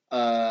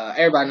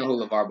 everybody know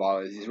who LeVar Ball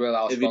is. He's real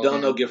outspoken. If you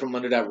don't know, get from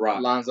under that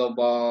rock. Lonzo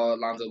Ball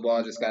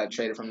just got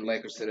traded from the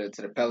Lakers to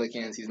the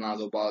Pelicans. He's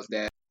Lonzo Ball's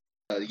dad.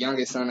 The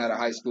youngest son out of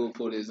high school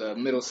put his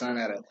middle son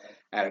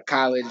out of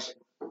college,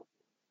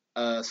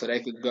 so they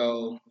could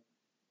go.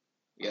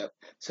 Yep.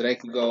 So they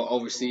could go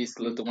overseas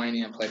to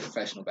Lithuania and play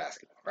professional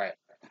basketball. Right.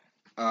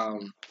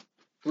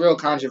 Real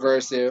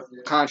controversial.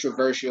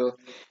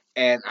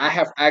 And I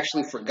have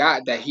actually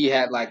forgot that he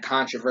had like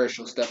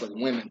controversial stuff with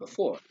women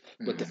before,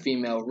 with the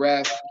female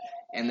ref,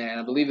 and then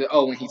I believe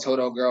when he told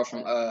old girl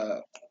from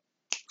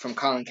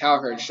Colin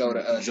Cowherd's show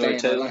to stay in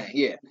her lane.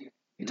 Yeah.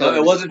 No,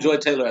 it wasn't Joy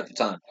Taylor at the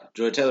time.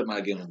 Joy Taylor might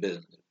have given him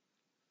business.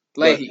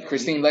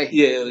 Christine Leahy.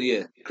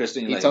 Yeah,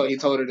 Christine Leahy. He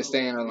told her to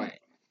stay in her lane,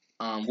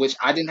 which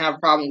I didn't have a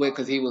problem with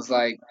because he was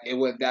like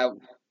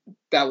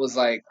that was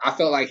like I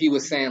felt like he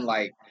was saying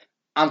like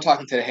I'm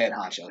talking to the head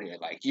honcho here.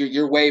 Like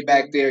you're way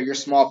back there. You're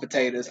small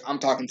potatoes. I'm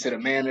talking to the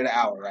man of the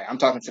hour, right? I'm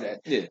talking to the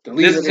leader.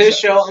 This is his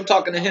show. I'm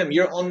talking to him.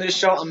 You're on this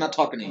show. I'm not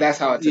talking to you. That's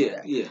how it took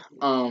that. Yeah.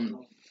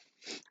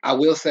 I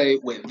will say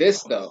with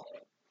this though,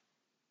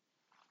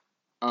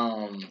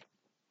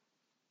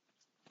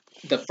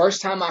 the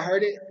first time I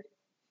heard it,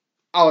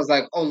 I was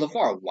like, "Oh,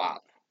 LeVar,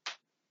 wow."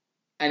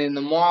 And then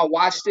the more I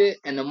watched it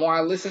and the more I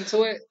listened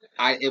to it,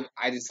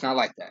 it's not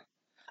like that.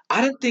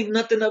 I didn't think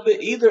nothing of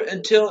it either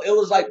until it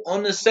was like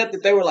on the set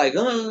that they were like,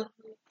 You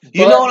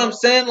know what I'm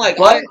saying? Like,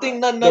 I didn't think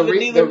nothing of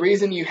it either. The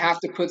reason you have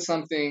to put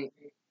something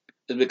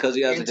is because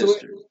he has a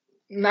history.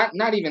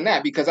 Not even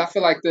that, because I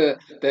feel like the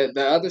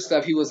other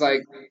stuff, he was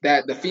like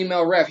that the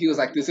female ref, he was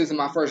like, this isn't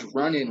my first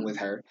run-in with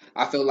her.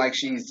 I feel like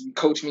she's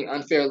coached me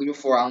unfairly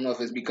before. I don't know if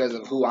it's because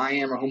of who I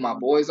am or who my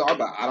boys are,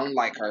 but I don't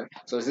like her.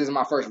 So this isn't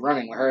my first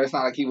run-in with her. It's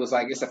not like he was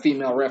like, it's a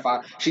female ref.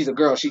 She's a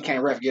girl. She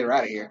can't ref. Get her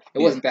out of here. It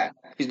wasn't that.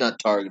 He's not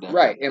targeting.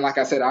 Right. And like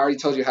I said, I already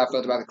told you how I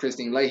felt about the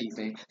Christine Leahy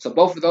thing. So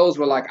both of those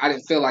were like, I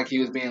didn't feel like he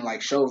was being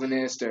like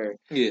chauvinist or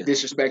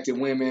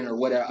disrespecting women or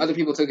whatever. Other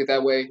people took it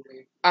that way.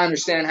 I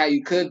understand how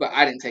you could, but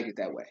I didn't take it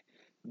that way.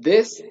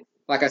 This,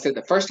 like I said,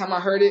 the first time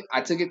I heard it,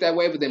 I took it that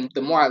way. But then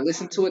the more I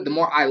listened to it, the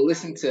more I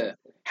listened to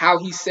how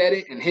he said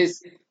it and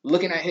his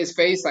looking at his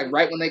face, like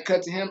right when they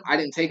cut to him, I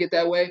didn't take it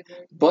that way.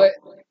 But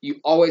you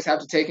always have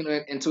to take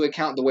into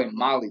account the way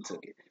Molly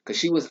took it. Because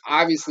she was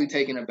obviously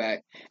taken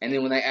aback. And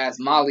then when they asked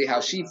Molly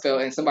how she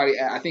felt, and somebody,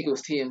 I think it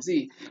was TMZ.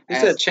 He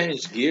said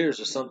change gears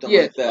or something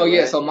like that. Oh,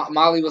 yeah. Right? So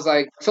Molly was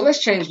like, so let's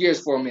change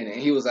gears for a minute.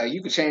 And he was like,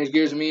 you can change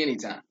gears with me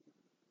anytime.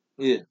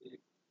 Yeah.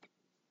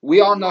 We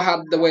all know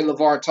how the way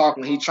LeVar talked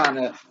when he trying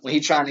to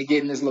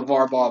get in this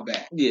LeVar Ball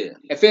back. Yeah.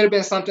 If it had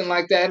been something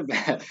like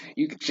that,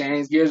 you could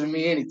change gears with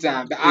me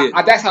anytime.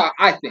 That's how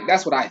I think.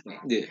 That's what I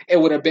think. Yeah. It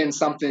would have been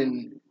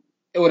something.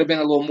 It would have been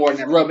a little more than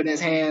that, rubbing his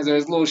hands or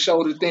his little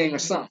shoulder thing or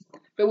something.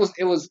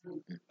 It was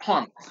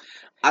harmless.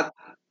 But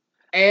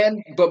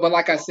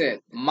like I said,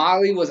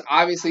 Molly was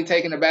obviously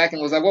taken aback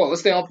and was like, "Whoa,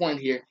 let's stay on point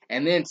here."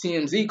 And then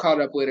TMZ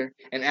caught up with her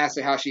and asked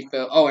her how she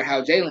felt, and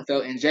how Jalen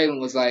felt, and Jalen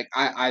was like,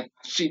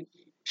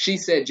 She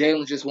said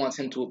Jalen just wants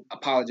him to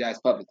apologize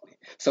publicly.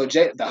 So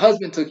the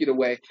husband took it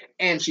away,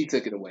 and she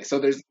took it away. So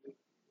there's,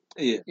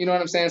 you know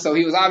what I'm saying? So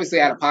he was obviously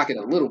out of pocket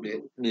a little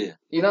bit. Yeah.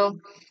 You know,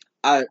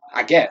 I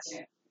guess.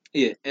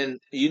 Yeah, and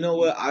you know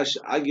what?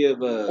 I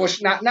give or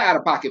not out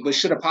of pocket, but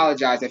should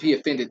apologize if he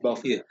offended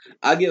both. Yeah,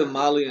 I give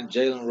Molly and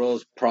Jalen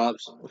Rose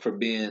props for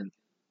being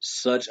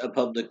such a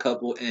public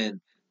couple, and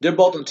they're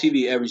both on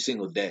TV every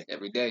single day.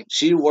 Every day.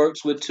 She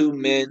works with two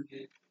men.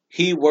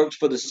 He works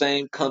for the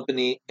same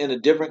company in a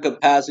different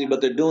capacity, but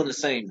they're doing the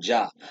same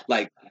job.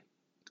 Like,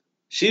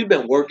 she's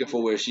been working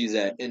for where she's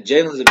at, and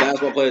Jalen's a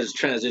basketball player that's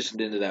transitioned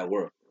into that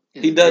world.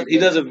 He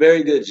does a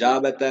very good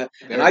job at that,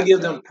 and I give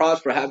them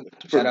props for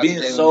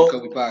being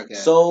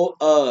so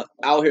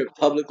out here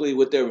publicly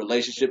with their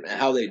relationship and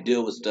how they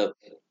deal with stuff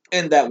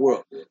in that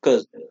world.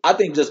 Because I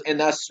think just in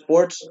that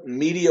sports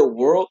media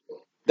world,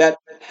 that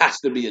has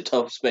to be a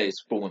tough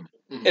space for women.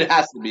 Mm-hmm. It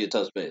has to be a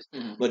tough space.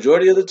 Mm-hmm.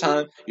 Majority of the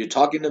time, you're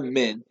talking to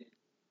men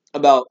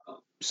about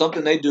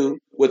something they do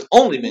with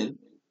only men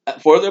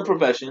for their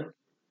profession,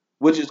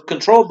 which is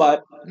controlled by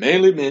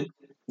mainly men.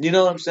 You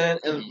know what I'm saying?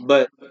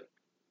 But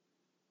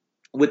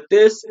with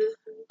this,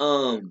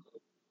 I'll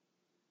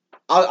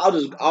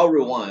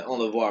rewind on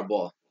LeVar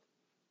Ball.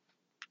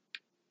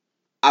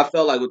 I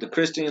felt like with the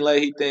Christine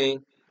Leahy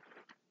thing,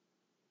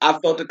 I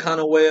felt a kind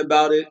of way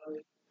about it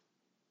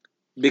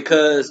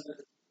because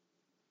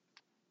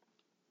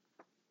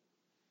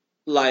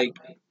I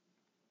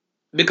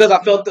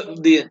felt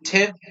the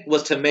intent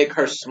was to make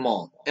her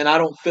small, and I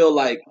don't feel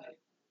like.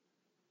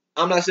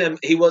 I'm not saying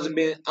he was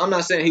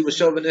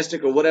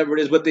chauvinistic or whatever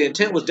it is, but the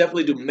intent was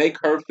definitely to make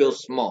her feel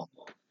small.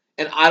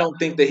 And I don't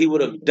think that he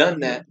would have done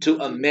that to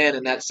a man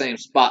in that same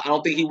spot. I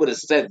don't think he would have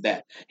said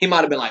that. He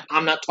might have been like,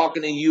 I'm not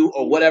talking to you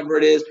or whatever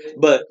it is.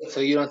 But so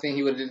you don't think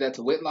he would have did that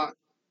to Whitlock?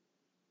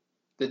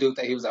 The dude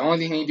that he was the only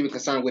thing he need to be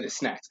concerned with is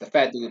Snacks, the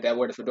fat dude that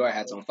wore the fedora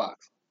hats on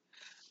Fox.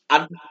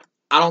 I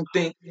don't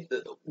think.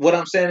 What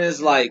I'm saying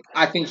is like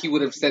I think he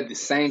would have said the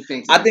same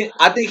thing. I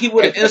think he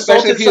would have insulted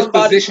especially if he was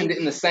somebody. Positioned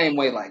in the same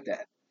way like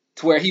that,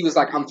 to where he was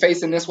like, "I'm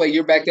facing this way,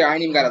 you're back there. I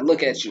ain't even got to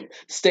look at you.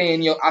 Stay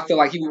in your." I feel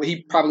like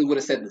he probably would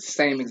have said the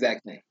same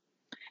exact thing,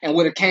 and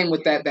would have came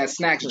with that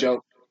Snacks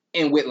joke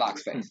in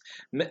Whitlock's face.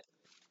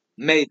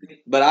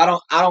 Maybe, but I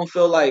don't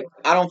feel like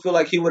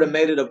he would have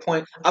made it a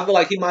point. I feel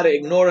like he might have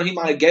ignored him. He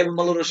might have gave him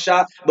a little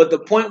shot, but the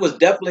point was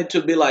definitely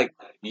to be like,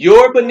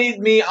 you're beneath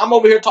me. I'm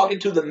over here talking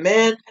to the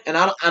man, and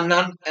I'm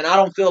not, and I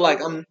don't feel like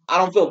I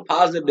don't feel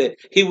positive that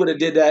he would have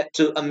did that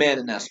to a man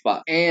in that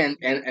spot. And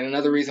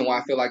another reason why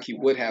I feel like he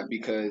would have,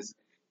 because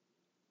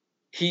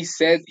he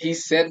said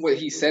what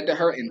he said to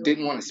her and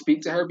didn't want to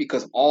speak to her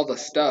because all the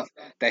stuff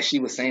that she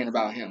was saying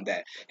about him,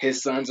 that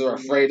his sons are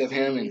afraid of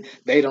him and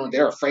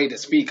they're afraid to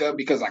speak up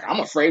because like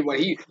I'm afraid what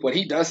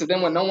he does to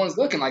them when no one's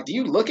looking. Like, do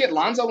you look at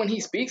Lonzo when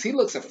he speaks? He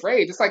looks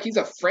afraid. It's like he's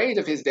afraid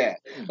of his dad.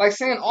 Like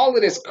saying all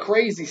of this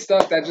crazy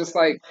stuff that just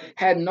like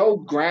had no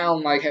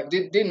ground, like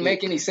didn't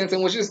make any sense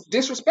and was just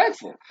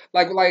disrespectful.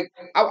 Like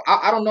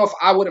I don't know if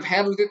I would have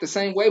handled it the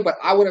same way, but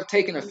I would have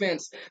taken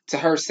offense to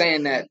her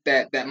saying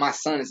that my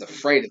son is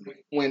afraid of me.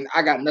 When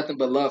I got nothing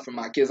but love for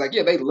my kids. Like,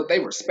 yeah, they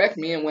respect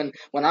me, and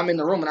when I'm in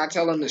the room and I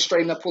tell them to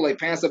straighten up, pull their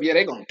pants up, yeah,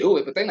 they gonna do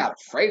it, but they not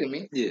afraid of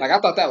me. Yeah. Like, I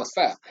thought that was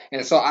foul.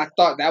 And so I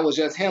thought that was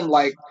just him,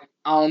 like,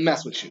 I don't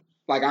mess with you.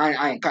 Like,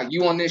 I ain't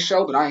you on this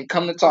show, but I ain't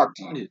come to talk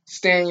to you. Yeah.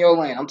 Stay in your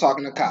lane. I'm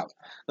talking to Kyle.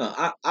 No,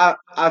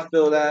 I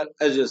feel that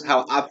as just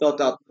how I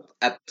felt out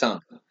at the time.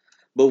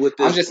 But with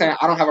this, I'm just saying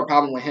I don't have a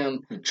problem with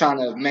him trying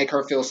to make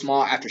her feel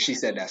small after she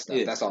said that stuff.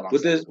 Yeah. That's all I'm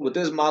saying. With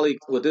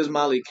this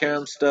Molly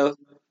Karam stuff,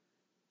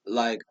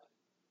 like,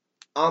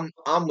 I'm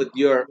with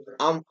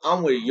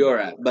I'm where you're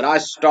at, but I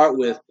start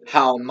with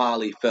how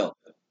Molly felt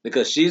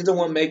because she's the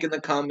one making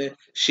the comment.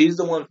 She's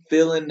the one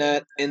feeling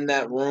that in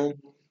that room,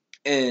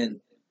 and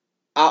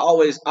I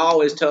always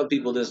tell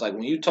people this: like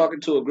when you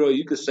talking to a girl,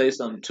 you could say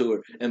something to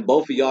her, and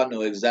both of y'all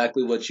know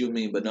exactly what you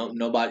mean, but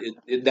nobody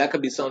that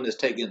could be something that's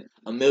taken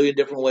a million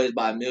different ways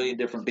by a million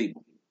different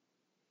people.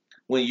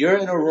 When you're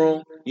in a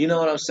room, you know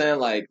what I'm saying.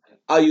 Like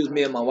I'll use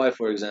me and my wife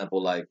for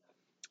example. Like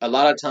a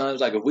lot of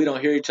times, like if we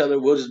don't hear each other,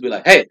 we'll just be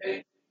like, "Hey."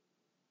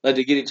 Like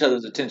to get each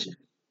other's attention.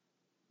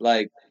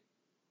 Like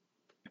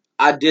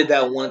I did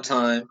that one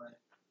time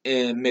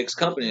in mixed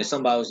company, and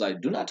somebody was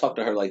like, "Do not talk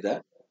to her like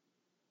that."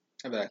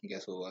 I bet I can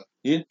guess what.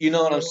 You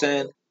know what I'm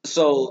saying?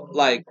 So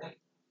like,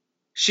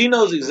 she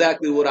knows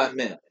exactly what I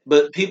meant,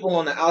 but people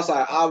on the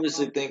outside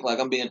obviously think like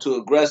I'm being too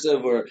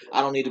aggressive or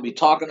I don't need to be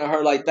talking to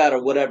her like that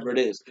or whatever it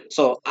is.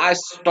 So I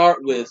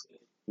start with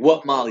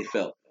what Molly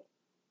felt.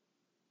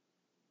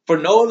 For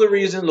no other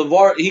reason,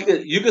 LeVar,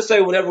 you could say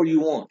whatever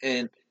you want,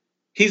 and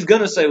he's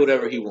gonna say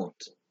whatever he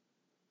wants.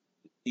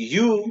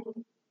 You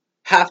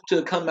have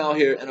to come out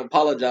here and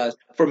apologize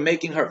for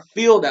making her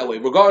feel that way,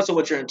 regardless of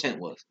what your intent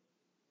was.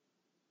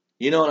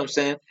 You know what I'm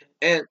saying?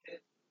 And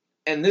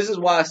this is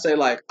why I say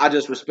like I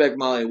just respect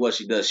Molly and what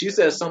she does. She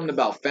says something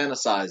about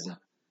fantasizing,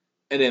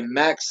 and then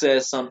Max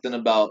says something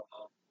about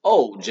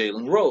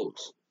Jalen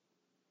Rose,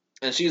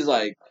 and she's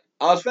like,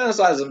 I was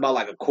fantasizing about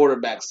like a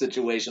quarterback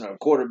situation or a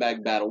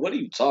quarterback battle. What are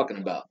you talking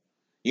about?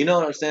 You know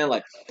what I'm saying?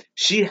 Like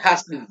she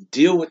has to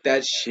deal with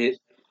that shit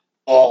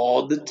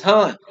all the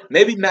time.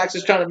 Maybe Max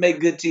is trying to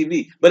make good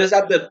TV, but it's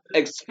at the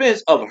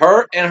expense of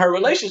her and her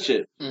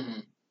relationship.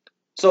 Mm-hmm.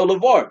 So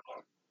LeVar,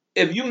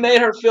 if you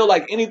made her feel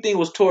like anything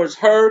was towards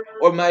her,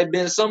 or might have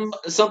been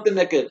something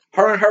that could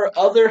her and her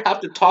other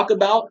have to talk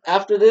about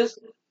after this,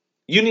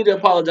 you need to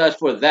apologize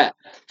for that.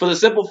 For the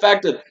simple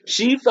fact that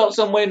she felt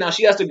some way, now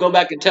she has to go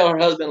back and tell her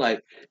husband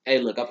like, "Hey,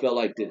 look, I felt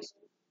like this."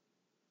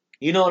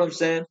 You know what I'm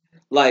saying?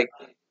 Like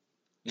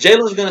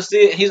Jalen's gonna see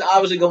it. He's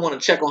obviously gonna want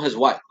to check on his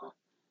wife.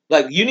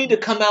 Like you need to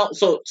come out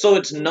so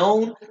it's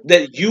known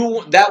that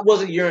that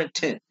wasn't your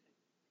intent.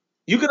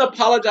 You can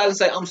apologize and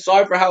say, "I'm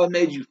sorry for how it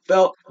made you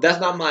felt. That's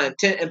not my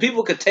intent," and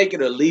people could take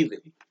it or leave it.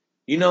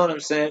 You know what I'm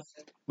saying?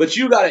 But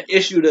you gotta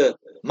issue the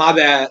my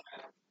bad,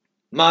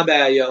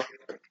 yo.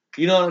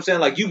 You know what I'm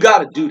saying? Like you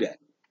gotta do that.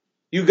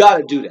 You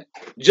gotta do that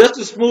just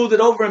to smooth it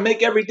over and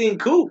make everything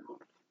cool.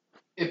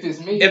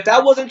 If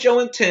that wasn't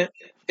your intent,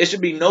 it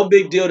should be no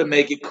big deal to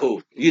make it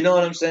cool. You know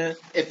what I'm saying?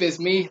 If it's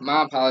me,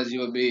 my apology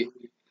would be,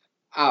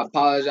 I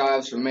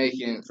apologize for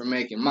making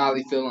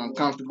Molly feel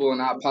uncomfortable,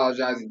 and I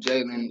apologize to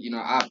Jalen. You know,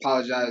 I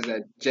apologize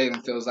that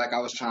Jalen feels like I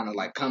was trying to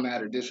like come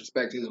at or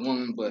disrespect his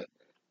woman, but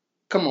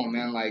come on,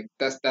 man, like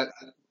that's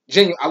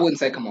genuine. I wouldn't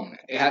say come on, man.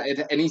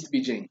 It needs to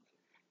be genuine.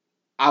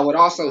 I would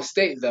also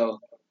state though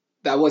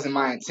that wasn't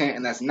my intent,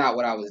 and that's not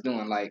what I was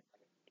doing. Like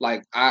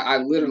I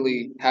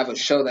literally have a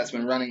show that's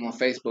been running on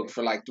Facebook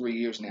for like 3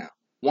 years now.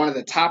 One of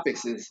the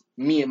topics is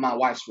me and my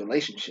wife's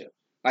relationship.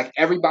 Like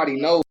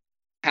everybody knows.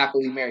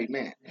 Happily married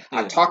man. Yeah.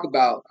 I talk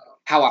about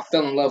how I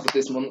fell in love with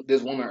this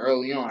woman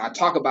early on. I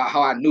talk about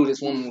how I knew this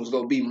woman was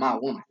going to be my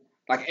woman.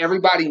 Like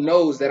everybody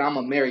knows that I'm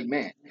a married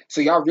man. So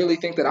y'all really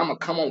think that I'm going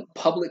to come on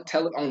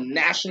on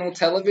national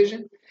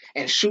television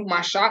and shoot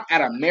my shot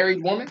at a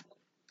married woman?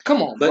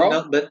 Come on, bro.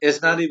 No, but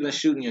it's not even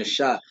shooting your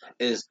shot.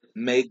 It's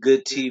make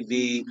good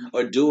TV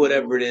or do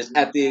whatever it is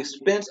at the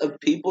expense of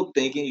people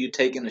thinking you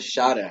taking a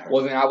shot at her.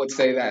 Well, then I would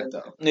say that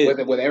though. Yeah.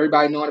 With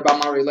everybody knowing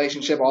about my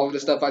relationship, all of the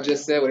stuff I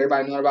just said, with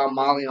everybody knowing about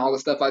Molly and all the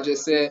stuff I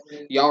just said,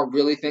 y'all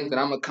really think that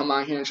I'm gonna come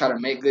out here and try to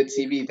make good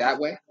TV that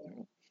way?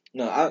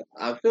 No,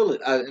 I feel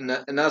it,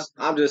 and that's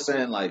I'm just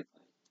saying like.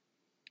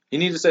 You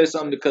need to say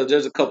something because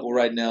there's a couple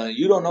right now and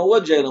you don't know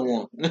what Jalen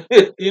wants.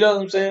 You know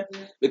what I'm saying?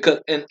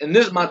 Because and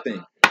this is my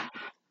thing.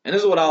 And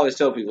this is what I always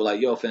tell people,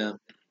 like, yo, fam,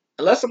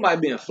 unless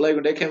somebody being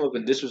flagrant, they came up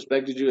and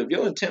disrespected you, if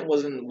your intent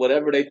wasn't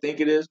whatever they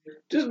think it is,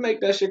 just make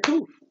that shit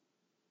cool.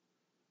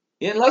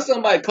 Yeah, unless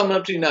somebody coming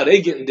up to you now,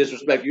 they getting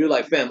disrespected. You're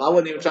like, fam, I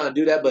wasn't even trying to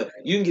do that, but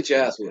you can get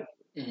your ass whipped.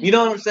 Mm-hmm. You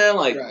know what I'm saying?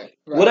 Like, right.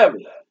 Whatever.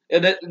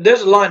 And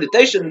there's a line that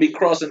they shouldn't be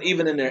crossing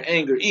even in their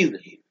anger either.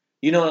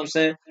 You know what I'm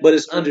saying? But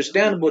it's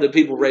understandable that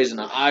people raising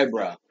an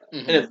eyebrow.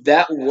 Mm-hmm. And if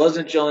that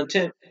wasn't your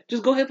intent,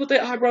 just go ahead and put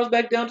their eyebrows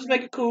back down. Just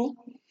make it cool.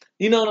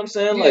 You know what I'm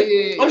saying?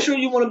 Yeah. I'm sure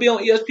you want to be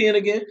on ESPN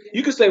again.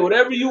 You can say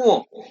whatever you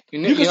want.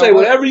 You can say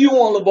whatever you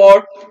want,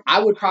 LeVar.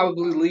 I would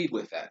probably lead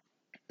with that.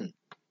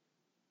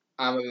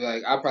 I'm gonna be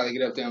like, I'll probably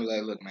get up there and be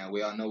like, look, man,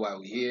 we all know why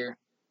we're here.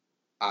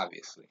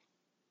 Obviously.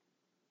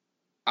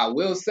 I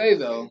will say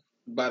though,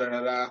 but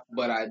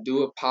I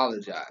do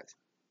apologize.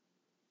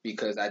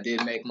 Because I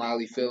did make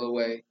Molly feel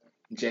away.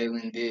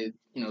 Jalen did,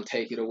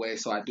 take it away.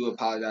 So I do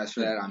apologize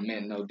for that. I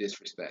meant no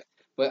disrespect.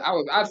 But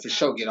I'd for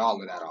sure get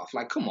all of that off.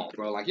 Like, come on,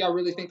 bro. Like, y'all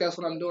really think that's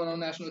what I'm doing on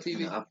national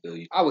TV? I feel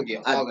you. I would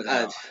get all of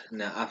that off.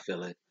 Nah, I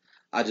feel it.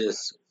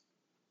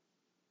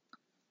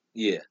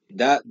 Yeah,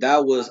 that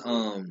was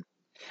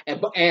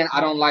And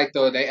I don't like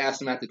though. They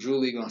asked him at the Drew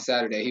League on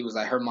Saturday. He was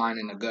like, her mind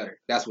in the gutter.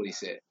 That's what he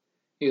said.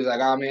 He was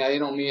like, I mean, it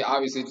don't mean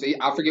obviously.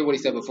 I forget what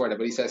he said before that,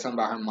 but he said something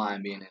about her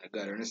mind being in the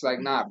gutter, and it's like,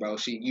 nah, bro.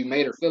 You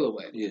made her feel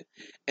away. Yeah,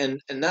 and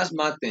that's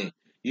my thing.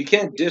 You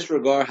can't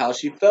disregard how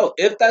she felt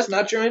if that's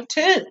not your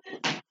intent.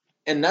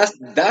 And that's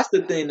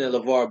the thing that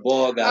LeVar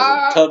Ball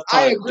got a tough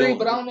time. I agree, doing.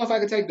 But I don't know if I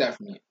could take that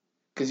from you,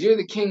 because you're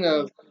the king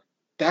of.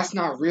 That's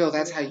not real.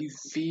 That's how you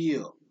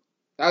feel.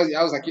 I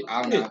was like,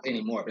 I don't know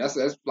anymore, but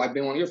that's like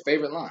been one of your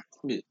favorite lines.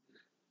 Yeah.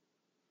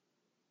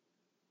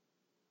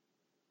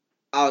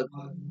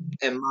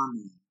 And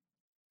mommy,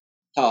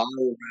 how I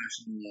would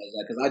rationalize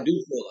that, because I do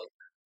feel like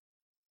that.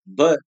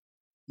 But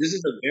this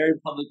is a very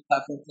public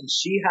platform, and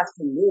she has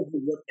to live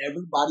with what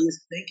everybody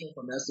is thinking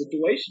from that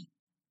situation.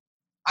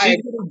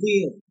 She's gonna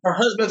be in. Her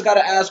husband's got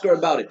to ask her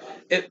about it.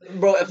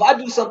 If I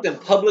do something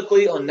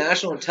publicly on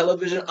national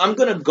television, I'm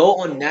gonna go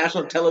on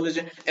national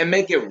television and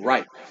make it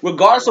right,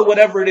 regardless of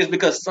whatever it is,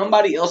 because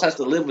somebody else has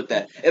to live with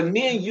that. If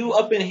me and you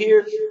up in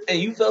here and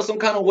you felt some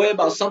kind of way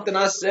about something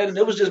I said, and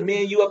it was just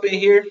me and you up in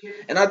here,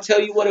 and I tell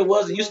you what it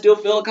was, and you still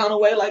feel a kind of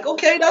way, like,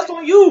 okay, that's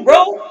on you,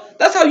 bro.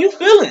 That's how you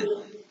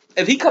feeling.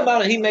 If he come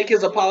out and he make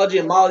his apology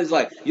and Molly's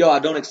like, yo, I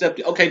don't accept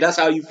it. Okay, that's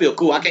how you feel.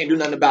 Cool, I can't do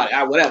nothing about it.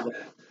 All right, whatever.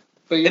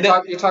 But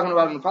you're talking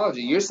about an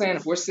apology. You're saying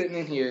if we're sitting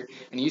in here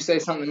and you say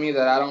something to me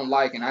that I don't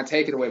like and I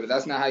take it away, but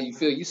that's not how you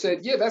feel. You said,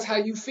 yeah, that's how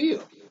you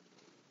feel.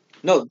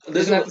 No,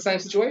 isn't that the same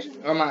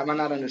situation? Or am I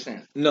not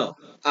understanding? No,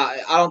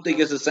 I don't think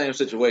it's the same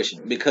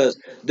situation, because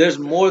there's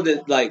more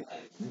that, like,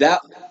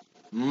 that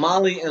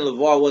Molly and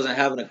LeVar wasn't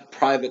having a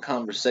private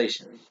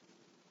conversation.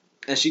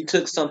 And she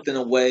took something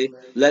away,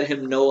 let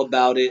him know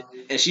about it,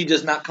 and she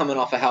just not coming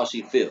off of how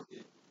she feel.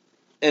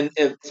 And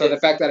the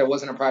fact that it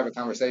wasn't a private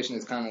conversation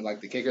is kind of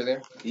like the kicker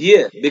there?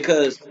 Yeah,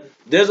 because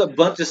there's a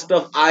bunch of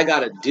stuff I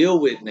got to deal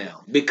with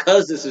now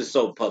because this is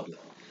so public.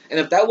 And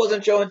if that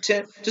wasn't your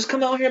intent, just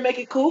come out here and make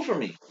it cool for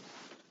me.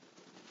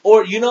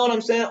 Or, you know what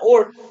I'm saying?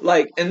 Or,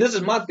 like, and this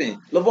is my thing.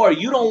 LeVar,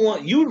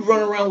 you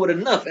run around with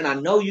enough, and I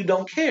know you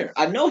don't care.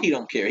 I know he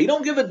don't care. He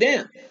don't give a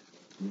damn.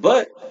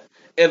 But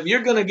if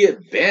you're going to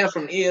get banned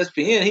from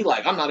ESPN, he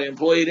like, I'm not an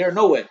employee there,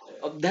 no way.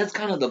 That's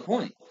kind of the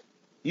point.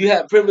 You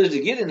had privilege to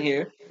get in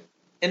here,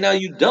 and now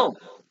you don't.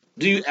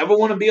 Do you ever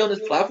want to be on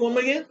this platform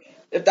again?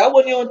 If that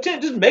wasn't your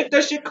intent, just make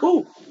that shit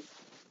cool.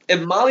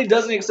 If Molly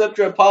doesn't accept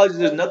your apology,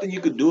 there's nothing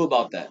you could do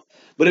about that.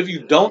 But if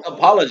you don't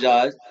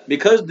apologize,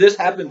 because this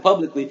happened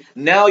publicly,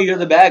 now you're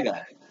the bad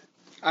guy.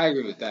 I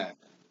agree with that.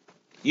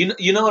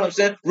 You know what I'm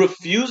saying?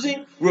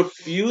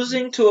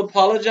 Refusing to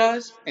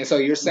apologize, and so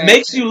you're saying,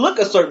 makes you look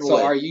a certain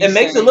way. It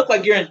makes it look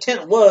like your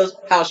intent was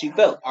how she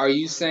felt. Are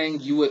you saying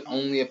you would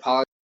only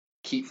apologize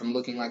to keep from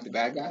looking like the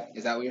bad guy?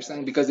 Is that what you're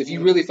saying? Because if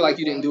you really feel like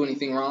you didn't do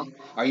anything wrong,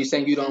 are you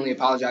saying you'd only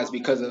apologize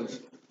because of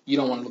you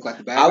don't want to look like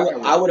the bad guy?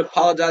 I would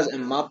apologize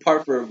in my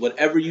part for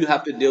whatever you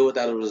have to deal with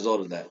as a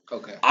result of that.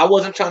 Okay. I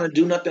wasn't trying to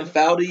do nothing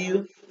foul to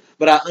you,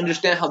 but I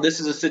understand how this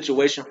is a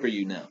situation for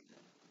you now.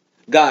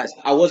 Guys,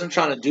 I wasn't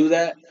trying to do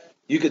that.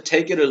 You could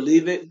take it or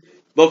leave it.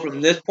 But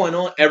from this point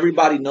on,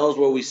 everybody knows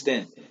where we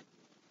stand.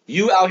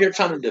 You out here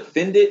trying to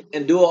defend it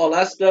and do all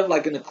that stuff,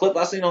 like in the clip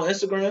I seen on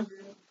Instagram,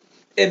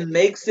 it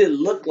makes it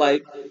look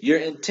like your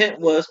intent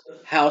was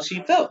how she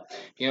felt.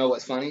 You know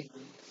what's funny?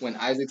 When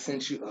Isaac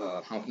sent you,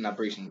 I'm not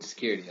breaching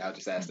security. I'll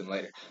just ask him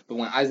later. But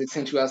when Isaac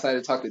sent you outside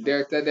to talk to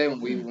Derek that day,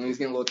 when we was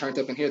getting a little turned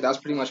up in here, that was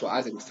pretty much what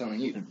Isaac was telling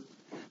you.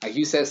 Like,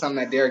 you said something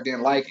that Derek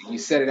didn't like, and you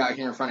said it out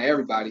here in front of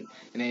everybody,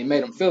 and then it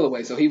made him feel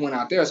away. So he went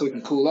out there so he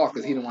can cool off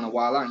because he didn't want to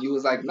wild out. And you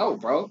was like, no,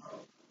 bro,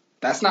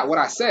 that's not what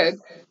I said.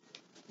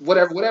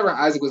 Whatever. And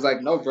Isaac was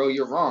like, no, bro,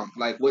 you're wrong.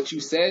 Like, what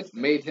you said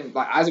made him,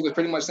 like, Isaac was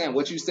pretty much saying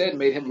what you said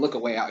made him look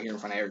away out here in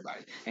front of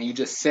everybody. And you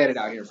just said it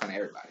out here in front of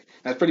everybody.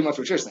 That's pretty much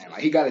what you're saying.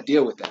 Like, he got to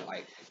deal with that.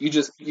 Like, you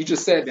just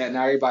said that.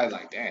 Now everybody's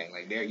like, dang,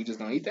 like, Derek, you just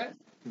don't eat that?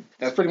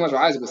 That's pretty much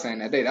what Isaac was saying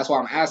that day. That's why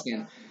I'm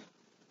asking.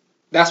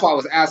 That's why I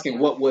was asking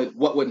what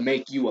would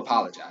make you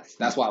apologize.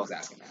 That's why I was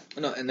asking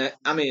that. No, and that,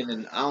 I mean,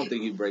 and I don't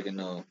think you breaking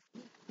no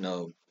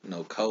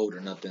code or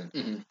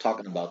nothing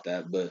talking about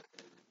that. But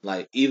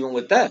like, even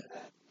with that,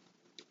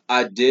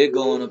 I did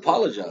go and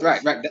apologize.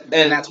 Right.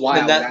 And that's why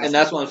and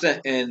that's what I'm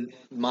saying. And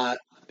my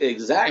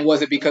exact. And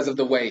was it because of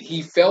the way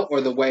he felt,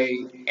 or the way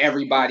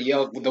everybody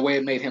else, the way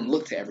it made him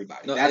look to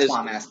everybody? No, that's why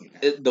I'm asking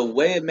that. The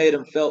way it made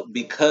him felt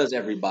because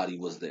everybody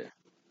was there.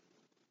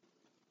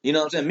 You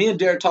know what I'm saying? Me and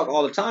Derek talk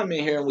all the time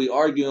in here, and we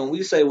argue, and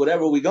we say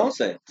whatever we gonna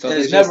say. So and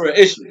it's never an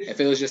issue. If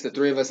it was just the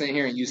three of us in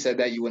here, and you said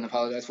that, you wouldn't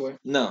apologize for it?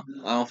 No,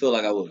 I don't feel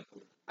like I would.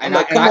 I'm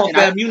like, come on,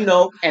 fam, you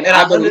know. And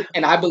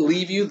I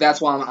believe you.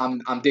 That's why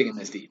I'm digging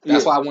this deep.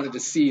 That's why I wanted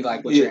to see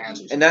like what your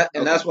answers. And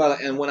that's why.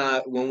 And when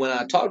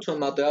I talked to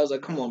him out there, I was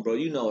like, come on, bro,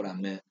 you know what I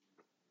meant.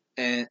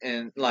 And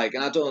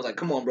I told him, like,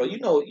 come on, bro, you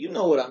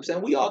know what I'm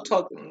saying. We all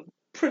talk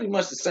pretty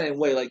much the same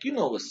way, like, you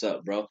know what's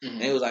up, bro. Mm-hmm.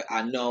 And he was like,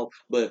 I know,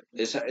 but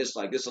it's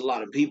like it's a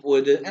lot of people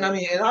with it. And I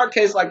mean, in our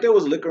case, like, there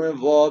was liquor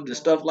involved and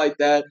stuff like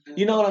that.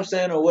 You know what I'm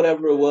saying, or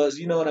whatever it was.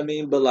 You know what I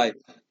mean? But like,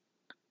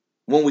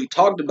 when we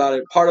talked about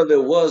it, part of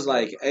it was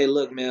like, hey,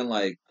 look, man,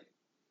 like,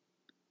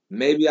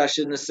 maybe I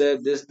shouldn't have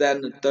said this, that,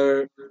 and the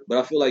third, but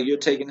I feel like you're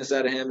taking this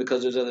out of hand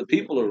because there's other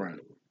people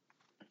around.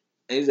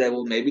 And he said,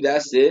 well, maybe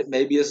that's it.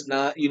 Maybe it's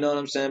not. You know what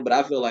I'm saying? But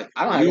I feel like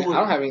I don't have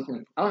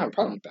a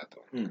problem with that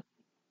though.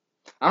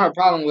 I don't have a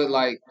problem with,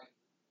 like,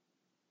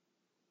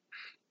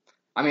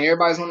 I mean,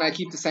 everybody's gonna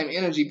keep the same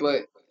energy,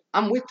 but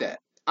I'm with that.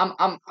 I'm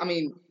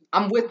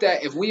with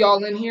that. If we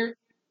all in here,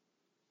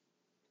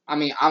 I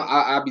mean,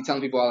 I be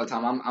telling people all the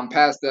time, I'm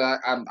past the,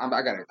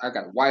 I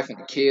got a wife and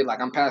a kid. Like,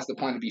 I'm past the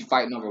point to be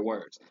fighting over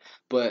words.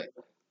 But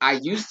I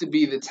used to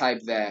be the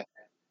type that,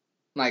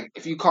 like,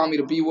 if you call me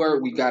the B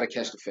word, we gotta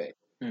catch the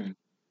fade.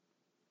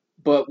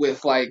 But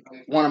with, like,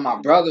 one of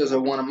my brothers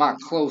or one of my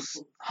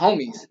close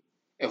homies,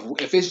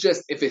 if it's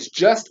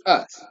just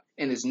us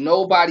and it's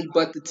nobody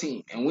but the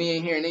team and we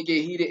in here and they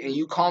get heated and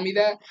you call me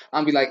that,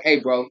 I'm be like, hey,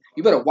 bro,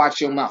 you better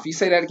watch your mouth. You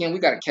say that again, we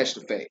gotta catch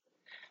the fade.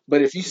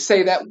 But if you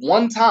say that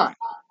one time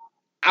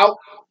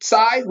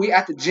outside, we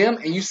at the gym,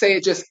 and you say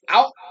it just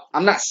out,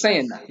 I'm not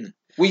saying nothing.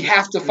 We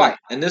have to fight.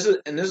 And this is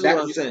what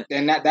I'm saying.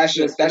 And that's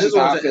just how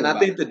I feel. And I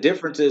think the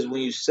difference is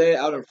when you say it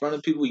out in front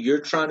of people, you're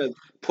trying to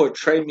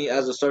portray me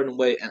as a certain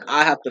way, and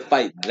I have to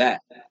fight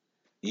that.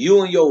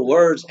 You and your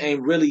words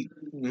ain't really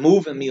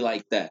moving me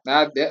like that.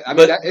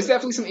 It's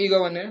definitely some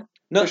ego in there.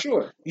 No, for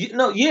sure.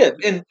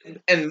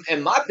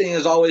 And my thing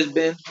has always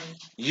been,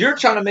 you're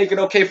trying to make it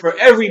okay for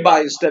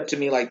everybody to step to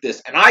me like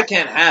this, and I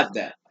can't have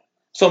that.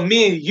 So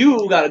me and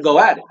you got to go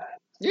at it.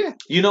 Yeah.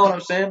 You know what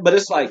I'm saying? But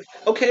it's like,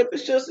 okay, if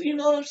it's just, you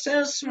know what I'm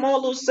saying,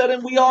 small little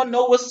setting, we all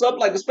know what's up,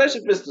 like,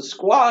 especially if it's the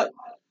squad.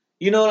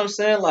 You know what I'm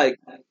saying? Like,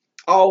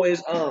 I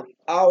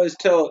always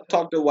talk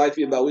to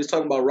wifey about, we was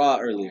talking about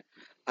Rod earlier.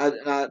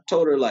 I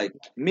told her, like,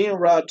 me and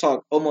Rod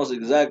talk almost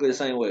exactly the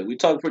same way. We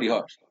talk pretty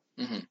harsh.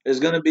 Mm-hmm. It's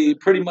going to be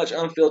pretty much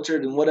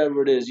unfiltered and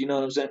whatever it is, you know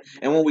what I'm saying?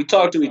 And when we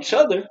talk to each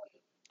other,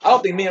 I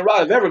don't think me and Rod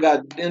have ever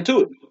got into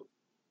it.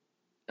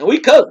 And we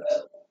cousins.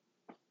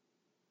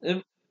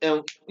 And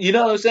you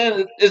know what I'm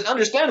saying? It's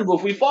understandable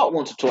if we fought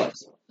once or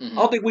twice. Mm-hmm.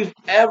 I don't think we've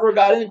ever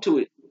got into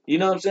it. You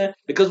know what I'm saying?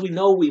 Because we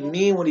know we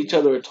mean when each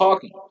other are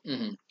talking.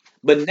 Mm-hmm.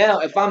 But now,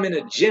 if I'm in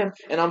a gym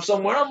and I'm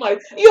somewhere, I'm like,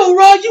 yo,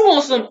 Rod, you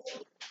want some?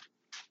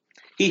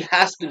 He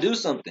has to do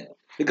something.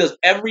 Because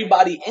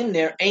everybody in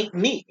there ain't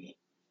me.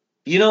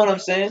 You know what I'm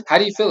saying? How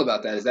do you feel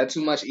about that? Is that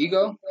too much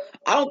ego?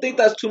 I don't think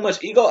that's too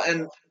much ego.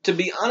 And to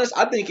be honest,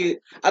 I think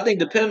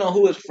depending on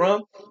who it's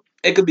from,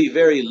 it could be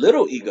very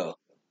little ego.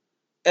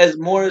 As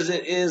more as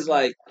it is,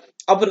 like,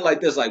 I'll put it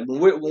like this, like, when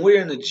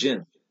we're in the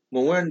gym,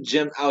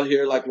 out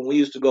here, like when we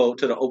used to go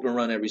to the open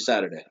run every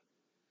Saturday,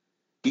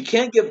 you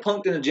can't get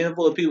punked in a gym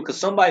full of people because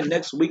somebody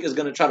next week is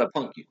going to try to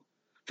punk you.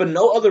 For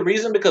no other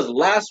reason, because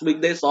last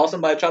week they saw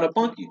somebody try to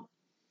punk you.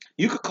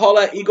 You could call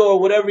that ego or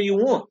whatever you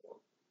want.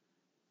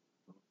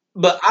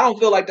 But I don't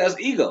feel like that's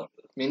ego.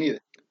 Me neither.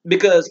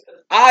 Because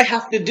I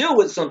have to deal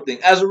with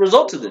something as a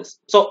result of this.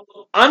 So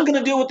I'm going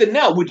to deal with it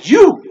now with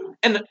you.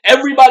 And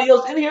everybody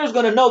else in here is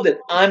going to know that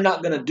I'm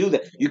not going to do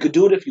that. You could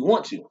do it if you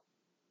want to.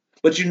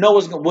 But you know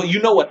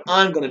what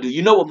I'm going to do.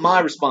 You know what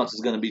my response is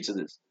going to be to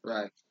this.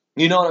 Right.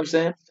 You know what I'm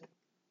saying?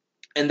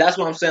 And that's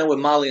what I'm saying with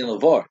Molly and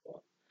LeVar.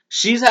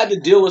 She's had to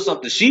deal with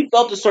something. She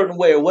felt a certain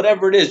way or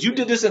whatever it is. You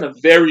did this in a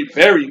very,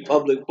 very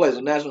public place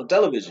on national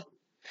television.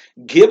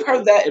 Give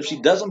her that. If she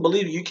doesn't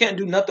believe you can't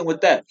do nothing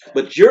with that.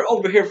 But you're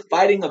over here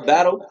fighting a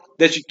battle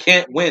that you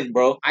can't win,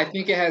 bro. I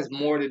think it has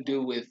more to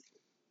do with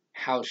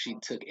how she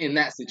took in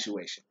that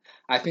situation.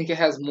 I think it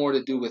has more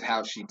to do with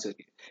how she took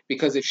it.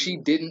 Because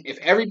if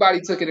everybody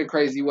took it a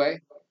crazy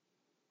way,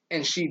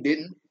 and she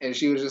didn't, and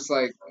she was just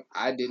like,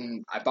 I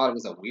thought it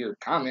was a weird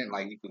comment.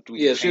 Like,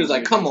 she was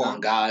like, come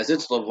on, guys,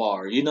 it's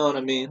LeVar. You know what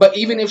I mean? But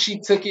even if she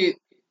took it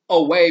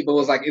away, but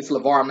was like, it's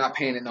LeVar, I'm not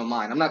paying it no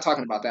mind. I'm not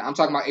talking about that. I'm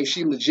talking about if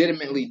she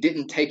legitimately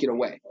didn't take it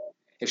away.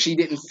 If she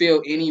didn't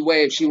feel any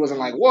way, if she wasn't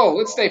like, whoa,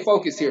 let's stay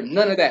focused here,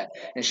 none of that.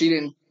 And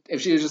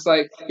if she was just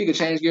like, you could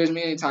change gears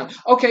me anytime.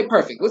 Okay,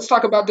 perfect. Let's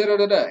talk about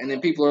da-da-da-da. And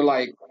then people are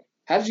like,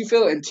 how did you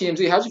feel in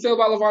TMZ? How did you feel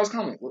about LeVar's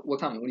comment?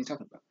 What comment? What are you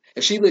talking about?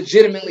 If she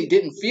legitimately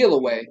didn't feel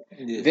a way,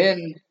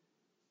 then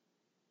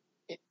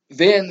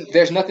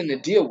there's nothing to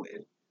deal with.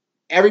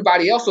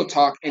 Everybody else will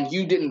talk, and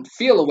you didn't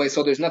feel a way,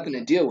 so there's nothing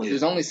to deal with.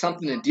 There's only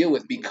something to deal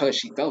with because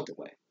she felt a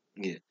way.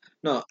 Yeah.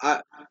 No,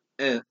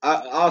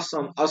 I'll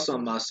sum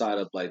my side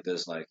up like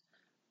this. Like,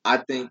 I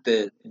think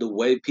that the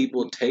way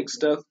people take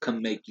stuff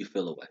can make you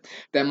feel a way.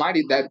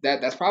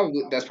 That's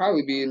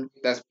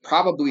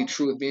probably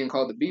true of being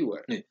called the B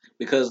word. Yeah.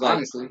 Because, like,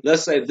 honestly,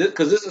 let's say this,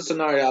 because this is a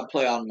scenario I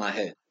play out in my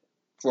head.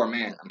 For a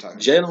man, I'm talking.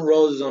 Jalen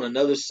Rose is on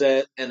another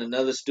set in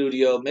another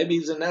studio. Maybe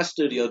he's in that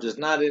studio, just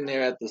not in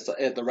there at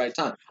the right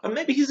time, or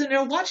maybe he's in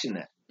there watching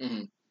that.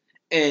 Mm-hmm.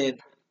 And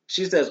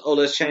she says, "Oh,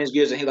 let's change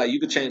gears," and he's like, "You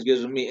can change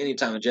gears with me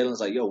anytime." And Jalen's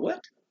like, "Yo,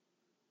 what?"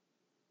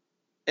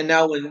 And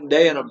now when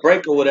they in a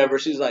break or whatever,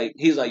 he's like,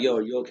 "Yo,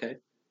 are you okay?"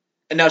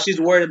 And now she's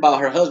worried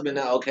about her husband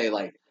now. Okay,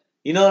 like,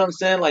 you know what I'm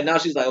saying? Like, now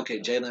she's like,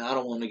 okay, Jalen, I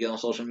don't want to get on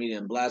social media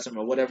and blast him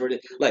or whatever it is.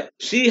 Like,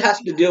 she has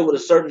to deal with a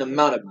certain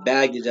amount of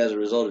baggage as a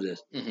result of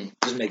this. Mm-hmm.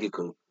 Just make it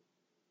cool.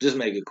 Just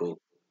make it cool.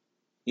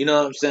 You know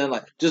what I'm saying?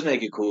 Like, just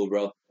make it cool,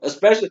 bro.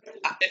 Especially,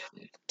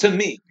 to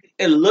me,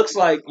 it looks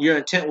like your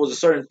intent was a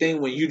certain thing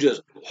when you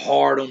just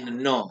hard on the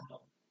no.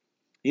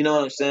 You know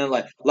what I'm saying?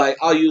 Like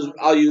I'll use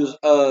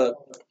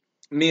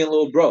me and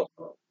little bro.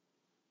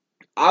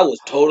 I was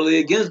totally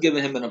against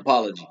giving him an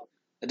apology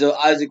until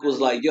Isaac was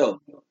like, "Yo,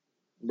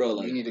 bro,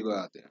 like, you need to go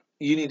out there.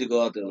 You need to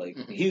go out there. Like,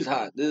 he's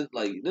hot. This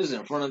is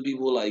in front of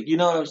people. Like, you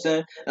know what I'm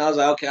saying?" And I was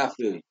like, "Okay, I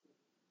feel you."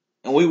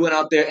 And we went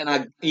out there,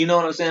 and you know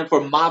what I'm saying,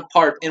 for my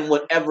part in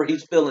whatever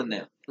he's feeling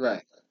now.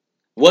 Right.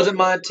 Wasn't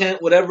my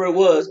intent, whatever it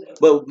was,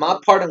 but my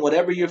part in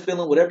whatever you're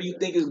feeling, whatever you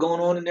think is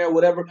going on in there,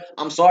 whatever.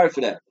 I'm sorry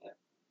for that.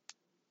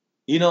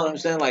 You know what I'm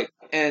saying? Like,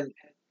 and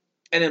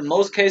in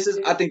most cases,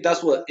 I think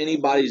that's what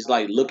anybody's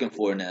like looking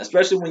for in that,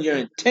 especially when your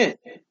intent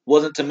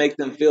wasn't to make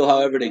them feel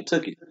however they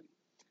took it.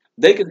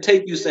 They can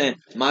take you saying,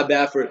 my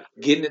bad for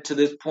getting it to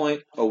this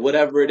point or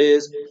whatever it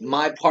is,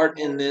 my part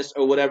in this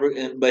or whatever.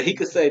 But he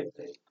could say,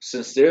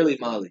 sincerely,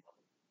 Molly,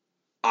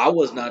 I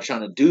was not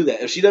trying to do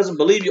that. If she doesn't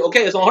believe you,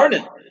 okay, it's on her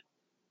now.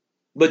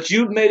 But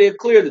you've made it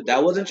clear that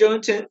that wasn't your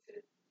intent.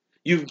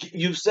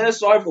 You've said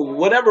sorry for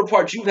whatever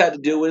part you've had to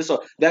deal with.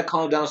 So that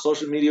calmed down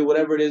social media,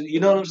 whatever it is. You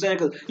know what I'm saying?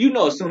 Because you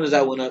know, as soon as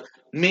that went up,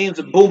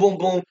 memes, boom, boom,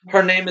 boom. Her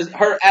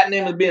at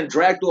name is being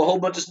dragged through a whole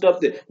bunch of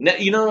stuff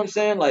that, you know what I'm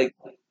saying? Like,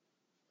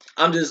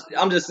 I'm just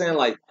saying,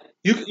 like,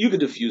 you could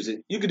diffuse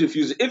it. You could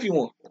diffuse it if you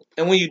want,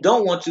 and when you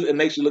don't want to, it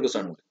makes you look a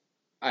certain way.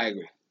 I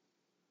agree,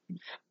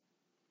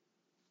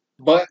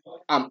 but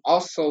I'm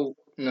also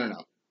no.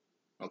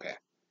 Okay,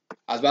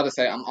 I was about to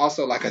say I'm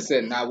also, like I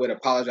said, not would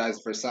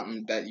apologize for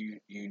something that you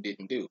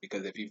didn't do,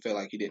 because if you feel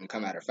like you didn't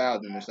come at her foul,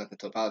 then there's nothing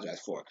to apologize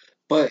for.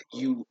 But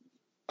you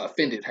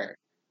offended her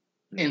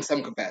in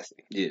some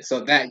capacity,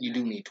 so that you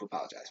do need to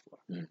apologize for.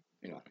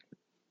 You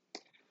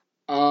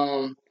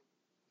know.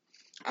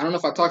 I don't know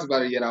if I talked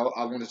about it yet. I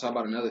want to talk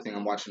about another thing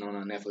I'm watching on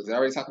Netflix. Did I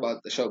already talk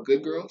about the show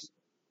Good Girls? Did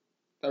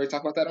I already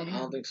talk about that on here? I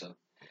don't think so.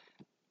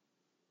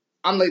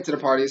 I'm late to the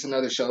party. It's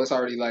another show. It's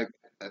already like,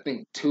 I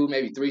think 2,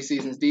 maybe 3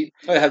 seasons deep.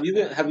 Hey, have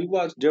you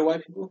watched Dear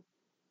White People?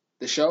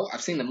 The show? I've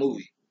seen the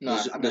movie. No,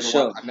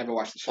 I've never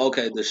watched the show.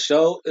 Okay, the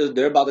show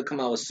they're about to come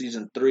out with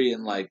season 3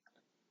 in like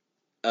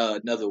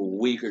another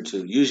week or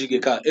 2. Usually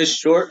get caught. It's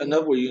short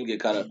enough where you can get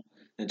caught up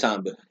in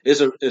time, but it's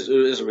a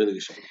really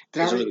good show.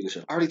 It's a really good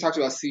show. I already talked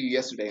about See You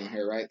Yesterday on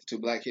here, right? The 2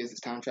 black kids as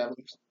time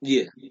travelers.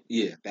 Yeah.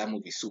 That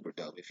movie's super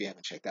dope. If you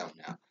haven't checked that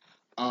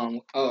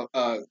one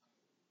out.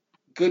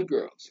 Good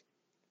Girls.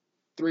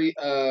 3.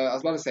 I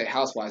was about to say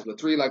housewives, but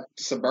 3 like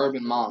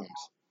suburban moms.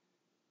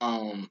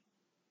 2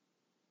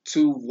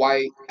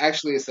 white.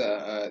 Actually, it's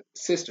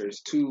sisters.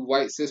 2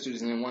 white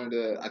sisters, and then one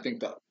of I think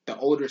the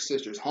older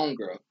sister's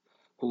homegirl,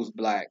 who's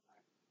black.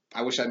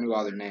 I wish I knew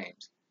all their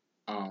names.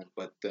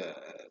 But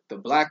the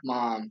black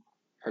mom,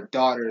 her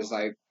daughter is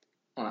like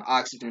on an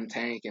oxygen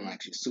tank and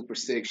like she's super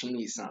sick. She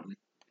needs something.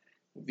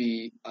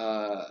 The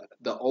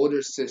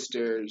older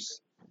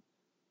sister's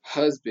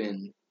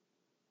husband,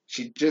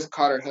 she just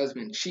caught her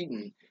husband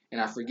cheating, and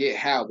I forget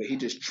how, but he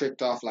just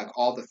tricked off like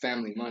all the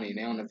family money, and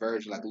they're on the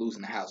verge of like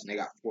losing the house, and they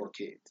got 4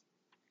 kids.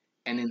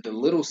 And then the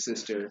little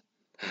sister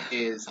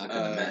is I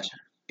can imagine.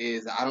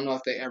 I don't know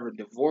if they ever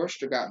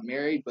divorced or got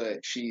married, but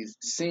she's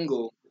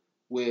single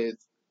with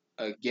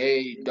a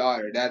gay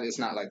daughter. That's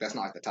not like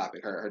the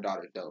topic. Her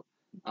daughter's dope.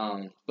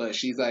 But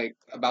she's like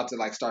about to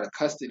like start a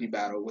custody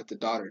battle with the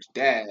daughter's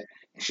dad,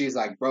 and she's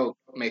like broke,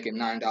 making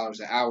 $9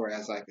 an hour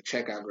as like a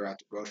checkout girl at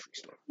the grocery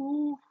store.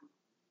 Ooh.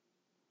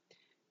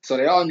 So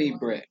they all need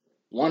bread.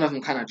 one of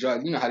them kind of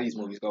jokes. You know how these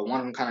movies go. One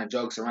of them kind of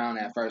jokes around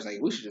at first, like,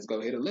 we should just go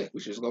hit a lick.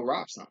 We should just go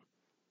rob something.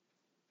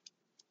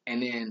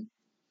 And then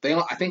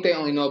I think they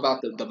only know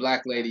about the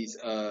black lady's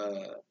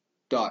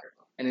daughter.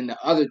 And then the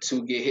other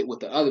two get hit with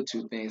the other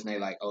two things, and they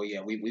like, oh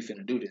yeah, we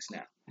finna do this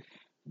now.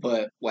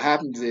 But what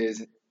happens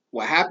is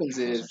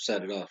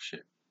set it off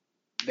shit.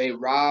 They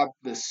rob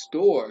the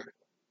store.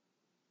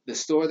 The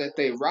store that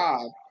they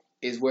rob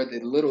is where the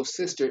little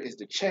sister is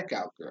the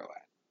checkout girl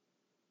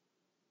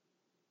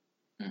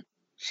at.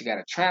 She got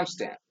a tramp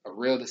stamp, a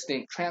real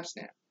distinct tramp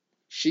stamp.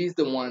 She's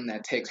the one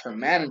that takes her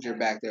manager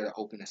back there to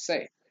open the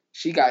safe.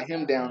 She got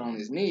him down on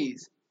his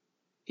knees.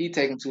 He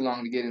taking too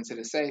long to get into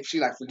the safe. She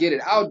like, forget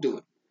it, I'll do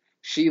it.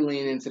 She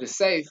lean into the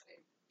safe.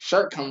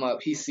 Shirt come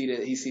up. He see the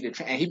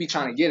and he be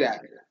trying to get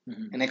at her.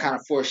 Mm-hmm. And they kind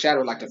of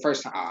foreshadow like the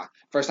first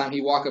time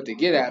he walk up to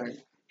get at her,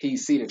 he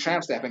see the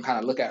tramp stamp and kind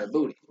of look at her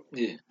booty.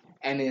 Yeah.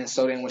 And then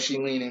when she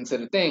lean into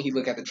the thing, he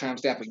look at the tramp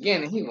stamp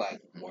again, and he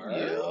like, word.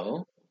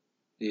 Yo.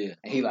 Yeah.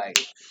 And he like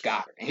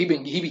got her. And he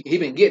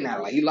been getting at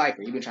her, like he like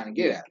her. He been trying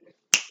to get at her.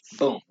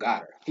 Boom,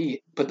 got her.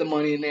 He put the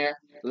money in there,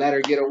 let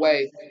her get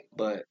away,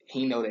 but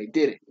he know they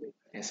did it.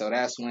 And so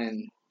that's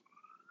when,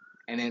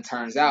 and then it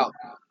turns out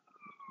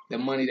the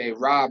money they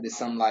robbed is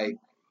some like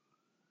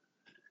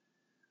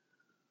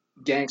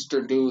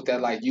gangster dude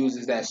that like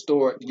uses that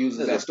store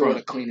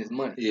to clean his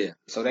money. Yeah.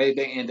 So they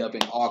end up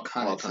in all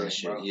kinds of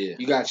shit, bro. Yeah.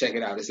 You gotta check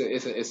it out. It's a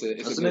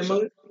good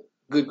show.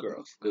 Good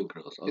Girls. Good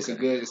Girls. Okay. It's a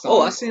good.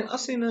 I seen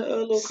a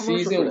little commercial.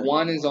 Season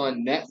 1 is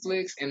on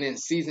Netflix, and then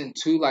season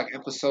 2, like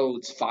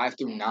episodes 5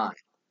 through 9,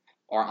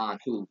 are on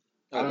Hulu. Okay.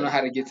 I don't know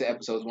how to get to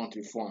episodes 1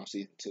 through 4 on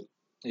season 2.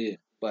 Yeah.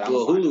 But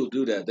Hulu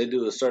do that. They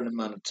do a certain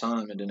amount of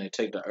time, and then they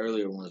take the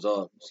earlier ones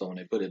off. So when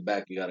they put it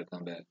back, you got to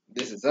come back.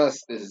 This is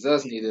us.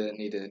 Need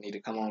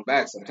to come on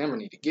back. September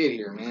need to get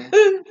here, man.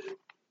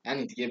 I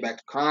need to get back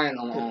to crying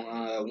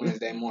on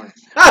Wednesday morning.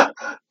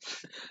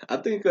 I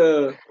think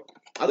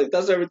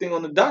that's everything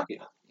on the docket.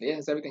 Yeah,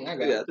 that's everything I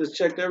got. Yeah, I just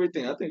checked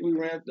everything. I think we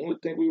ran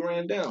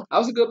down. That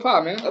was a good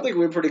pod, man. I think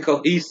we were pretty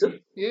cohesive.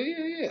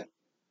 Yeah.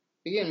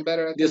 We're getting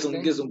better at get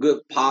some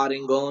good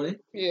podding going.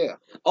 Yeah.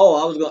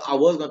 Oh, I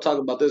was gonna talk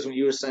about this when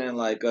you were saying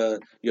like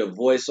your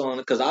voice on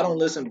it, because I don't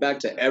listen back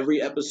to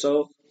every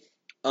episode.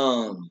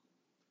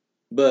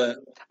 But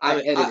I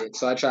edited it,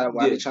 so I try.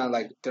 Why they trying to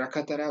like? Did I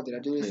cut that out? Did I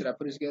do this? Did I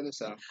put it together?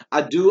 So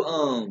I do.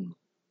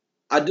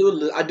 I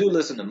do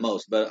listen to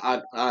most, but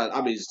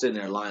I'll be just sitting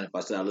there lying if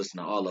I said I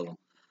listen to all of them.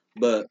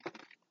 But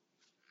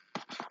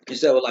you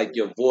said with like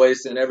your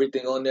voice and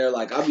everything on there,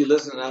 like I'll be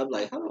listening. I'm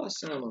like, how do I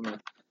sound on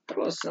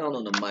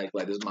the mic?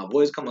 Like, does my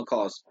voice come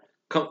across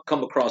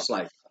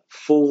like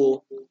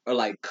full or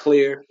like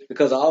clear?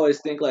 Because I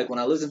always think like when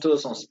I listen to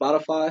this on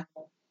Spotify,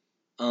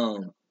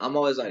 I'm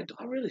always like, do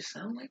I really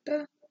sound like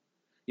that?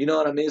 You know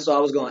what I mean? So I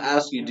was gonna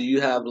ask you, do you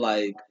have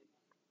like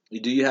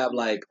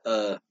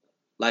a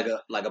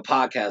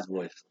podcast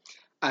voice?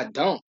 I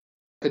don't.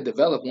 I could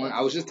develop one.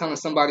 I was just telling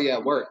somebody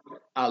at work,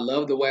 I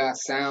love the way I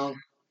sound.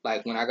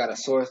 Like when I got a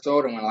sore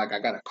throat and when like I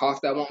got a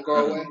cough that won't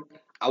go away.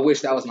 I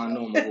wish that was my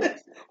normal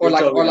voice, or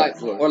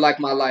like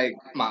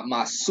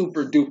my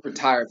super duper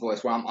tired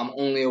voice where I'm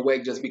only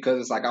awake just because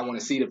it's like I want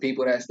to see the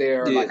people that's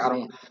there. Or like I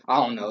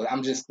don't know.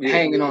 I'm just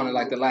hanging on to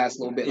like the last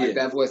little bit. Like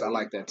that voice, I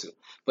like that too.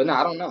 But no,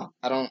 I don't know.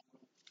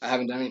 I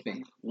haven't done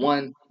anything.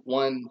 One.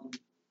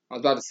 I was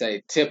about to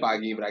say tip I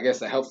give, but I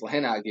guess a helpful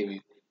hint I give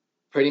you.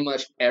 Pretty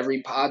much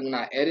every pod when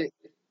I edit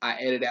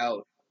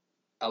out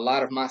a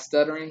lot of my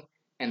stuttering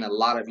and a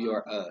lot of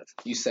your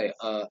You say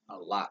a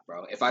lot,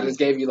 bro. If I just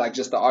gave you like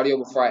just the audio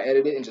before I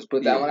edit it and just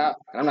put that one out,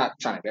 and I'm not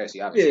trying to embarrass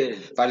you, obviously.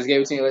 Yeah. If I just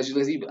gave it to you and let you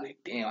listen, you'd be like,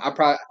 damn, I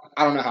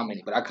don't know how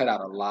many, but I cut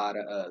out a lot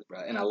of bro,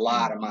 and a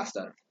lot of my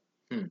stuttering.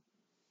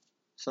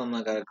 Something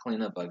I gotta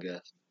clean up, I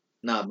guess.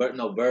 Nah, Bird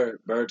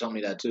told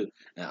me that too.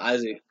 And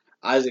Isaac,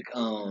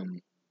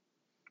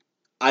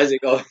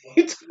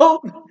 he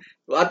told me.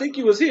 Well, I think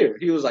he was here.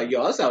 He was like,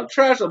 yo, I sound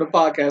trash on the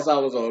podcast I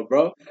was on,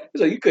 bro.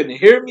 He's like, you couldn't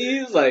hear me.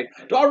 He's like,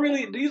 do I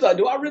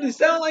really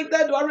sound like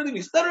that? Do I really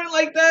be stuttering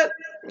like that?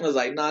 I was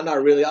like, nah,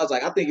 not really. I was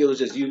like, I think it was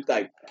just you,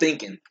 like,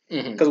 thinking.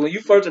 Because when you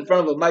first in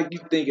front of a mic, you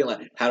thinking,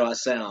 like, how do I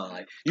sound?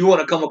 Like, you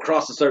want to come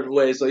across a certain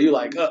way, so you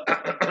like,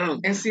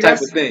 and see, type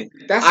of thing.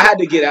 I had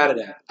to get out of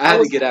that.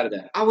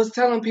 I was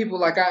telling people,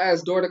 like, I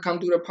asked Dor to come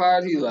through the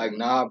pod. He's like,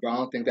 nah, bro, I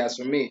don't think that's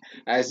for me.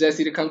 I asked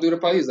Jesse to come through the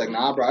pod. He's like,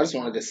 nah, bro, I just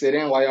wanted to sit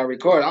in while y'all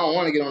record. I don't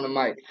want to get on the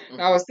mic.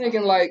 And I was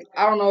thinking, like,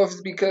 I don't know if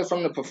it's because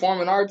from the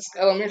performing arts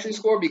elementary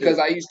school, because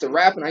I used to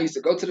rap and I used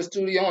to go to the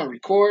studio and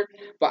record,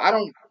 but I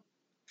don't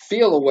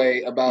feel a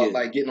way about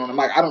like getting on the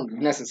mic. I don't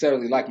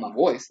necessarily like my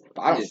voice,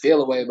 but I don't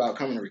feel a way about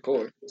coming to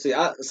record. It's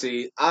not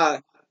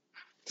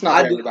for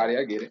everybody.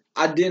 I get it.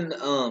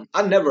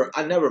 I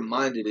never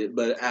minded it,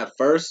 but at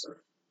first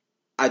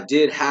I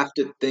did have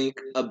to think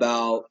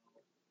about.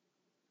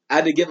 I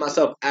had to get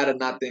myself out of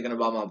not thinking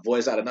about my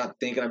voice, out of not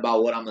thinking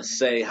about what I'm gonna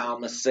say, how I'm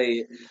gonna say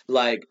it.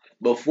 Like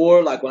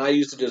before, like when I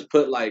used to just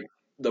put like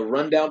the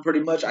rundown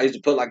pretty much, I used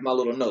to put like my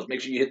little notes. Make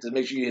sure you hit this,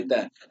 make sure you hit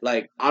that.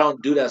 Like I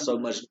don't do that so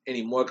much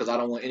anymore because I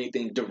don't want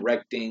anything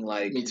directing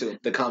like me too.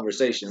 The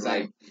conversation.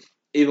 Same. Like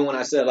Even when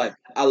I said like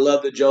I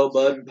love the Joe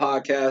Budden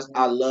podcast,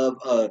 I love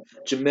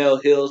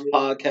Jamel Hill's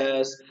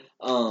podcast.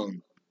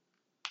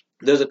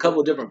 There's a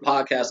couple different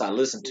podcasts I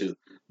listen to,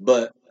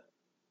 but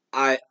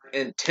I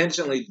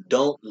intentionally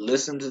don't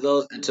listen to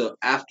those until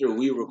after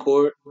we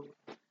record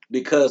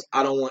because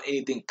I don't want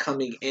anything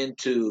coming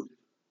into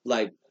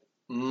like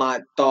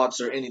my thoughts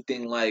or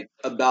anything like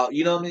about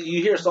you know what I mean.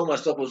 You hear so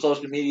much stuff on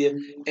social media,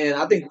 and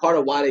I think part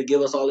of why they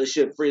give us all this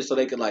shit free is so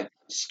they can like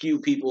skew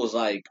people's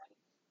like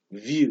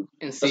view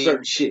and a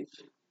certain shit.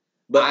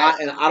 But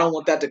I don't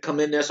want that to come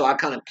in there, so I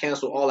kind of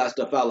cancel all that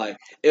stuff out. Like,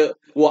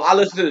 I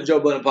listened to the Joe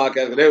Budden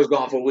podcast because they was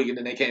gone for a week and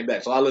then they came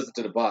back, so I listened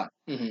to the pod.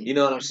 Mm-hmm. You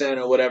know what I'm saying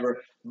or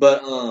whatever.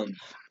 But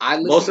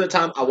most of the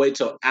time I wait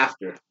till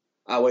after.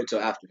 I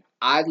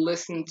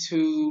listen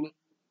to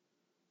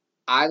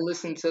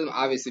them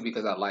obviously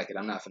because I like it.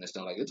 I'm not finished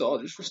like it's all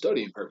just for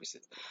studying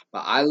purposes.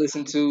 But I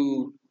listen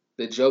to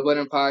the Joe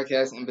Budden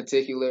podcast in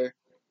particular,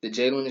 the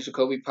Jalen and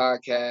Jacoby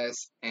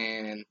podcast,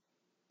 and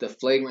the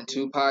Flagrant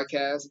 2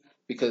 podcast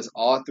because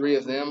all three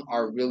of them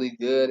are really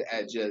good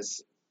at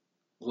just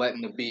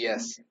letting the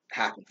BS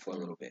happen for a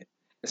little bit.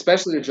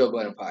 Especially the Joe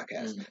Budden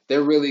podcast. Mm-hmm.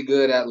 They're really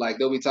good at like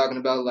they'll be talking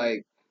about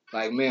like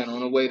man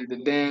on the way to the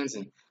dance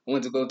and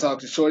went to go talk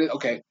to Shorty.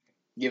 Okay,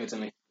 give it to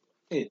me.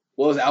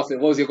 What was the outfit?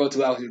 What was your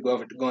go-to outfit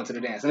going to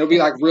the dance? And it'll be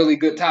like really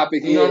good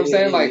topics. You know what I'm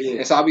saying?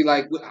 And so I'll be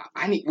like,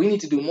 we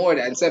need to do more of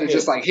that instead of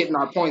just like hitting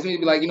our points. We need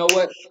to be like, you know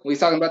what? When he's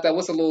talking about that,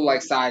 what's a little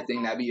like side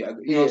thing that be, you know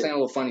what I'm saying? A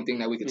little funny thing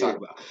that we could talk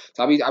about.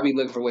 So I'll be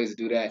looking for ways to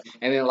do that.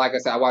 And then like I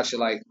said, I watch it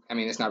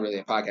it's not really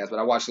a podcast, but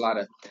I watch a lot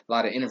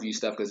of interview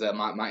stuff because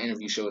my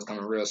interview show is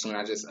coming real soon.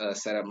 I just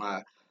set up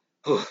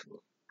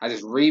I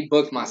just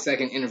rebooked my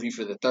second interview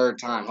for the third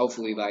time.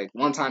 Hopefully, like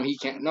one time he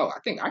can't. No, I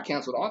think I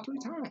canceled all 3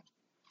 times.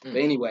 But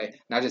anyway,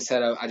 and I just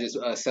set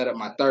up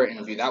my third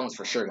interview. That one's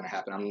for sure gonna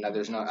happen.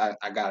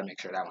 I gotta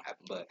make sure that one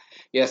happens. But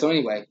yeah, so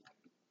anyway,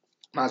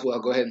 might as well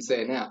go ahead and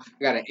say it now.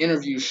 I got an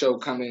interview show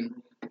coming.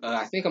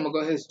 I think I'm gonna go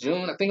ahead. It's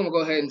June. I think I'm gonna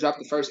go ahead and drop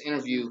the first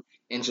interview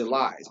in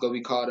July. It's gonna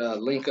be called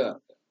Link Up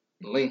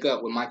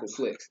with Michael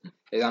Flicks.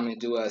 I'm gonna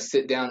do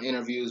sit-down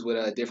interviews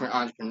with different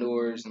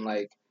entrepreneurs and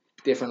like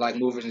different like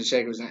movers and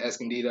shakers in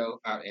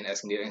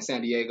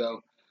San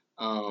Diego.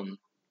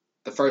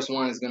 The first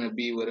one is going to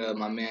be with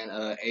my man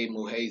Abe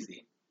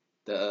Muhazy,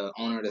 the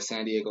owner of the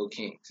San Diego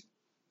Kings.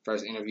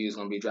 First interview is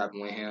going to be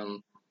dropping with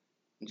him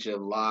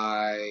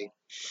July.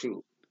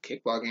 Shoot,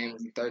 kickball game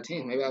is the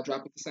 13th. Maybe I'll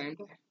drop it the same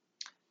day.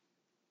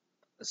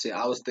 See,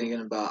 I was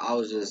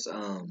just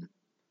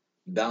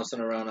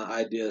bouncing around the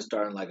idea of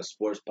starting like a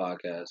sports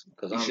podcast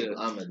because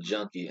I'm a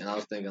junkie, and I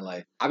was thinking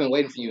like I've been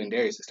waiting for you and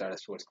Darius to start a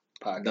sports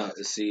podcast. No,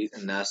 see,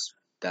 and that's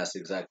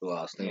exactly what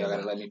I was thinking. You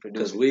gotta let me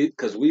produce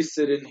because we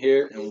sit in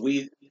here and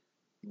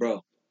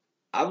bro,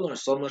 I've learned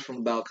so much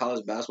about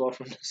college basketball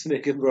from this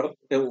nigga, bro.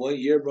 In 1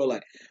 year, bro,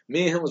 like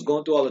me and him was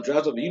going through all the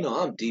drafts, but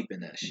I'm deep in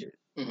that shit,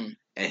 and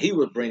he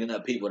was bringing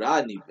up people that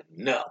I didn't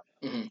even know,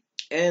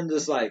 and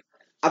just like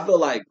I feel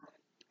like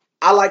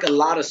I like a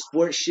lot of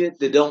sports shit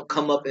that don't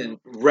come up in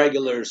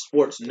regular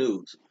sports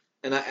news,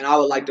 and I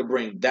would like to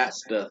bring that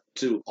stuff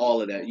to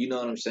all of that. You know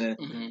what I'm saying?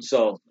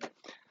 So.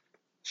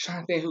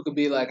 Trying to think who could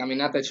be like. I mean,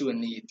 not that you would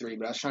need 3,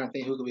 but I was trying to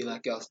think who could be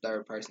like y'all's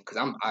third person.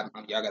 Because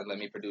y'all gotta let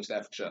me produce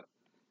that for sure.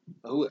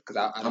 Who? Because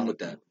I'm with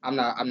that. I'm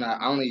not.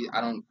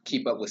 I don't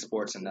keep up with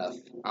sports enough.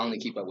 I only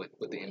keep up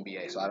with the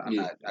NBA. So I'm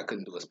not. I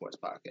couldn't do a sports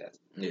podcast.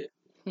 Yeah.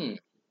 I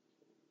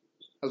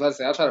was about to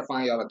say I'll try to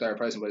find y'all a third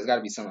person, but it's got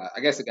to be somebody. I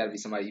guess it got to be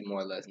somebody you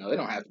more or less know. It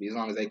don't have to be as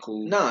long as they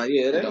cool. Nah,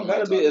 yeah, they don't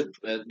gotta be.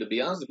 To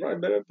be honest, it's probably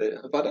better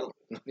if I don't.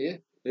 Yeah.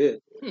 Yeah.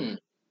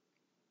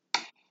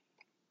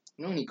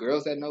 You know any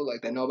girls that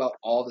know about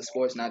all the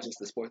sports, not just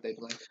the sport they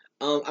play?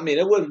 I mean,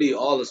 it wouldn't be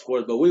all the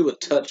sports, but we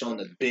would touch on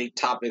the big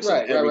topics.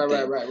 Right.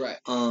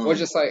 Or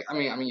just like, I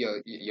mean,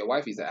 your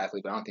wifey's an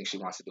athlete, but I don't think she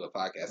wants to do a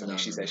podcast. I mean,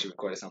 she said she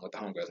recorded something with the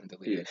homegirls and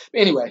deleted it.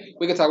 But anyway,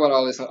 we can talk about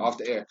all this off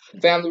the air.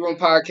 Family Room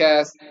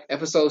Podcast,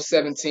 episode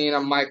 17.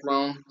 I'm Mike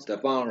Rome.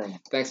 Stephon Rome.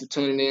 Thanks for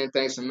tuning in.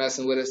 Thanks for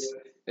messing with us.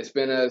 It's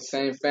been a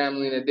same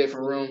family in a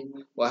different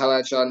room. We'll holla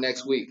at y'all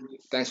next week.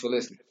 Thanks for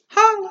listening.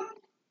 Holla.